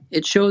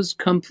 it shows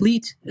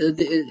complete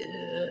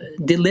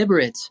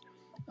deliberate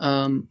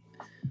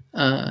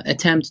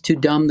attempt to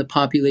dumb the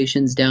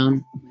populations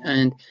down,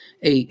 and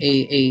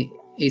a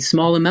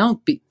small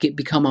amount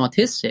become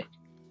autistic,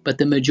 but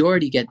the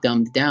majority get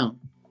dumbed down,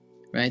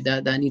 right?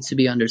 That needs to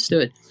be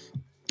understood.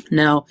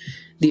 Now,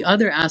 the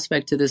other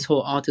aspect to this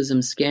whole autism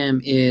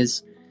scam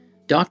is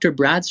Dr.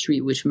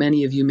 Bradstreet, which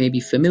many of you may be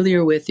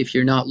familiar with. If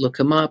you're not, look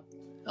him up.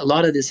 A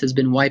lot of this has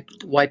been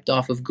wiped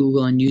off of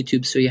Google and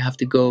YouTube, so you have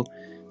to go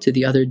to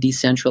the other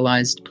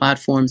decentralized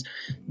platforms.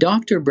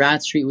 Dr.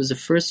 Bradstreet was the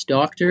first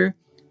doctor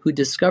who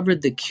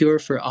discovered the cure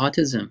for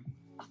autism,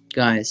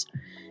 guys.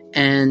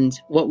 And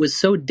what was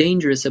so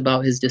dangerous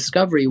about his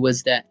discovery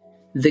was that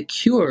the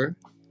cure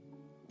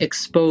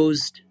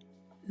exposed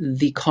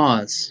the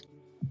cause.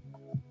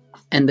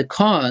 And the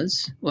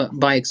cause,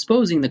 by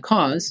exposing the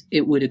cause,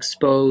 it would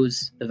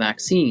expose the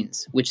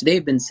vaccines, which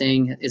they've been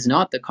saying is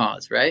not the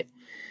cause, right?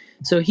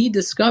 So he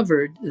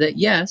discovered that,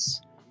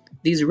 yes,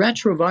 these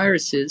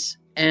retroviruses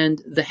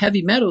and the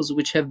heavy metals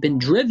which have been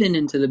driven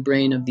into the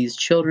brain of these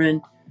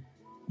children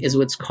is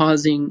what's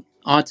causing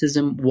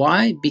autism.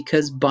 Why?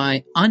 Because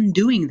by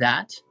undoing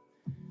that,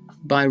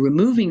 by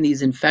removing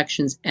these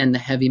infections and the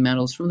heavy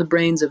metals from the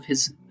brains of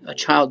his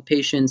child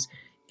patients,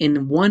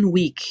 in 1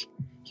 week,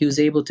 he was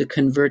able to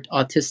convert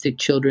autistic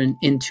children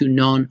into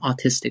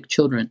non-autistic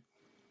children,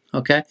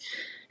 okay?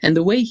 And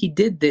the way he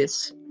did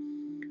this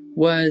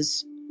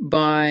was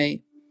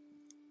by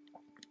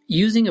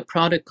using a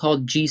product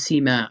called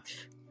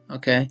GC-MAF,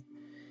 okay?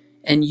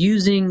 And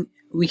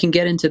we can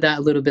get into that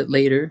a little bit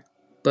later,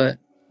 but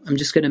I'm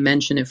just going to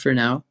mention it for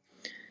now.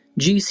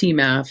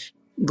 GC-MAF,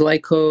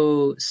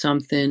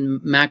 glyco-something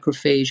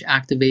macrophage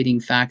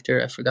activating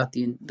factor, I forgot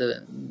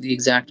the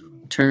exact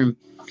term.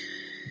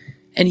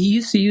 And he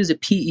used to use a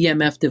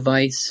PEMF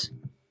device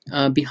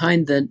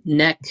behind the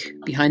neck,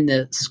 behind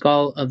the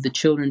skull of the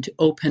children to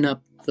open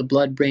up the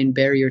blood-brain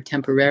barrier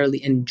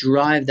temporarily and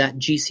drive that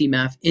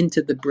GC-MAF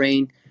into the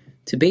brain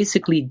to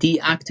basically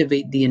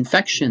deactivate the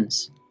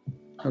infections,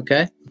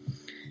 okay?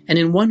 And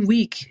in 1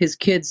 week,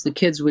 the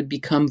kids would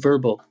become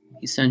verbal.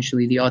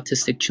 Essentially, the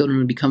autistic children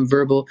would become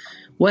verbal.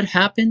 What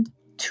happened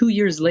 2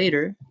 years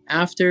later,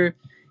 after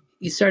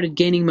he started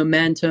gaining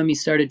momentum, he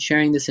started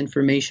sharing this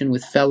information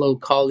with fellow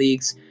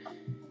colleagues,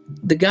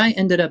 the guy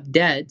ended up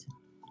dead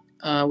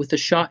with a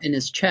shot in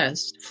his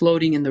chest,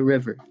 floating in the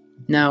river.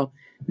 Now,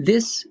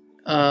 this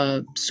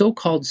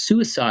so-called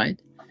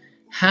suicide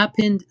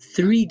happened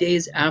 3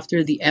 days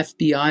after the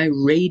FBI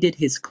raided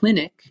his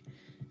clinic,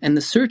 and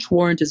the search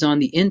warrant is on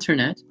the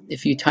internet.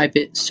 If you type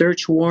it,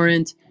 search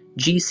warrant,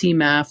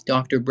 GC-MAF,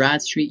 Dr.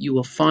 Bradstreet, you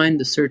will find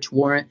the search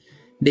warrant.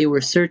 They were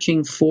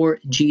searching for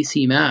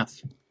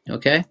GC-MAF,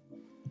 okay?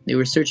 They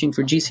were searching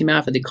for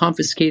GC-MAF, and they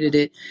confiscated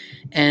it,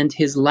 and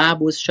his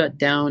lab was shut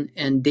down,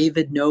 and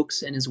David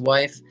Noakes and his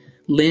wife,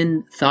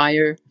 Lynn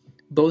Thayer,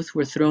 both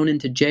were thrown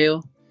into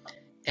jail,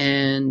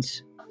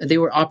 and they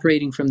were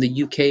operating from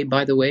the UK,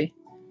 by the way,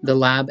 the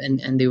lab,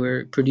 and they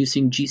were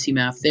producing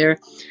GC-MAF there.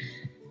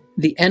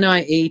 The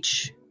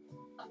NIH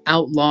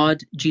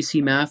outlawed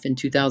GC-MAF in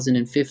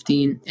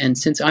 2015, and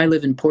since I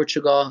live in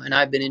Portugal and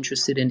I've been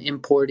interested in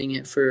importing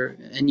it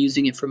and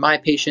using it for my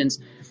patients,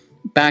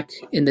 back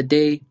in the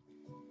day,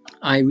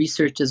 I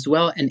researched as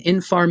well, and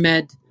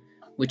Infarmed,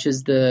 which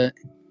is the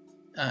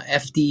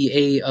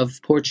FDA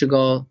of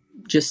Portugal,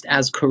 just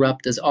as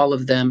corrupt as all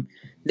of them,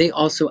 they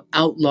also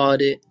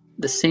outlawed it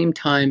the same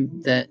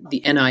time that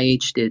the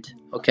NIH did,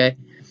 okay?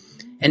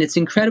 And it's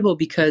incredible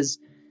because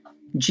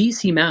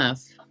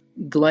GCMAF,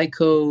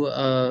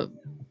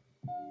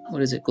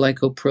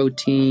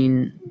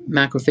 glycoprotein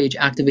macrophage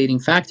activating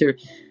factor,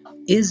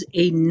 is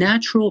a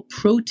natural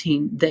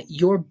protein that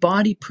your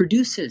body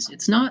produces.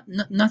 It's not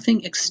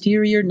nothing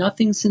exterior,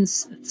 nothing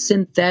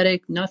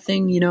synthetic,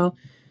 nothing,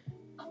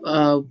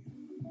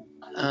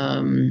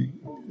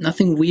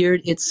 nothing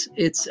weird.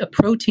 It's a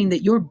protein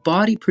that your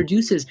body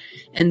produces,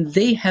 and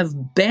they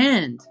have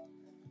banned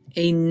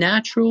a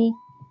natural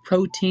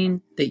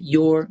protein that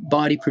your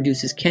body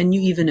produces. Can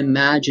you even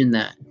imagine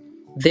that?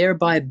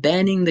 Thereby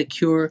banning the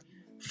cure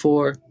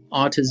for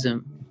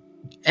autism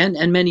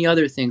and many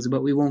other things,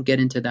 but we won't get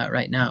into that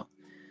right now.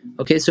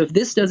 Okay, so if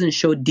this doesn't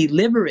show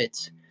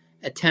deliberate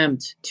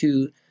attempt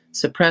to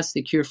suppress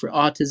the cure for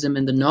autism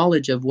and the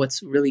knowledge of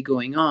what's really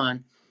going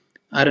on,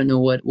 I don't know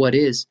what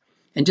is.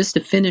 And just to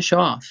finish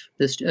off,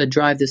 this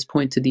drive this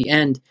point to the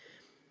end,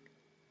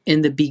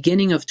 in the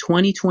beginning of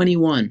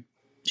 2021,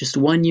 just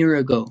 1 year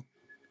ago,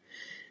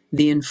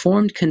 the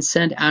Informed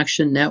Consent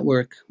Action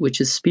Network,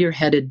 which is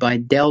spearheaded by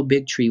Del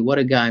Bigtree, what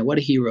a guy, what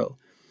a hero,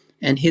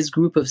 and his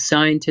group of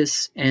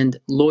scientists and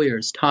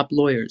lawyers, top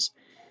lawyers,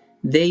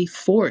 they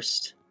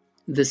forced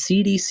the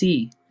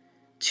CDC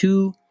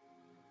to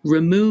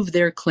remove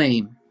their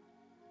claim.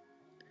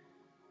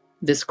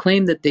 This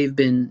claim that they've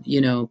been,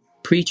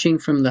 preaching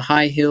from the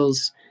high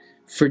hills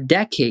for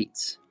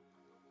decades.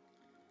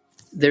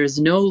 There's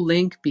no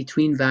link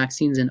between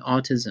vaccines and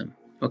autism,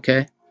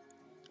 okay?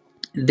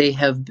 They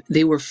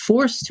were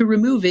forced to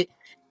remove it,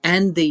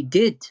 and they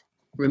did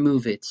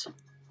remove it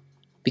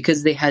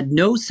because they had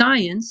no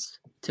science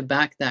to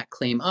back that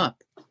claim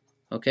up.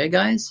 Okay,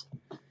 guys?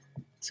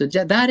 So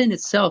that in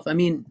itself, I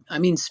mean,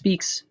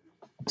 speaks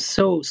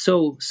so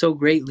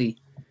greatly.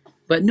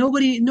 But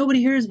nobody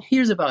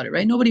hears about it,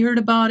 right? Nobody heard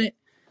about it.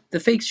 The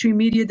fake stream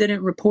media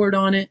didn't report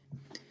on it.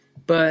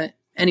 But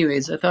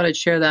anyways, I thought I'd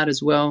share that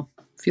as well.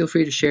 Feel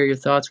free to share your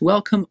thoughts.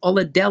 Welcome,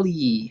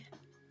 Oladeli.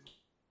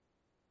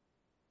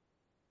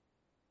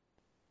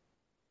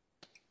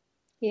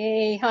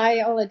 Yay. Hi,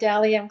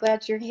 Oladeli. I'm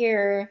glad you're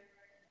here.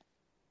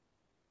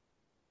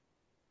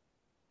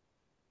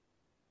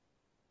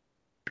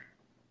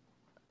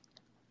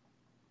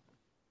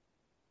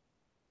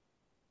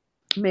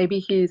 Maybe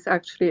he's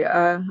actually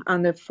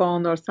on the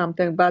phone or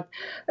something. But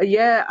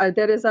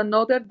there is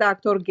another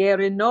Dr.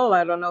 Gary Null.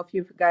 I don't know if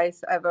you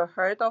guys ever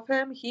heard of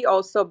him. He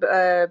also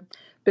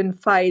been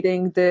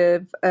fighting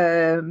the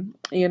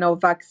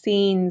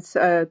vaccines,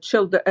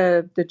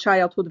 the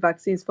childhood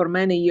vaccines for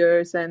many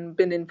years, and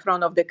been in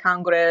front of the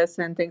Congress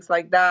and things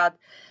like that.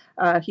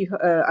 He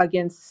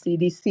against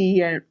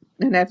CDC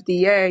and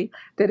FDA.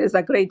 There is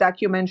a great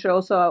documentary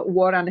also,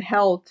 War on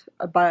Health,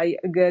 by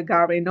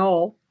Gary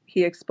Null.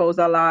 He exposed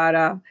a lot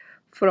of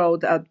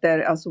fraud out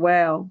there as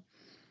well.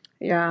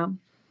 Yeah.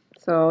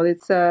 So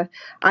it's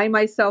I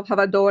myself have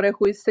a daughter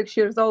who is 6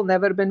 years old,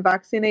 never been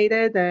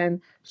vaccinated, and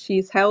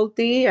she's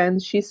healthy,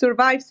 and she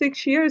survived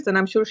 6 years, and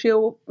I'm sure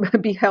she'll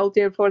be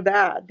healthier for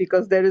that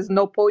because there is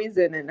no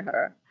poison in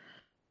her.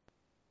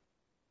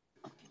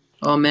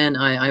 Oh man,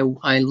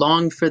 I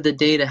long for the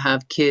day to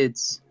have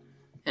kids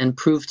and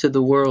prove to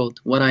the world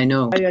what I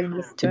know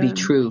to be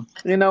true.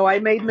 I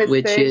made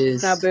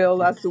mistakes,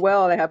 Nabil, as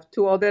well. I have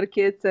 2 other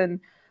kids, and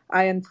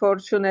I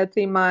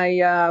unfortunately,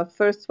 my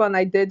first one,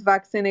 I did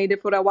vaccinated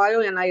for a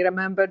while, and I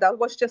remember that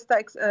was just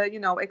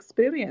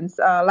experience,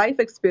 life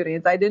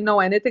experience. I didn't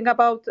know anything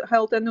about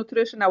health and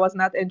nutrition. I was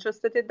not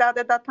interested in that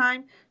at that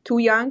time. Too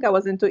young. I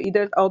was into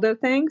either other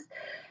things.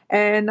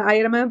 And I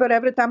remember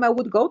every time I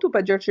would go to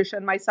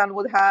pediatrician, my son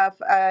would have,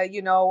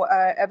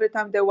 every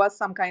time there was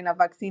some kind of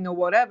vaccine or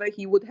whatever,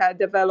 he would have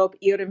developed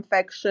ear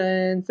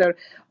infections or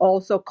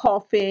also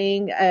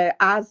coughing,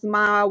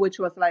 asthma, which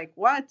was like,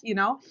 what,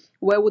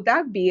 where would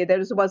that be?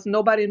 There was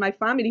nobody in my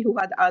family who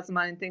had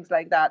asthma and things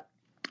like that.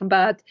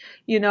 But,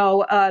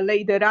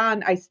 later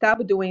on, I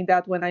stopped doing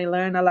that when I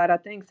learned a lot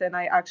of things, and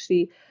I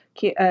actually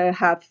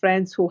have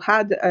friends who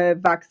had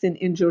vaccine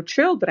injured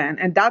children,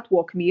 and that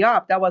woke me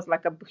up. That was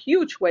like a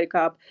huge wake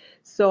up.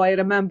 So I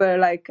remember,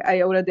 like,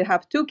 I already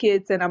have 2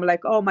 kids, and I'm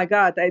like, oh my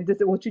God, this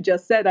is what you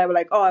just said. I was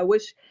like, oh, I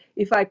wish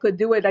if I could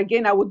do it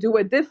again, I would do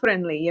it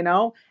differently,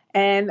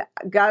 And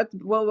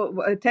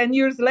 10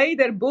 years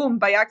later, boom,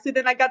 by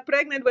accident, I got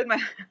pregnant with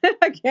my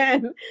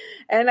again.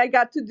 And I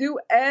got to do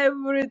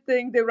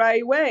everything the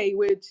right way,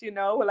 which,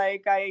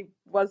 I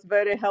was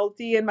very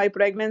healthy in my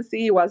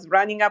pregnancy, was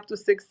running up to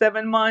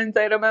 6-7 months.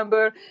 I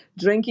remember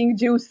drinking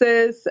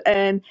juices.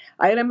 And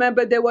I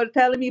remember they were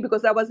telling me,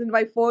 because I was in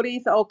my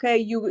 40s,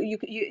 okay,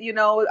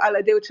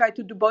 they would try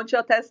to do a bunch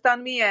of tests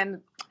on me,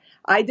 and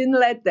I didn't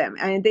let them.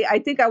 And I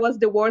think I was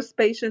the worst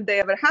patient they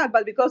ever had,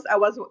 but because I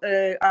was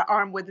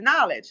armed with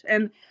knowledge.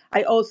 And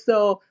I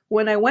also,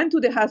 when I went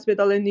to the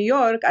hospital in New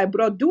York, I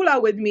brought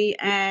doula with me,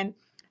 and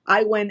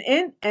I went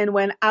in and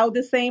went out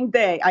the same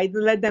day. I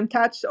didn't let them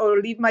touch or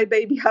leave my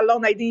baby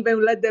alone. I didn't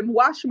even let them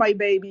wash my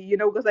baby,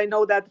 because I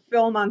know that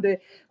film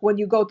when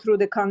you go through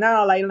the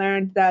canal, I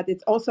learned that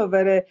it's also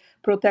very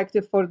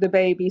protective for the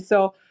baby.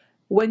 So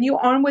when you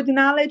arm with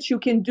knowledge, you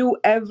can do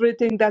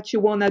everything that you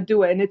want to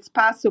do, and it's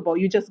possible.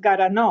 You just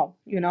gotta know,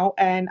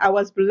 and I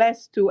was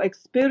blessed to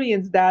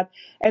experience that.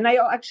 And I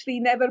actually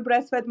never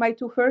breastfed my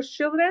two first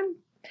children,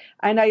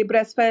 and I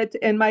breastfed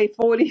in my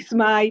 40s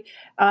my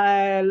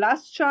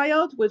last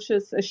child,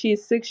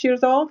 she's 6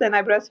 years old, and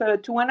I breastfed her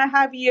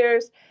 2.5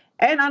 years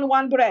and on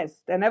one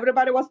breast. And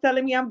everybody was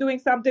telling me I'm doing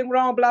something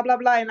wrong, blah, blah,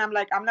 blah. And I'm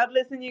like, I'm not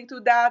listening to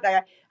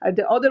that.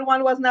 The other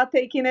one was not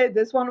taking it.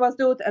 This one was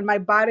doing it. And my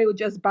body would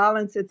just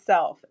balance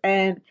itself.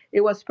 And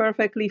it was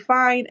perfectly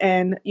fine.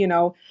 And,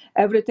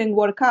 everything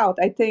worked out.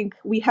 I think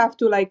we have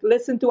to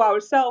listen to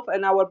ourselves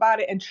and our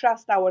body and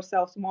trust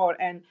ourselves more.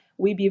 And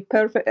we be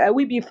perfect.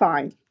 We be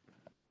fine.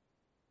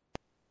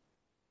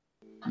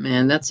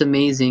 Man, that's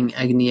amazing,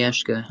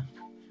 Agnieszka.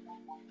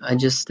 I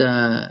just,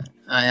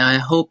 I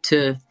hope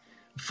to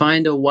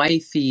find a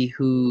wifey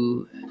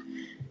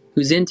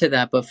who's into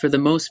that. But for the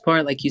most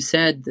part, like you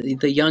said,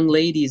 the young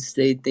ladies,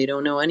 they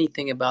don't know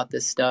anything about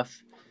this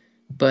stuff.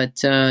 But,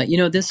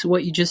 this,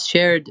 what you just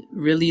shared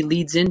really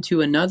leads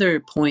into another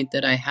point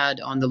that I had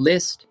on the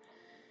list,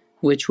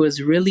 which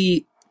was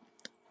really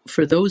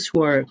for those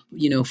who are,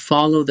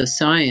 follow the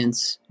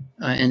science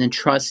and then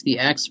trust the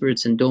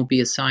experts and don't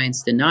be a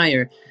science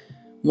denier.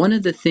 One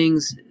of the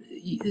things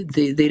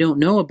they don't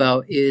know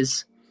about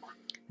is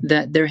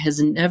that there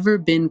has never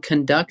been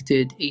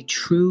conducted a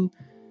true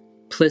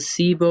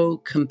placebo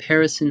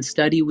comparison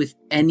study with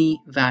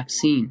any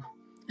vaccine.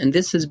 And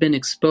this has been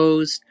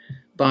exposed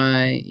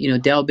by,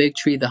 Del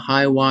Bigtree, the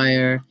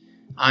Highwire,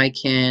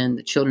 ICANN,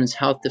 the Children's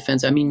Health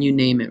Defense. I mean, you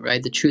name it,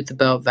 right? The Truth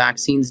About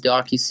Vaccines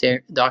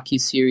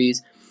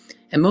docuseries.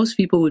 And most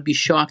people would be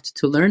shocked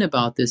to learn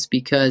about this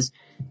because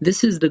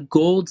this is the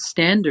gold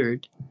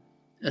standard,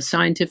 a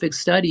scientific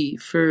study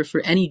for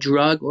any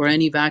drug or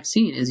any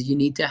vaccine, is you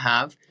need to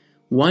have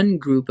one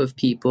group of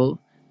people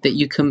that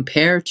you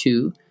compare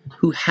to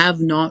who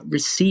have not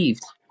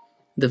received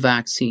the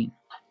vaccine.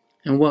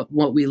 And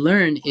what we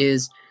learn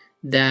is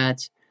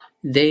that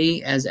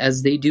they,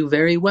 as they do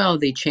very well,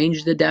 they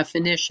change the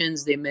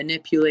definitions, they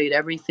manipulate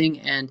everything,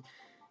 and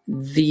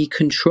the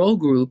control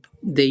group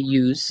they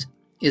use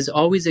is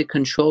always a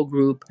control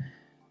group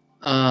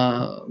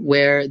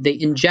where they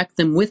inject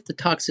them with the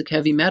toxic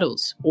heavy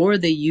metals, or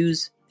they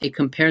use a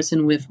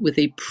comparison with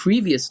a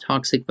previous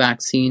toxic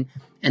vaccine,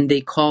 and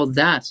they call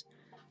that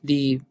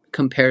the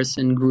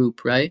comparison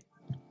group, right?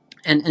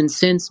 And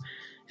since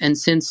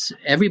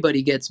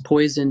everybody gets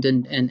poisoned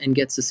and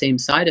gets the same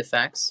side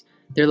effects,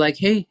 they're like,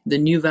 hey, the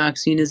new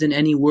vaccine isn't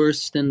any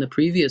worse than the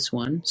previous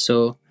one,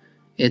 so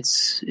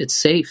it's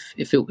safe.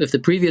 If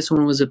the previous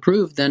one was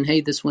approved, then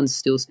hey, this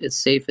one's it's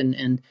safe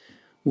and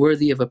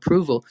worthy of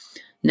approval.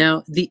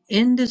 Now, the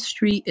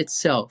industry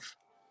itself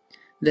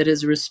that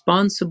is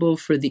responsible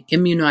for the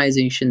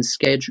immunization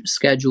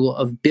schedule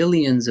of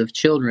billions of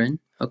children,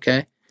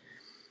 okay,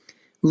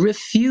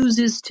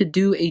 refuses to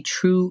do a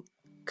true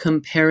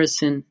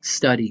comparison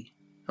study,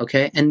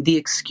 okay? And the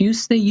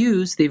excuse they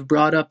use, they've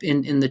brought up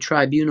in the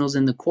tribunals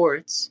and the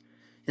courts,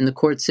 in the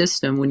court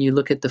system, when you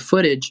look at the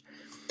footage,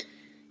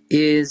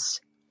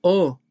 is,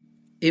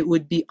 it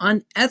would be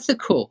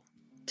unethical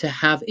to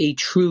have a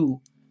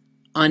true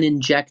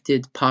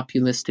uninjected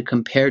populace to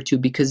compare to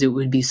because it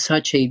would be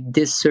such a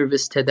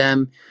disservice to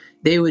them.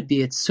 They would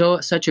be at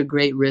such a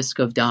great risk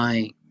of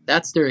dying.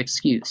 That's their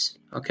excuse,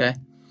 okay?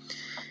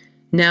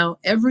 Now,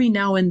 every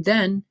now and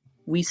then,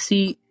 we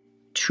see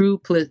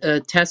true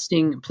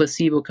testing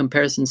placebo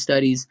comparison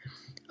studies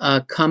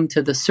come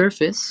to the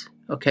surface,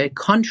 okay,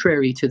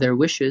 contrary to their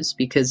wishes,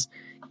 because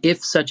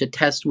if such a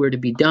test were to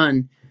be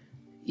done,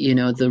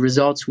 the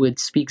results would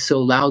speak so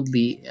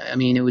loudly. I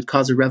mean, it would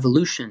cause a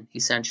revolution,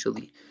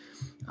 essentially.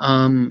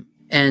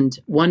 And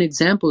one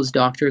example is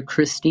Dr.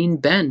 Christine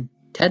Benn,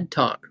 TED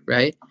Talk,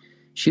 right?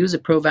 She was a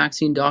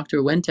pro-vaccine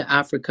doctor, went to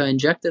Africa,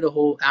 injected a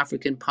whole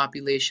African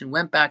population,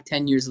 went back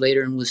 10 years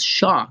later and was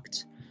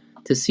shocked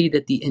to see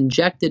that the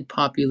injected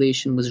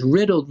population was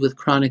riddled with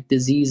chronic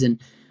disease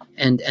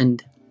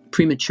and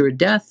premature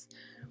death,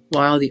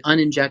 while the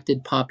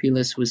uninjected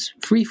populace was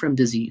free from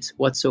disease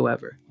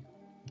whatsoever.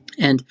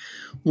 And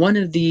one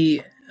of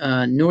the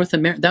North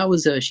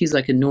America, she's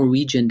like a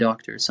Norwegian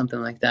doctor,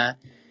 something like that.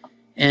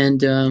 And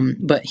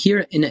but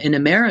here in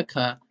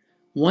America,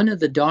 one of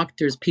the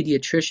doctors,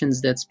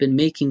 pediatricians that's been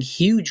making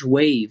huge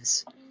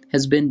waves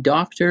has been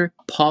Dr.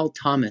 Paul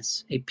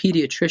Thomas, a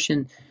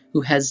pediatrician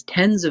who has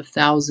tens of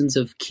thousands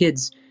of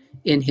kids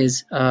in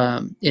his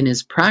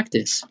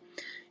practice.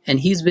 And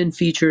he's been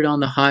featured on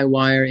the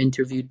Highwire,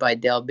 interviewed by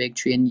Del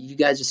Bigtree. And you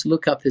guys just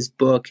look up his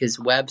book, his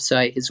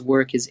website, his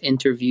work, his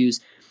interviews,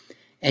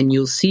 and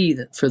you'll see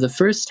that for the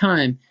first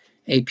time,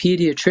 a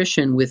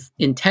pediatrician with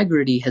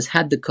integrity has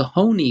had the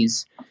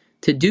cojones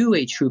to do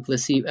a true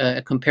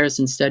placebo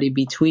comparison study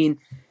between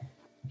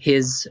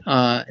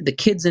the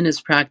kids in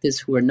his practice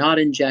who are not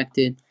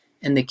injected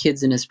and the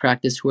kids in his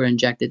practice who are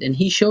injected. And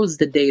he shows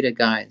the data,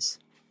 guys.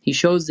 He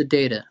shows the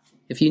data.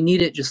 If you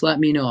need it, just let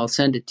me know. I'll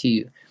send it to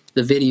you.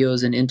 The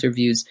videos and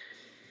interviews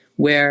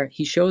where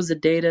he shows the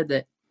data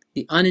that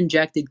the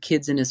uninjected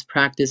kids in his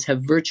practice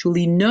have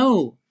virtually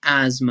no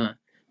asthma,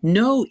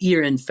 no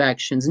ear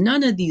infections,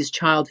 none of these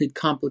childhood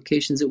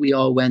complications that we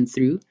all went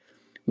through,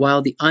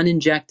 while the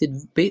injected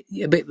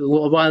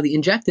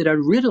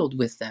are riddled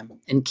with them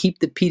and keep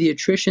the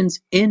pediatricians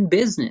in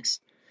business.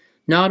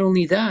 Not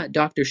only that,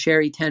 Dr.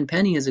 Sherry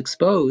Tenpenny has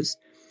exposed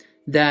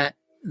that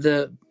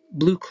the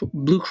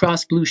Blue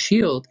Cross Blue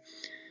Shield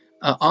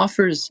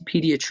offers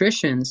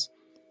pediatricians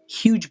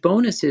huge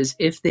bonuses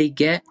if they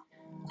get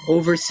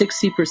over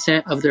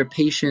 60% of their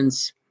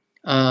patients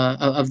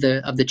of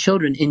the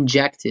children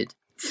injected,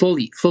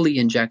 fully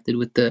injected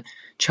with the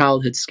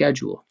childhood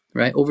schedule,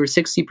 right? Over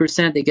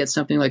 60%, they get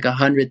something like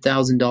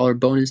 $100,000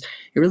 bonus.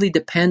 It really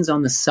depends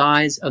on the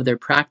size of their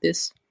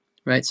practice,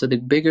 right? So the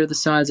bigger the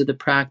size of the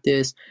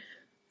practice,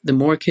 the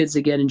more kids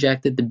that get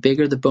injected, the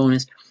bigger the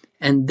bonus.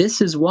 And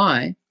this is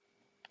why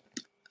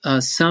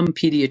some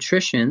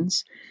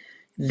pediatricians,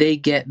 they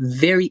get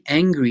very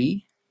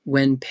angry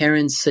when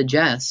parents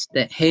suggest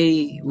that,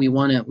 hey, we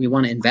want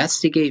to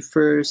investigate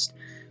first.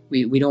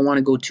 We don't want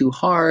to go too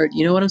hard.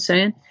 You know what I'm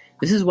saying?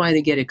 This is why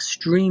they get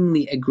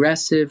extremely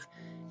aggressive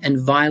and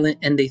violent,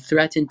 and they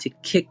threaten to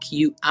kick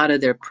you out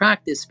of their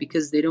practice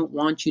because they don't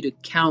want you to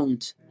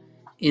count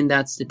in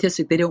that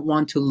statistic. They don't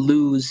want to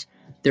lose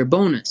their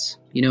bonus,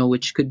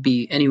 which could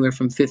be anywhere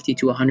from $50,000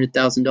 to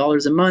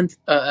 $100,000 a month,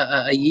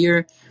 a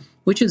year,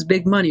 which is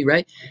big money,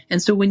 right?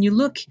 And so when you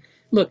look,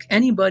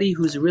 anybody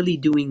who's really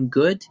doing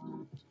good,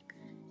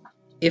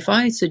 if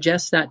I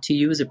suggest that to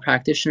you as a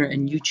practitioner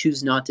and you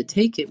choose not to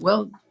take it,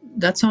 well,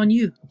 that's on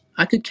you.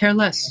 I could care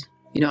less.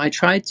 I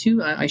tried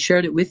to, I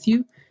shared it with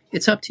you.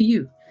 It's up to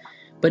you.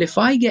 But if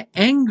I get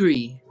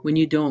angry when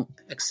you don't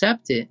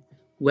accept it,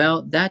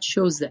 well, that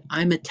shows that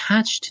I'm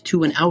attached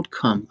to an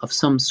outcome of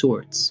some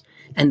sorts.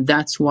 And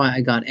that's why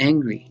I got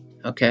angry,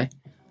 okay?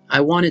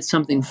 I wanted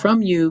something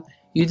from you.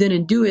 You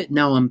didn't do it.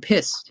 Now I'm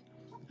pissed.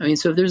 I mean,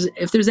 so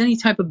if there's any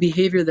type of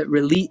behavior that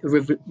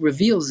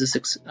reveals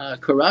this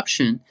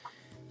corruption,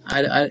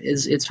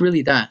 it's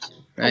really that,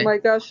 right? Oh my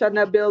gosh,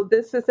 Nabil,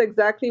 this is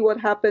exactly what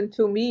happened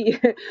to me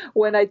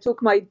when I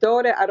took my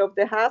daughter out of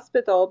the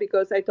hospital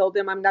because I told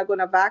them I'm not going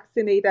to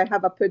vaccinate. I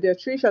have a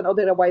pediatrician,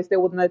 otherwise they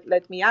would not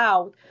let me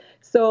out.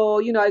 So,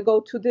 I go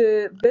to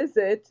the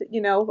visit,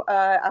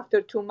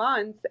 after 2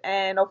 months,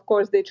 and of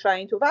course they're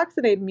trying to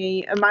vaccinate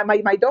me,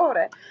 my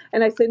daughter.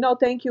 And I said, no,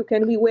 thank you.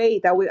 Can we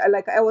wait? I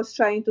was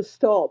trying to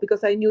stall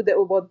because I knew that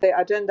what the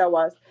agenda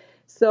was.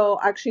 So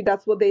actually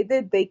that's what they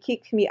did. They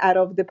kicked me out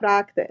of the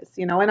practice,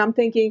 and I'm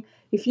thinking,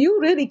 if you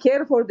really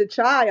care for the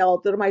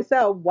child or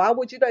myself, why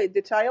would you do it?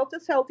 The child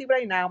is healthy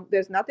right now.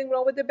 There's nothing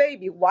wrong with the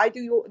baby. Why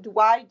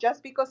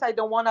just because I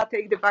don't want to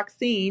take the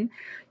vaccine,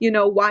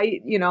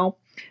 why,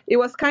 it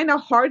was kind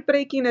of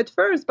heartbreaking at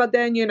first, but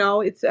then,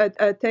 it's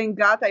thank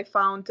God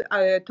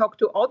I talked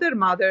to other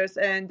mothers,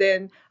 and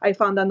then I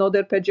found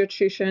another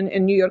pediatrician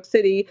in New York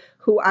City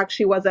who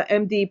actually was an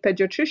MD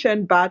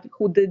pediatrician, but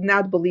who did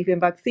not believe in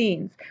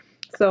vaccines.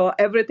 So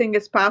everything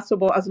is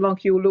possible as long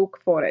as you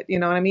look for it. You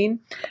know what I mean?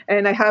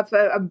 And I have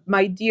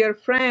my dear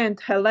friend,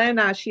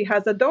 Helena. She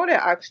has a daughter,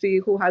 actually,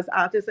 who has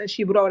autism, and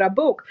she wrote a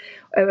book,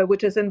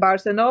 which is in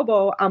Barnes &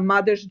 Noble, A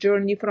Mother's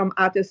Journey from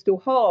Autism to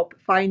Hope,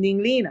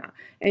 Finding Lena.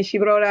 And she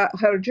wrote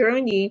her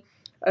journey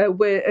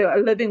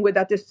living with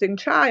autistic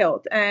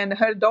child, and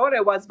her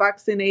daughter was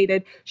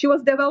vaccinated. She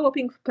was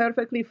developing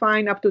perfectly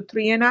fine up to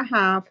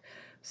 3.5,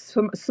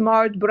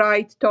 smart,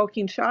 bright,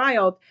 talking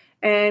child.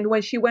 And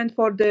when she went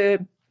for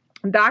the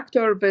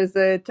doctor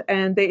visit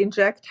and they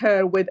inject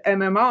her with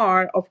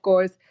MMR, of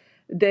course,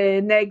 the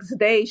next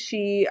day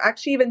she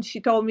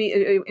told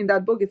me in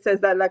that book, it says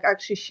that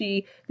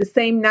the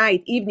same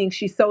evening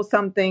she saw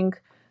something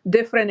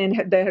different in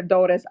her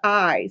daughter's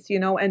eyes,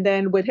 and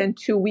then within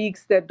 2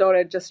 weeks their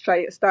daughter just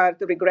start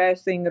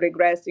regressing.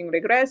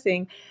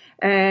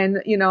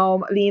 And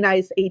Lena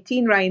is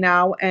 18 right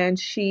now, and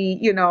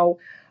she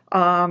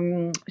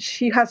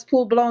she has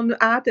full-blown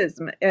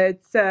autism.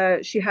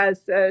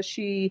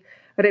 She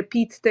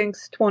repeats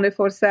things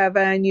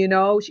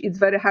 24/7. It's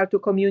very hard to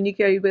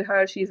communicate with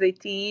her. She's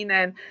 18,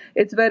 and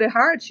it's very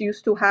hard. She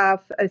used to have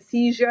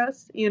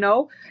seizures,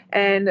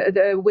 and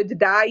with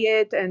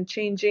diet and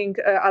changing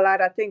a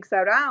lot of things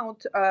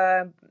around,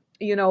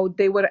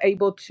 they were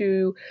able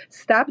to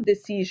stop the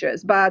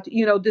seizures. But,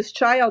 this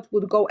child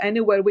would go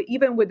anywhere,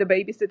 even with the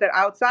babysitter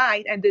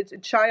outside, and the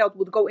child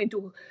would go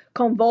into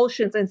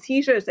convulsions and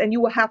seizures, and you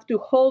would have to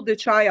hold the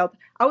child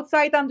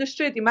outside on the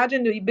street.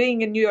 Imagine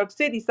being in New York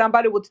City,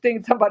 somebody would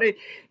think somebody,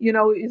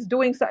 is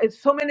doing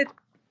so many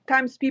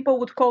times people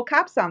would call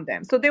cops on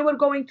them. So they were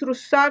going through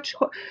such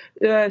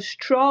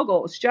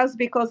struggles just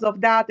because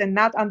of that and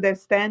not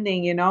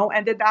understanding,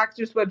 and the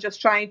doctors were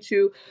just trying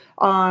to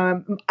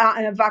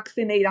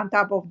vaccinate on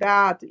top of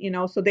that,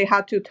 so they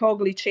had to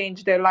totally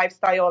change their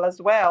lifestyle as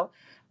well.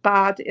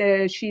 But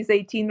she's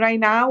 18 right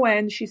now,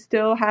 and she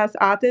still has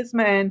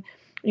autism, and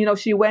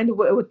she went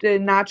with the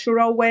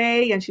natural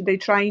way, and they're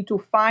trying to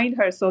find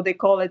her, so they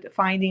call it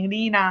Finding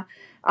Lena,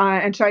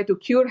 and try to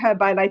cure her.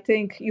 But I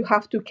think you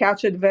have to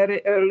catch it very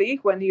early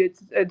when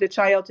the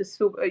child is,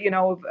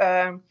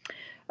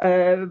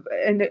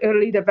 in the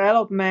early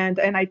development,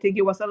 and I think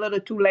it was a little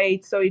too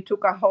late, so it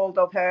took a hold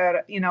of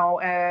her,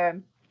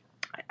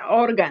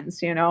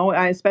 organs,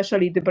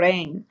 especially the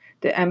brain,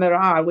 the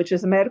MRR, which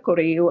is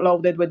mercury,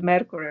 loaded with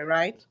mercury,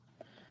 right?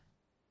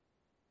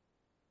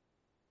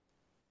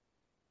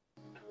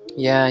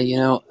 Yeah,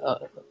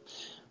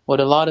 what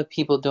a lot of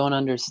people don't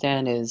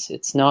understand is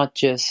it's not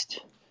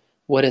just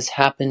what has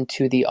happened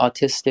to the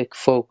autistic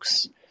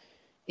folks.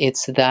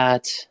 It's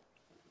that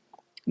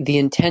the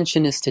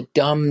intention is to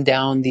dumb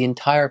down the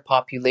entire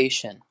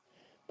population,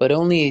 but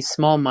only a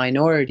small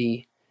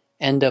minority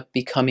end up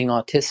becoming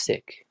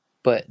autistic.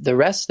 But the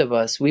rest of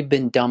us, we've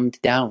been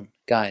dumbed down,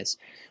 guys.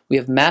 We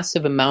have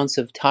massive amounts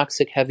of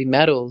toxic heavy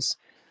metals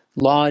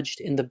lodged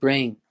in the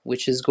brain,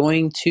 which is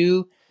going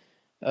to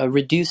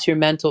reduce your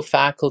mental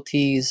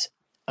faculties,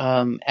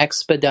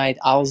 expedite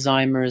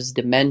Alzheimer's,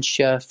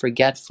 dementia,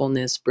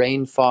 forgetfulness,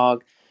 brain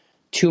fog,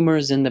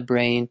 tumors in the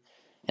brain.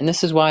 And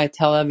this is why I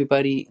tell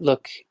everybody,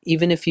 look,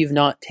 even if you've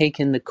not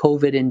taken the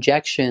COVID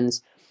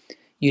injections,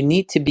 you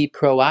need to be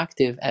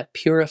proactive at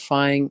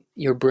purifying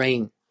your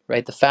brain,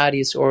 right? The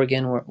fattiest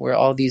organ where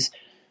all these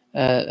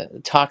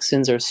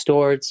toxins are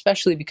stored,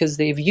 especially because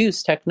they've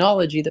used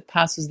technology that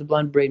passes the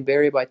blood-brain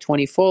barrier by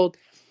 20-fold.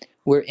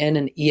 We're in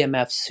an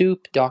EMF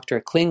soup.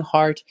 Dr.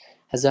 Klinghardt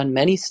has done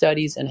many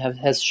studies and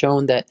has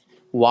shown that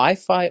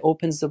Wi-Fi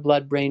opens the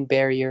blood-brain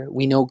barrier.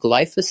 We know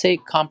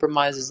glyphosate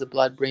compromises the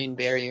blood-brain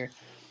barrier.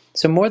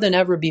 So more than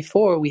ever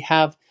before, we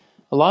have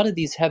a lot of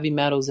these heavy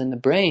metals in the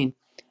brain.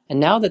 And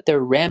now that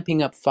they're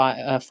ramping up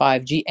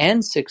 5G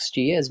and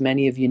 6G, as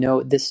many of you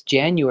know, this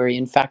January,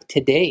 in fact,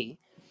 today,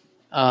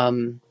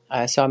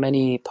 I saw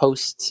many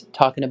posts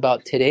talking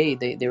about today,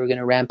 they were going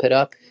to ramp it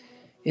up.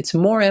 It's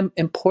more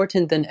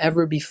important than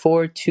ever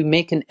before to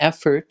make an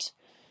effort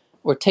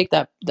or take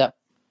that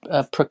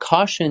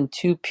precaution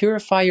to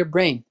purify your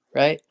brain,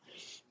 right?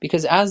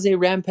 Because as they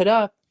ramp it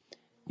up,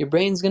 your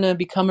brain's going to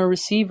become a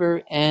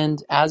receiver,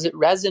 and as it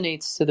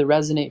resonates to the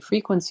resonate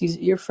frequencies,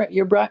 your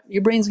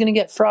brain's going to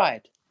get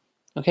fried.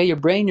 Okay, your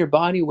brain, your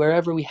body,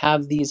 wherever we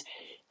have these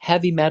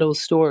heavy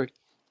metals stored.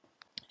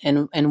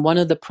 And one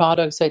of the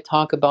products I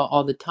talk about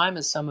all the time,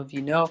 as some of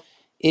you know,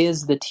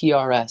 is the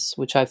TRS,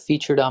 which I've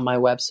featured on my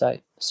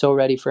website,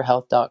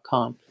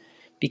 soreadyforhealth.com,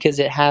 because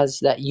it has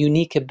that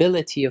unique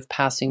ability of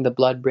passing the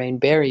blood-brain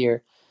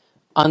barrier,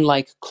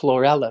 unlike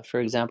chlorella,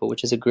 for example,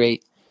 which is a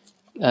great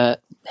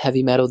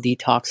heavy metal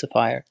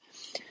detoxifier.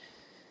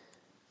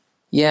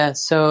 Yeah,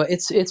 so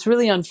it's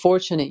really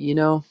unfortunate,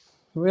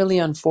 really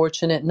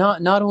unfortunate,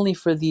 not only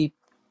for the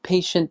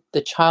patient,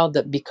 the child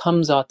that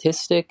becomes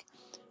autistic,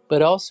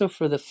 but also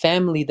for the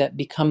family that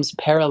becomes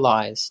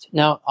paralyzed.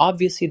 Now,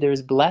 obviously,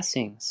 there's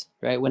blessings,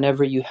 right?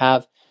 Whenever you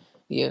have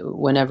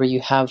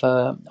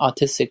a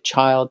autistic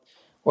child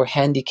or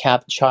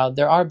handicapped child,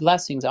 there are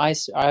blessings.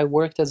 I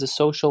worked as a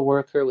social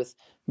worker with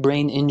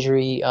brain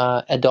injury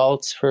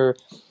adults for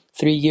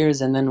 3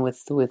 years, and then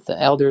with the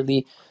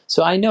elderly.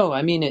 So I know.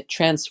 I mean, it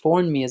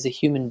transformed me as a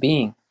human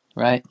being,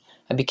 right?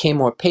 I became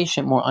more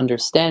patient, more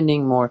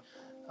understanding, more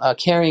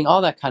caring,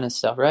 all that kind of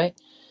stuff, right?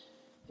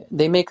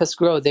 They make us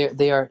grow.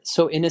 They are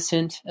so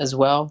innocent as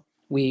well.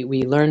 We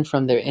learn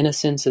from their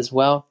innocence as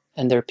well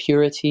and their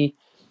purity.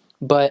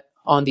 But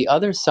on the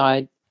other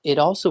side, it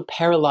also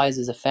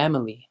paralyzes a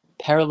family,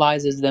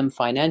 paralyzes them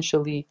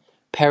financially,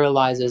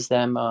 paralyzes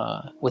them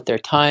with their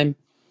time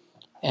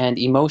and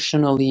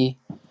emotionally.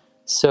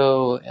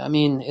 So I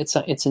mean, it's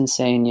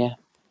insane, yeah.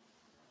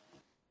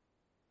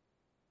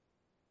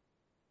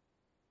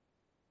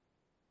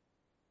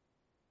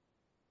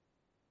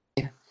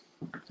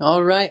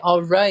 All right.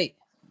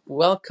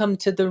 Welcome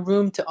to the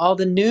room to all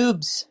the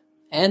noobs.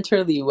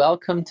 Anterly,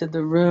 welcome to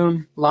the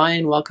room.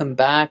 Lion, welcome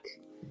back.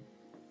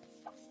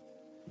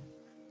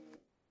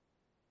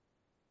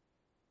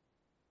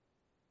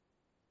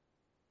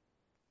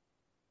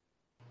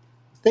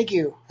 Thank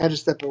you. I had to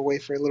step away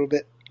for a little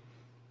bit.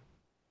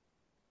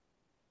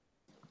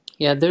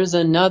 Yeah, there's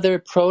another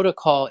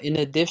protocol in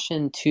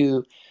addition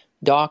to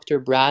Dr.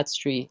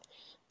 Bradstreet.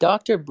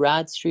 Dr.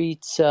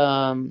 Bradstreet's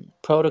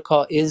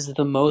protocol is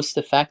the most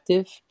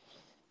effective.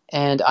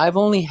 And I've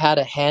only had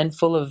a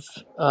handful of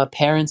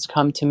parents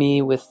come to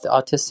me with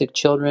autistic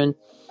children.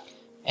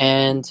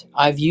 And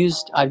I've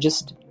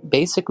just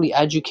basically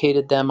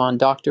educated them on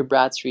Dr.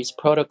 Bradstreet's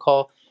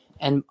protocol,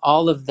 and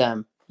all of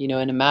them, in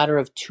a matter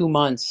of 2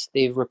 months,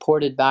 they've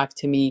reported back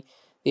to me.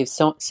 They've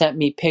sent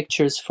me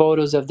pictures,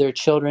 photos of their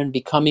children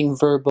becoming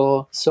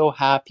verbal, so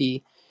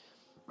happy.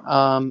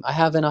 I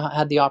haven't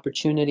had the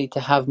opportunity to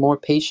have more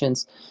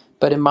patients,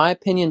 but in my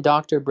opinion,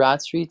 Dr.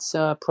 Bradstreet's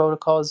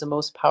protocol is the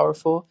most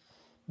powerful.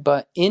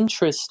 But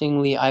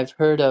interestingly, I've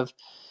heard of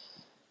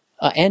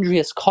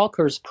Andreas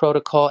Kalker's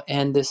protocol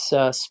and this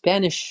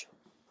Spanish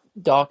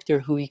doctor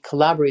who he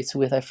collaborates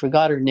with. I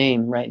forgot her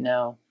name right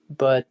now,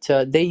 but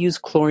they use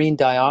chlorine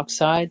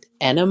dioxide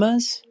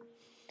enemas.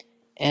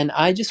 And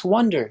I just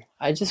wonder,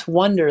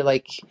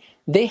 like,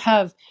 they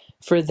have,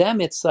 for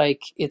them, it's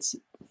like,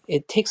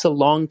 it takes a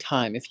long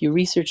time. If you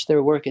research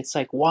their work, it's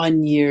like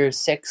 1 year,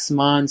 6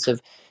 months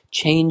of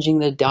changing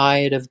the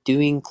diet, of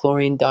doing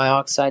chlorine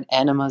dioxide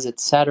enemas,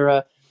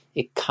 etc.,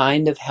 it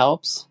kind of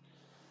helps.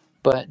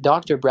 But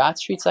Dr.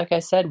 Bradstreet's, like I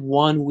said,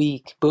 1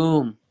 week,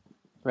 boom,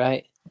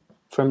 right?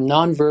 From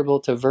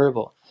nonverbal to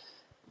verbal.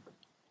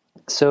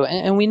 So,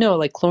 and we know,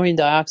 like, chlorine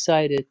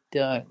dioxide, it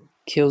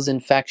kills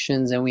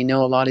infections, and we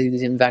know a lot of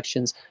these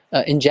injections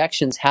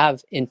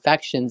have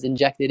infections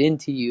injected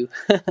into you.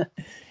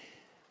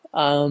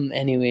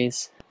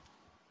 Anyways.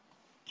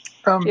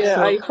 Yeah,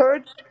 So I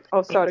heard.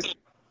 Oh, sorry.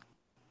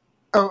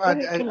 oh, Go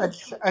ahead,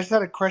 Kenneth. I just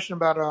had a question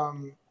about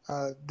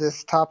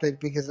this topic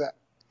because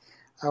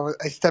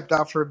I stepped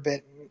out for a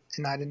bit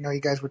and I didn't know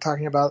you guys were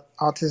talking about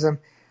autism.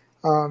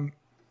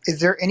 Is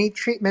there any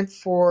treatment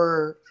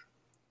for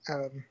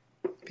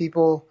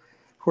people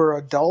who are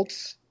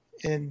adults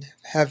and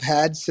have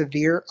had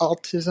severe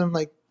autism,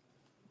 like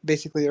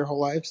basically their whole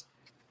lives?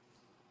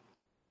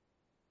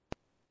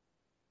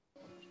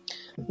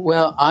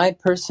 Well, I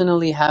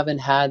personally haven't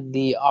had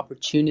the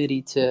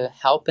opportunity to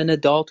help an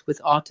adult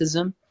with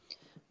autism,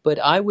 but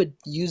I would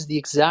use the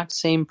exact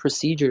same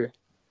procedure,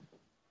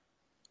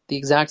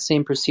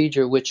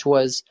 which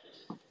was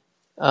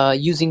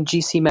using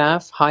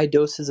GCMAF, high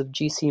doses of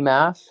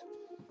GCMAF,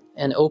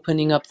 and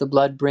opening up the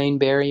blood-brain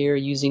barrier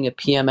using a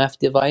PMF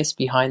device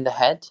behind the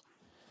head.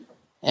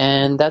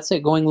 And that's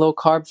it, going low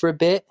carb for a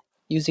bit,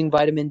 using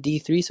vitamin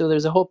D3. So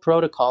there's a whole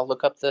protocol.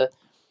 Look up the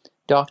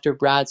Dr.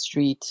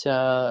 Bradstreet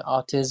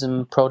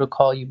autism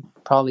protocol. You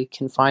probably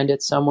can find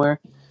it somewhere.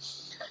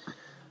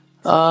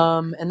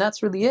 And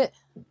that's really it.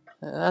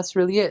 That's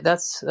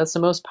the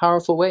most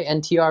powerful way.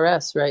 And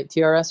TRS, right?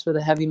 TRS for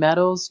the heavy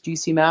metals,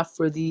 GCMAF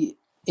for the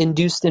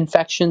induced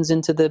infections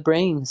into the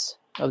brains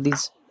of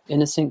these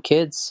innocent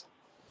kids.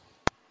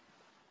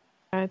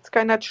 It's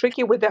kind of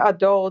tricky with the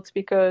adults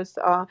because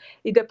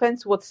it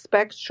depends what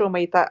spectrum,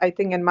 I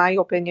think, in my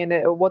opinion,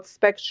 what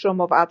spectrum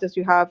of autism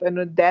you have and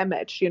the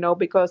damage,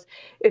 because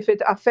if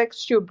it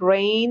affects your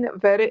brain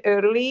very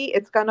early,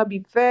 it's going to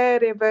be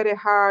very, very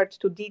hard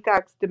to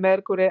detox the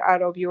mercury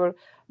out of your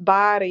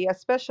body,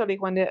 especially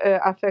when it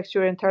affects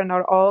your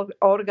internal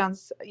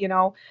organs.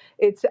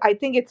 I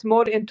think it's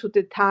more into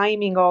the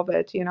timing of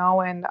it,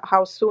 and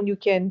how soon you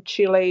can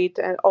chelate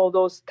and all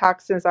those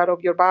toxins out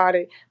of your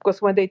body. Because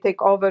when they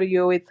take over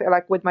you, it's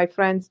like with my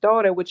friend's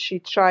daughter, which she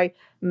tried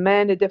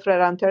many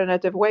different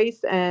alternative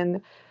ways.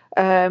 And,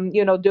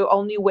 the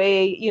only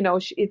way,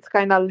 it's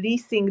kind of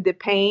leasing the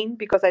pain,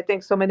 because I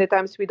think so many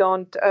times we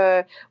don't,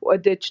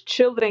 the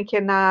children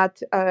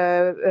cannot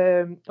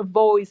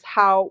voice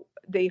how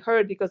they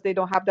hurt because they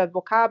don't have that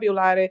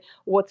vocabulary,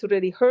 what's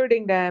really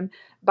hurting them.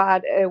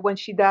 But when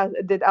she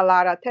did a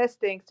lot of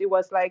testing, it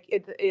was like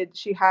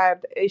she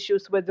had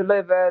issues with the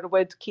liver,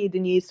 with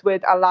kidneys,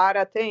 with a lot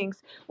of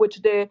things,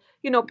 which the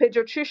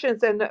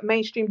pediatricians and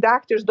mainstream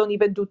doctors don't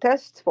even do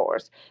tests for.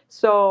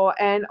 So,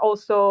 and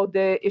also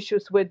the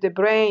issues with the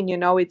brain,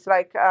 it's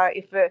like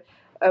if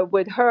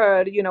with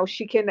her,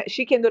 she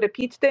can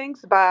repeat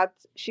things, but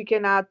she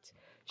cannot.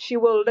 She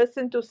will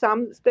listen to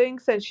some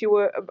things, and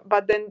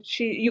but then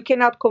you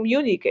cannot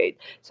communicate.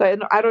 So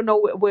I don't know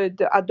with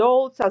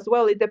adults as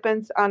well. It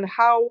depends on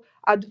how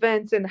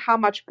advanced and how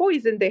much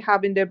poison they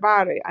have in their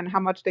body and how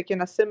much they can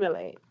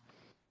assimilate.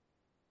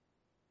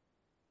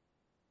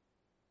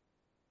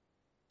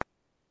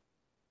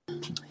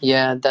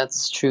 Yeah,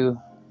 that's true.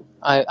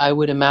 I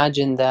would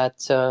imagine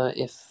that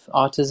if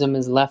autism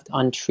is left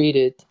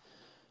untreated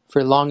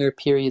for longer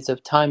periods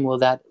of time,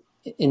 that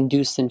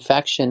induced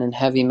infection and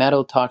heavy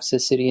metal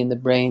toxicity in the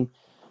brain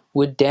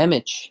would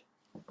damage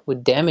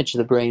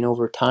the brain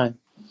over time.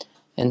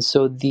 And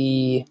so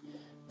the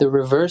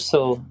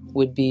reversal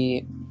would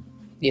be,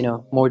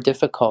 more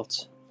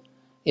difficult,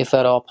 if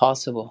at all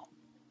possible,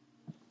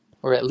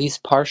 or at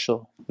least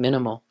partial,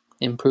 minimal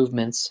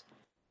improvements.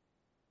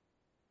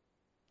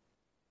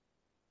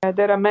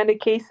 There are many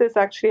cases,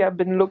 actually, I've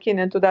been looking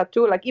into that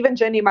too. Like even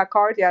Jenny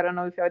McCarthy, I don't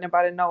know if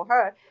anybody know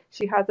her.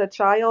 She has a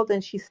child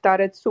and she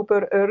started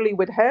super early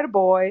with her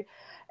boy.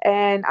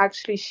 And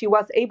actually, she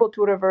was able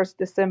to reverse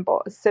the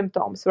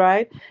symptoms,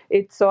 right?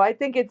 So I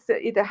think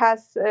it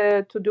has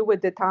to do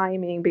with the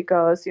timing,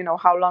 because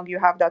how long you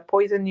have that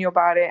poison in your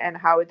body and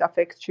how it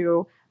affects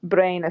your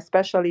brain,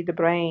 especially the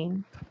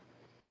brain.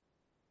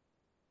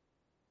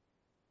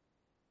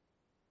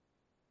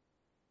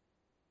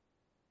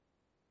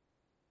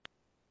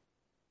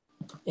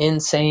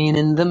 Insane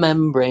in the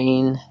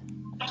membrane.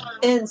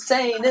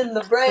 Insane in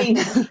the brain.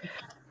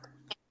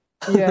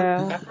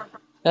 Yeah.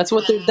 That's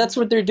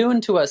what they're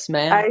doing to us,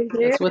 man. I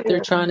hear That's what they're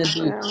you. trying to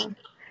do. Yeah.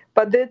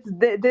 But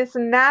this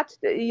not,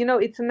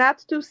 it's not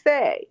to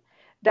say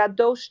that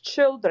those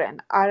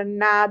children are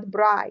not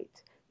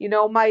bright.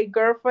 My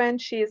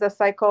girlfriend, she is a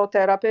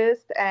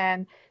psychotherapist,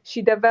 and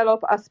she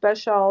developed a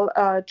special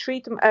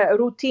treatment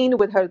routine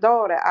with her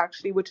daughter,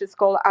 actually, which is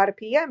called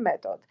RPM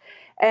method.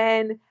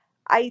 And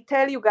I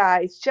tell you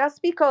guys,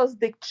 just because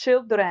the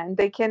children,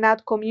 they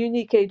cannot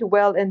communicate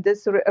well in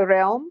this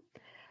realm,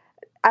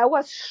 I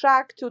was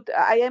shocked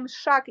I am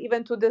shocked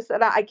even to this.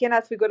 And I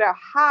cannot figure out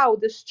how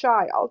this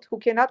child who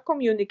cannot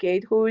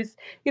communicate, who is,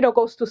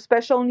 goes to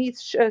special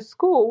needs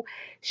school,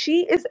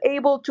 she is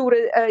able to,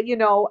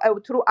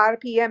 through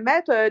RPM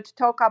method,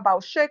 talk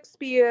about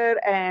Shakespeare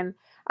and,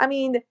 I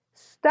mean,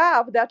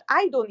 stuff that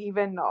I don't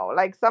even know.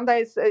 Like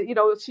sometimes,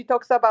 she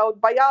talks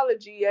about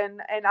biology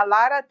and a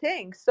lot of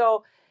things.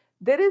 So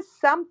there is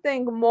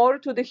something more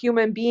to the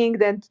human being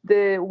than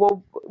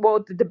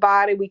what the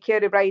body we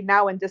carry right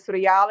now in this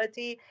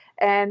reality.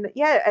 And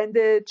and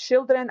the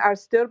children are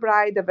still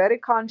bright, they're very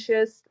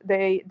conscious,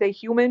 they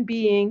human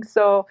beings.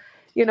 So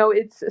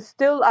it's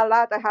still a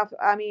lot.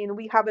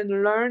 We haven't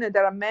learned, and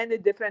there are many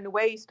different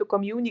ways to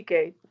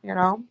communicate.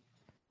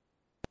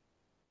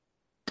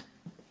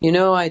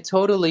 I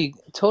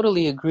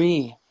totally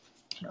agree.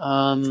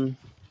 Take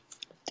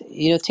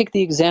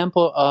the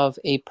example of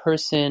a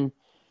person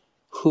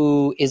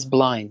who is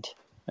blind.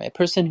 Right? A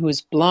person who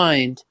is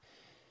blind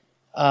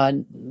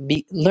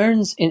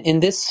learns in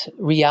this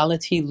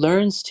reality,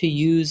 learns to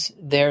use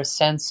their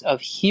sense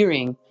of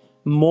hearing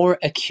more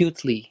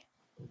acutely,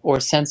 or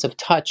sense of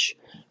touch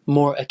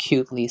more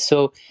acutely.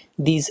 So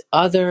these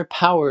other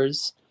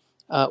powers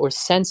or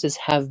senses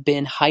have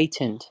been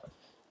heightened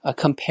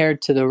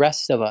compared to the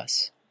rest of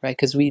us, right?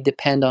 Because we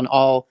depend on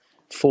all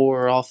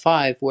four or all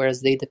five,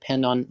 whereas they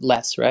depend on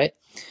less, right?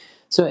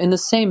 So in the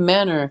same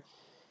manner,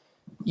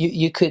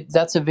 you could,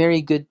 that's a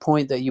very good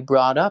point that you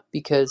brought up,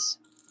 because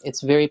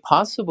it's very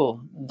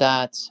possible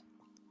that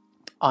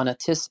an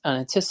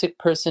autistic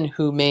person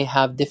who may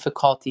have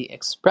difficulty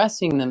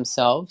expressing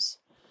themselves,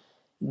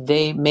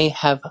 they may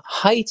have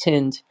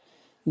heightened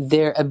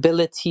their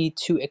ability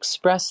to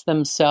express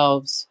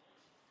themselves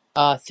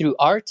through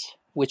art,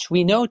 which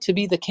we know to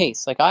be the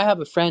case. Like I have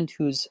a friend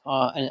who's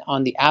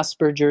on the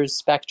Asperger's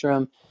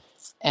spectrum,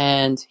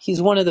 and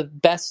he's one of the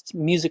best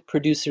music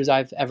producers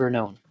I've ever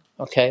known.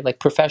 Okay, like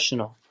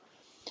professional.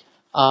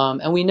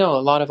 And we know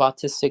a lot of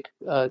autistic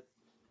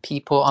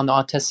people on the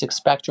autistic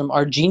spectrum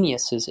are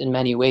geniuses in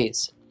many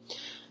ways.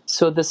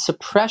 So the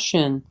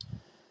suppression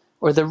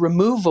or the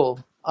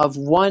removal of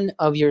one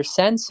of your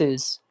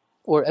senses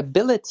or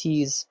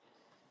abilities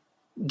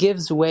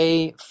gives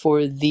way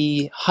for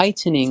the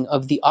heightening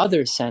of the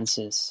other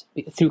senses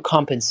through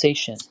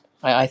compensation.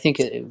 I think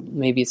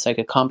maybe it's like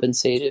a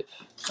compensative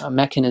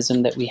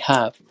mechanism that we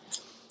have.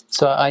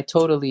 So I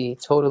totally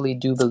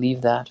do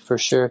believe that for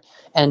sure.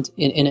 And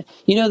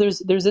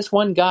there's this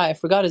one guy, I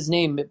forgot his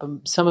name, but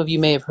some of you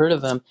may have heard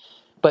of him,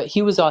 but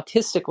he was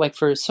autistic like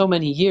for so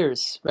many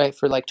years, right?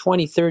 For like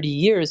 20, 30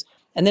 years,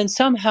 and then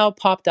somehow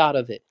popped out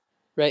of it,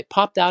 right?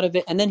 Popped out of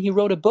it. And then he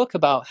wrote a book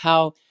about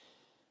how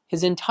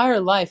his entire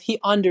life he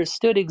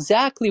understood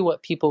exactly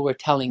what people were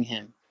telling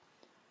him,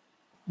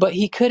 but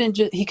he couldn't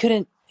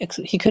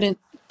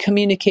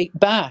communicate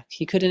back.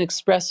 He couldn't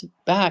express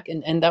back,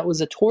 and that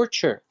was a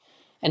torture.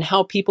 And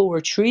how people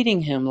were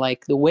treating him,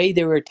 like the way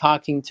they were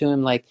talking to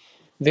him, like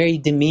very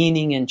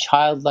demeaning and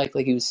childlike,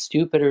 like he was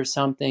stupid or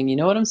something. You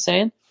know what I'm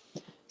saying?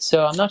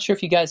 So I'm not sure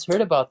if you guys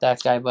heard about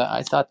that guy, but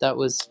I thought I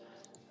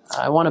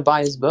want to buy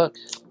his book.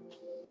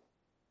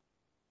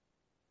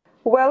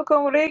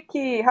 Welcome,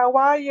 Ricky. How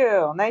are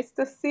you? Nice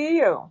to see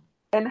you.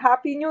 And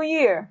Happy New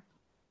Year.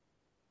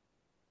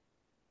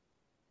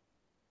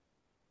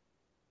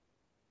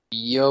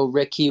 Yo,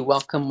 Ricky,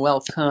 welcome.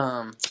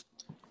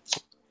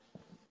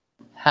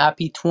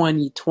 Happy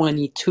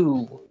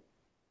 2022.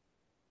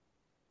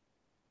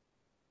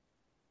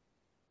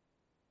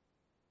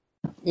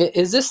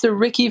 Is this the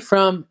Ricky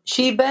from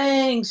She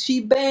Bangs,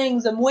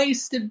 I'm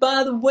wasted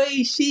by the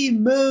way she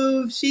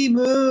moves.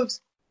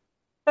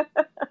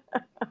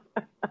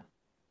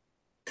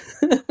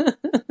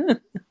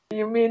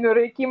 You mean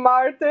Ricky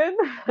Martin?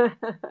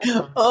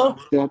 Oh,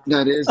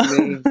 that is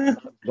me.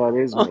 That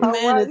is me. Oh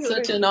man, it's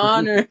such an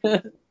honor.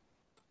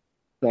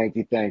 Thank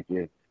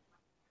you.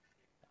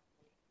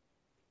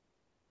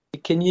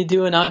 Can you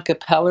do an a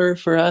cappella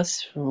for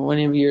us, for one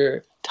of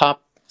your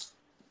top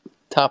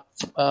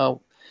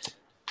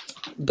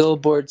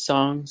Billboard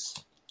songs?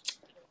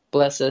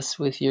 Bless us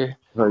with your.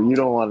 No, you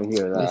don't want to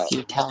hear that. With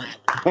your talent.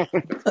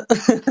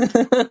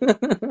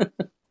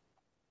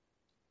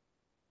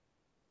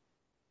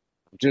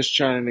 Just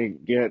trying to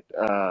get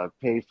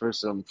paid for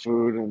some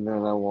food, and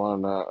then I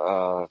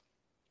wanna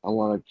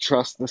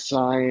trust the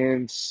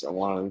science. I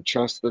want to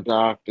trust the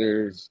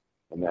doctors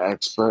and the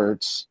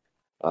experts.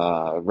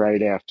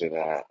 Right after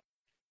that.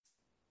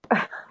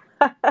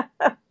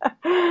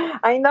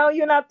 I know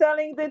you're not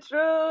telling the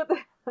truth,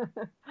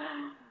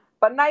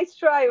 but nice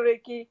try,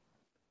 Ricky.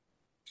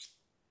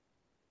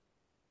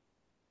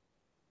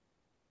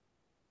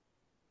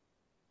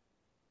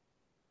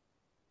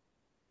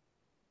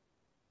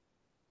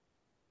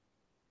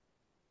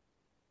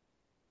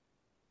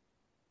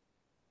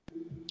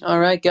 All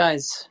right,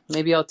 guys,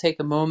 maybe I'll take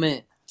a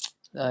moment,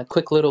 a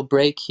quick little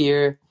break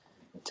here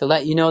to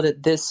let you know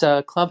that this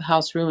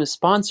Clubhouse room is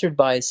sponsored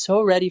by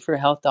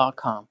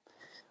SoReadyForHealth.com,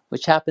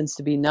 which happens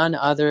to be none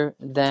other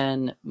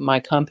than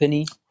my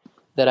company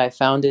that I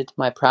founded,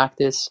 my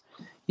practice.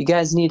 You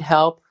guys need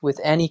help with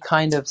any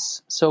kind of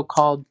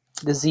so-called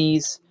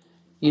disease,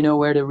 you know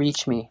where to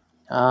reach me.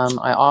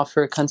 I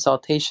offer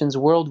consultations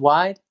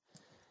worldwide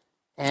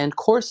and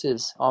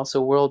courses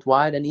also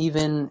worldwide, and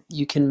even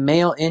you can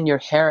mail in your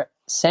hair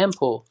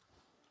sample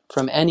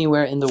from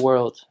anywhere in the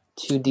world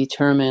to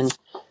determine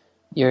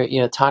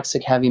your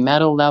toxic heavy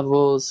metal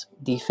levels,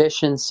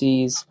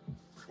 deficiencies,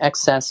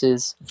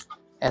 excesses,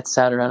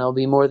 etc. And I'll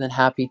be more than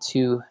happy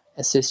to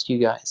assist you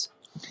guys.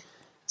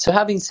 So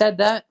having said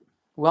that,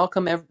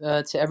 welcome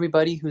to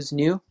everybody who's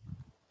new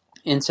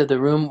into the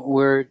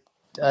room.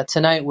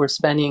 Tonight we're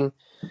spending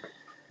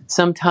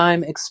some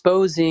time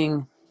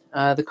exposing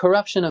the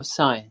corruption of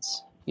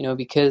science,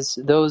 because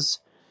those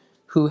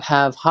who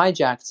have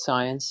hijacked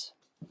science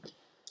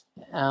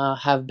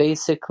have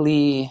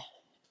basically,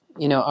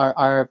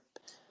 are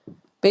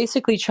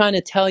basically trying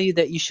to tell you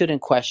that you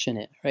shouldn't question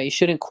it, right? You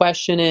shouldn't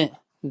question it,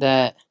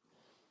 that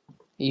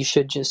you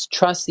should just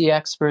trust the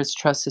experts,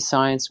 trust the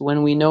science,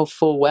 when we know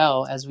full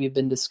well, as we've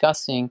been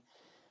discussing,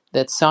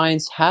 that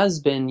science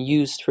has been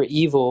used for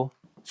evil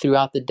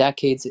throughout the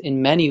decades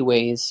in many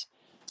ways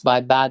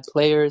by bad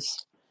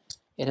players.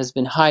 It has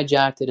been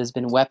hijacked, it has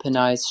been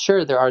weaponized.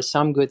 Sure, there are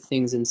some good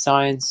things in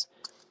science,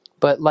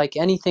 but like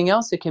anything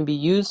else, it can be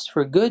used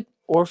for good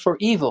or for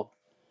evil,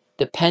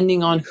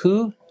 depending on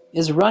who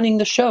is running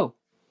the show,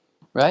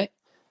 right?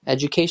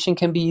 Education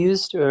can be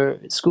used, or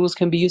schools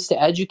can be used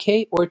to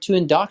educate or to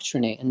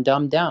indoctrinate and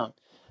dumb down.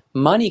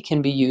 Money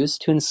can be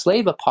used to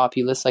enslave a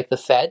populace like the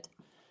Fed,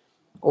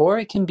 or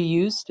it can be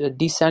used, a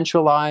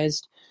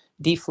decentralized,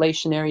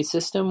 deflationary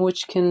system,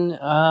 which can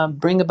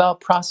bring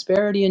about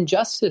prosperity and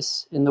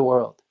justice in the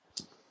world,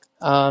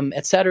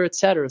 et cetera, et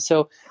cetera.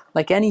 So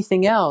like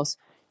anything else,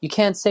 you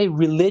can't say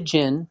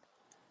religion,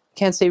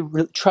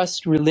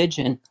 trust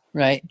religion,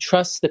 right?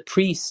 Trust the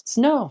priests.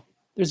 No,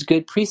 there's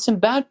good priests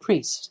and bad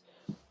priests.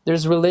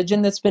 There's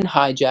religion that's been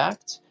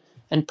hijacked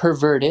and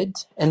perverted,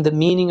 and the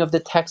meaning of the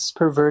text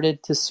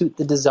perverted to suit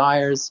the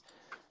desires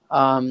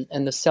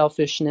and the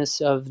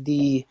selfishness of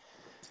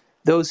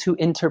those who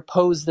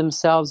interpose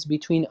themselves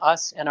between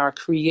us and our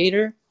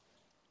Creator.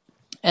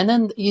 And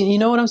then, you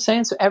know what I'm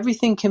saying? So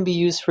everything can be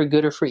used for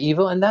good or for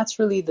evil, and that's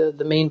really the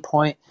main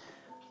point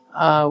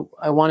I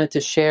wanted to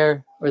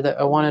share, or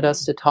that I wanted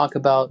us to talk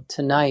about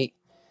tonight,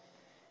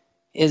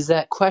 is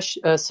that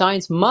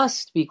science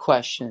must be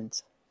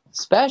questioned,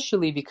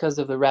 especially because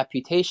of the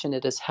reputation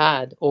it has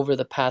had over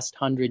the past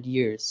 100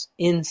 years.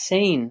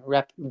 Insane,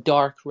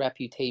 dark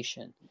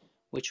reputation,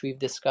 which we've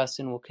discussed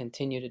and will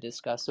continue to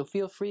discuss. So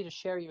feel free to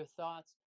share your thoughts.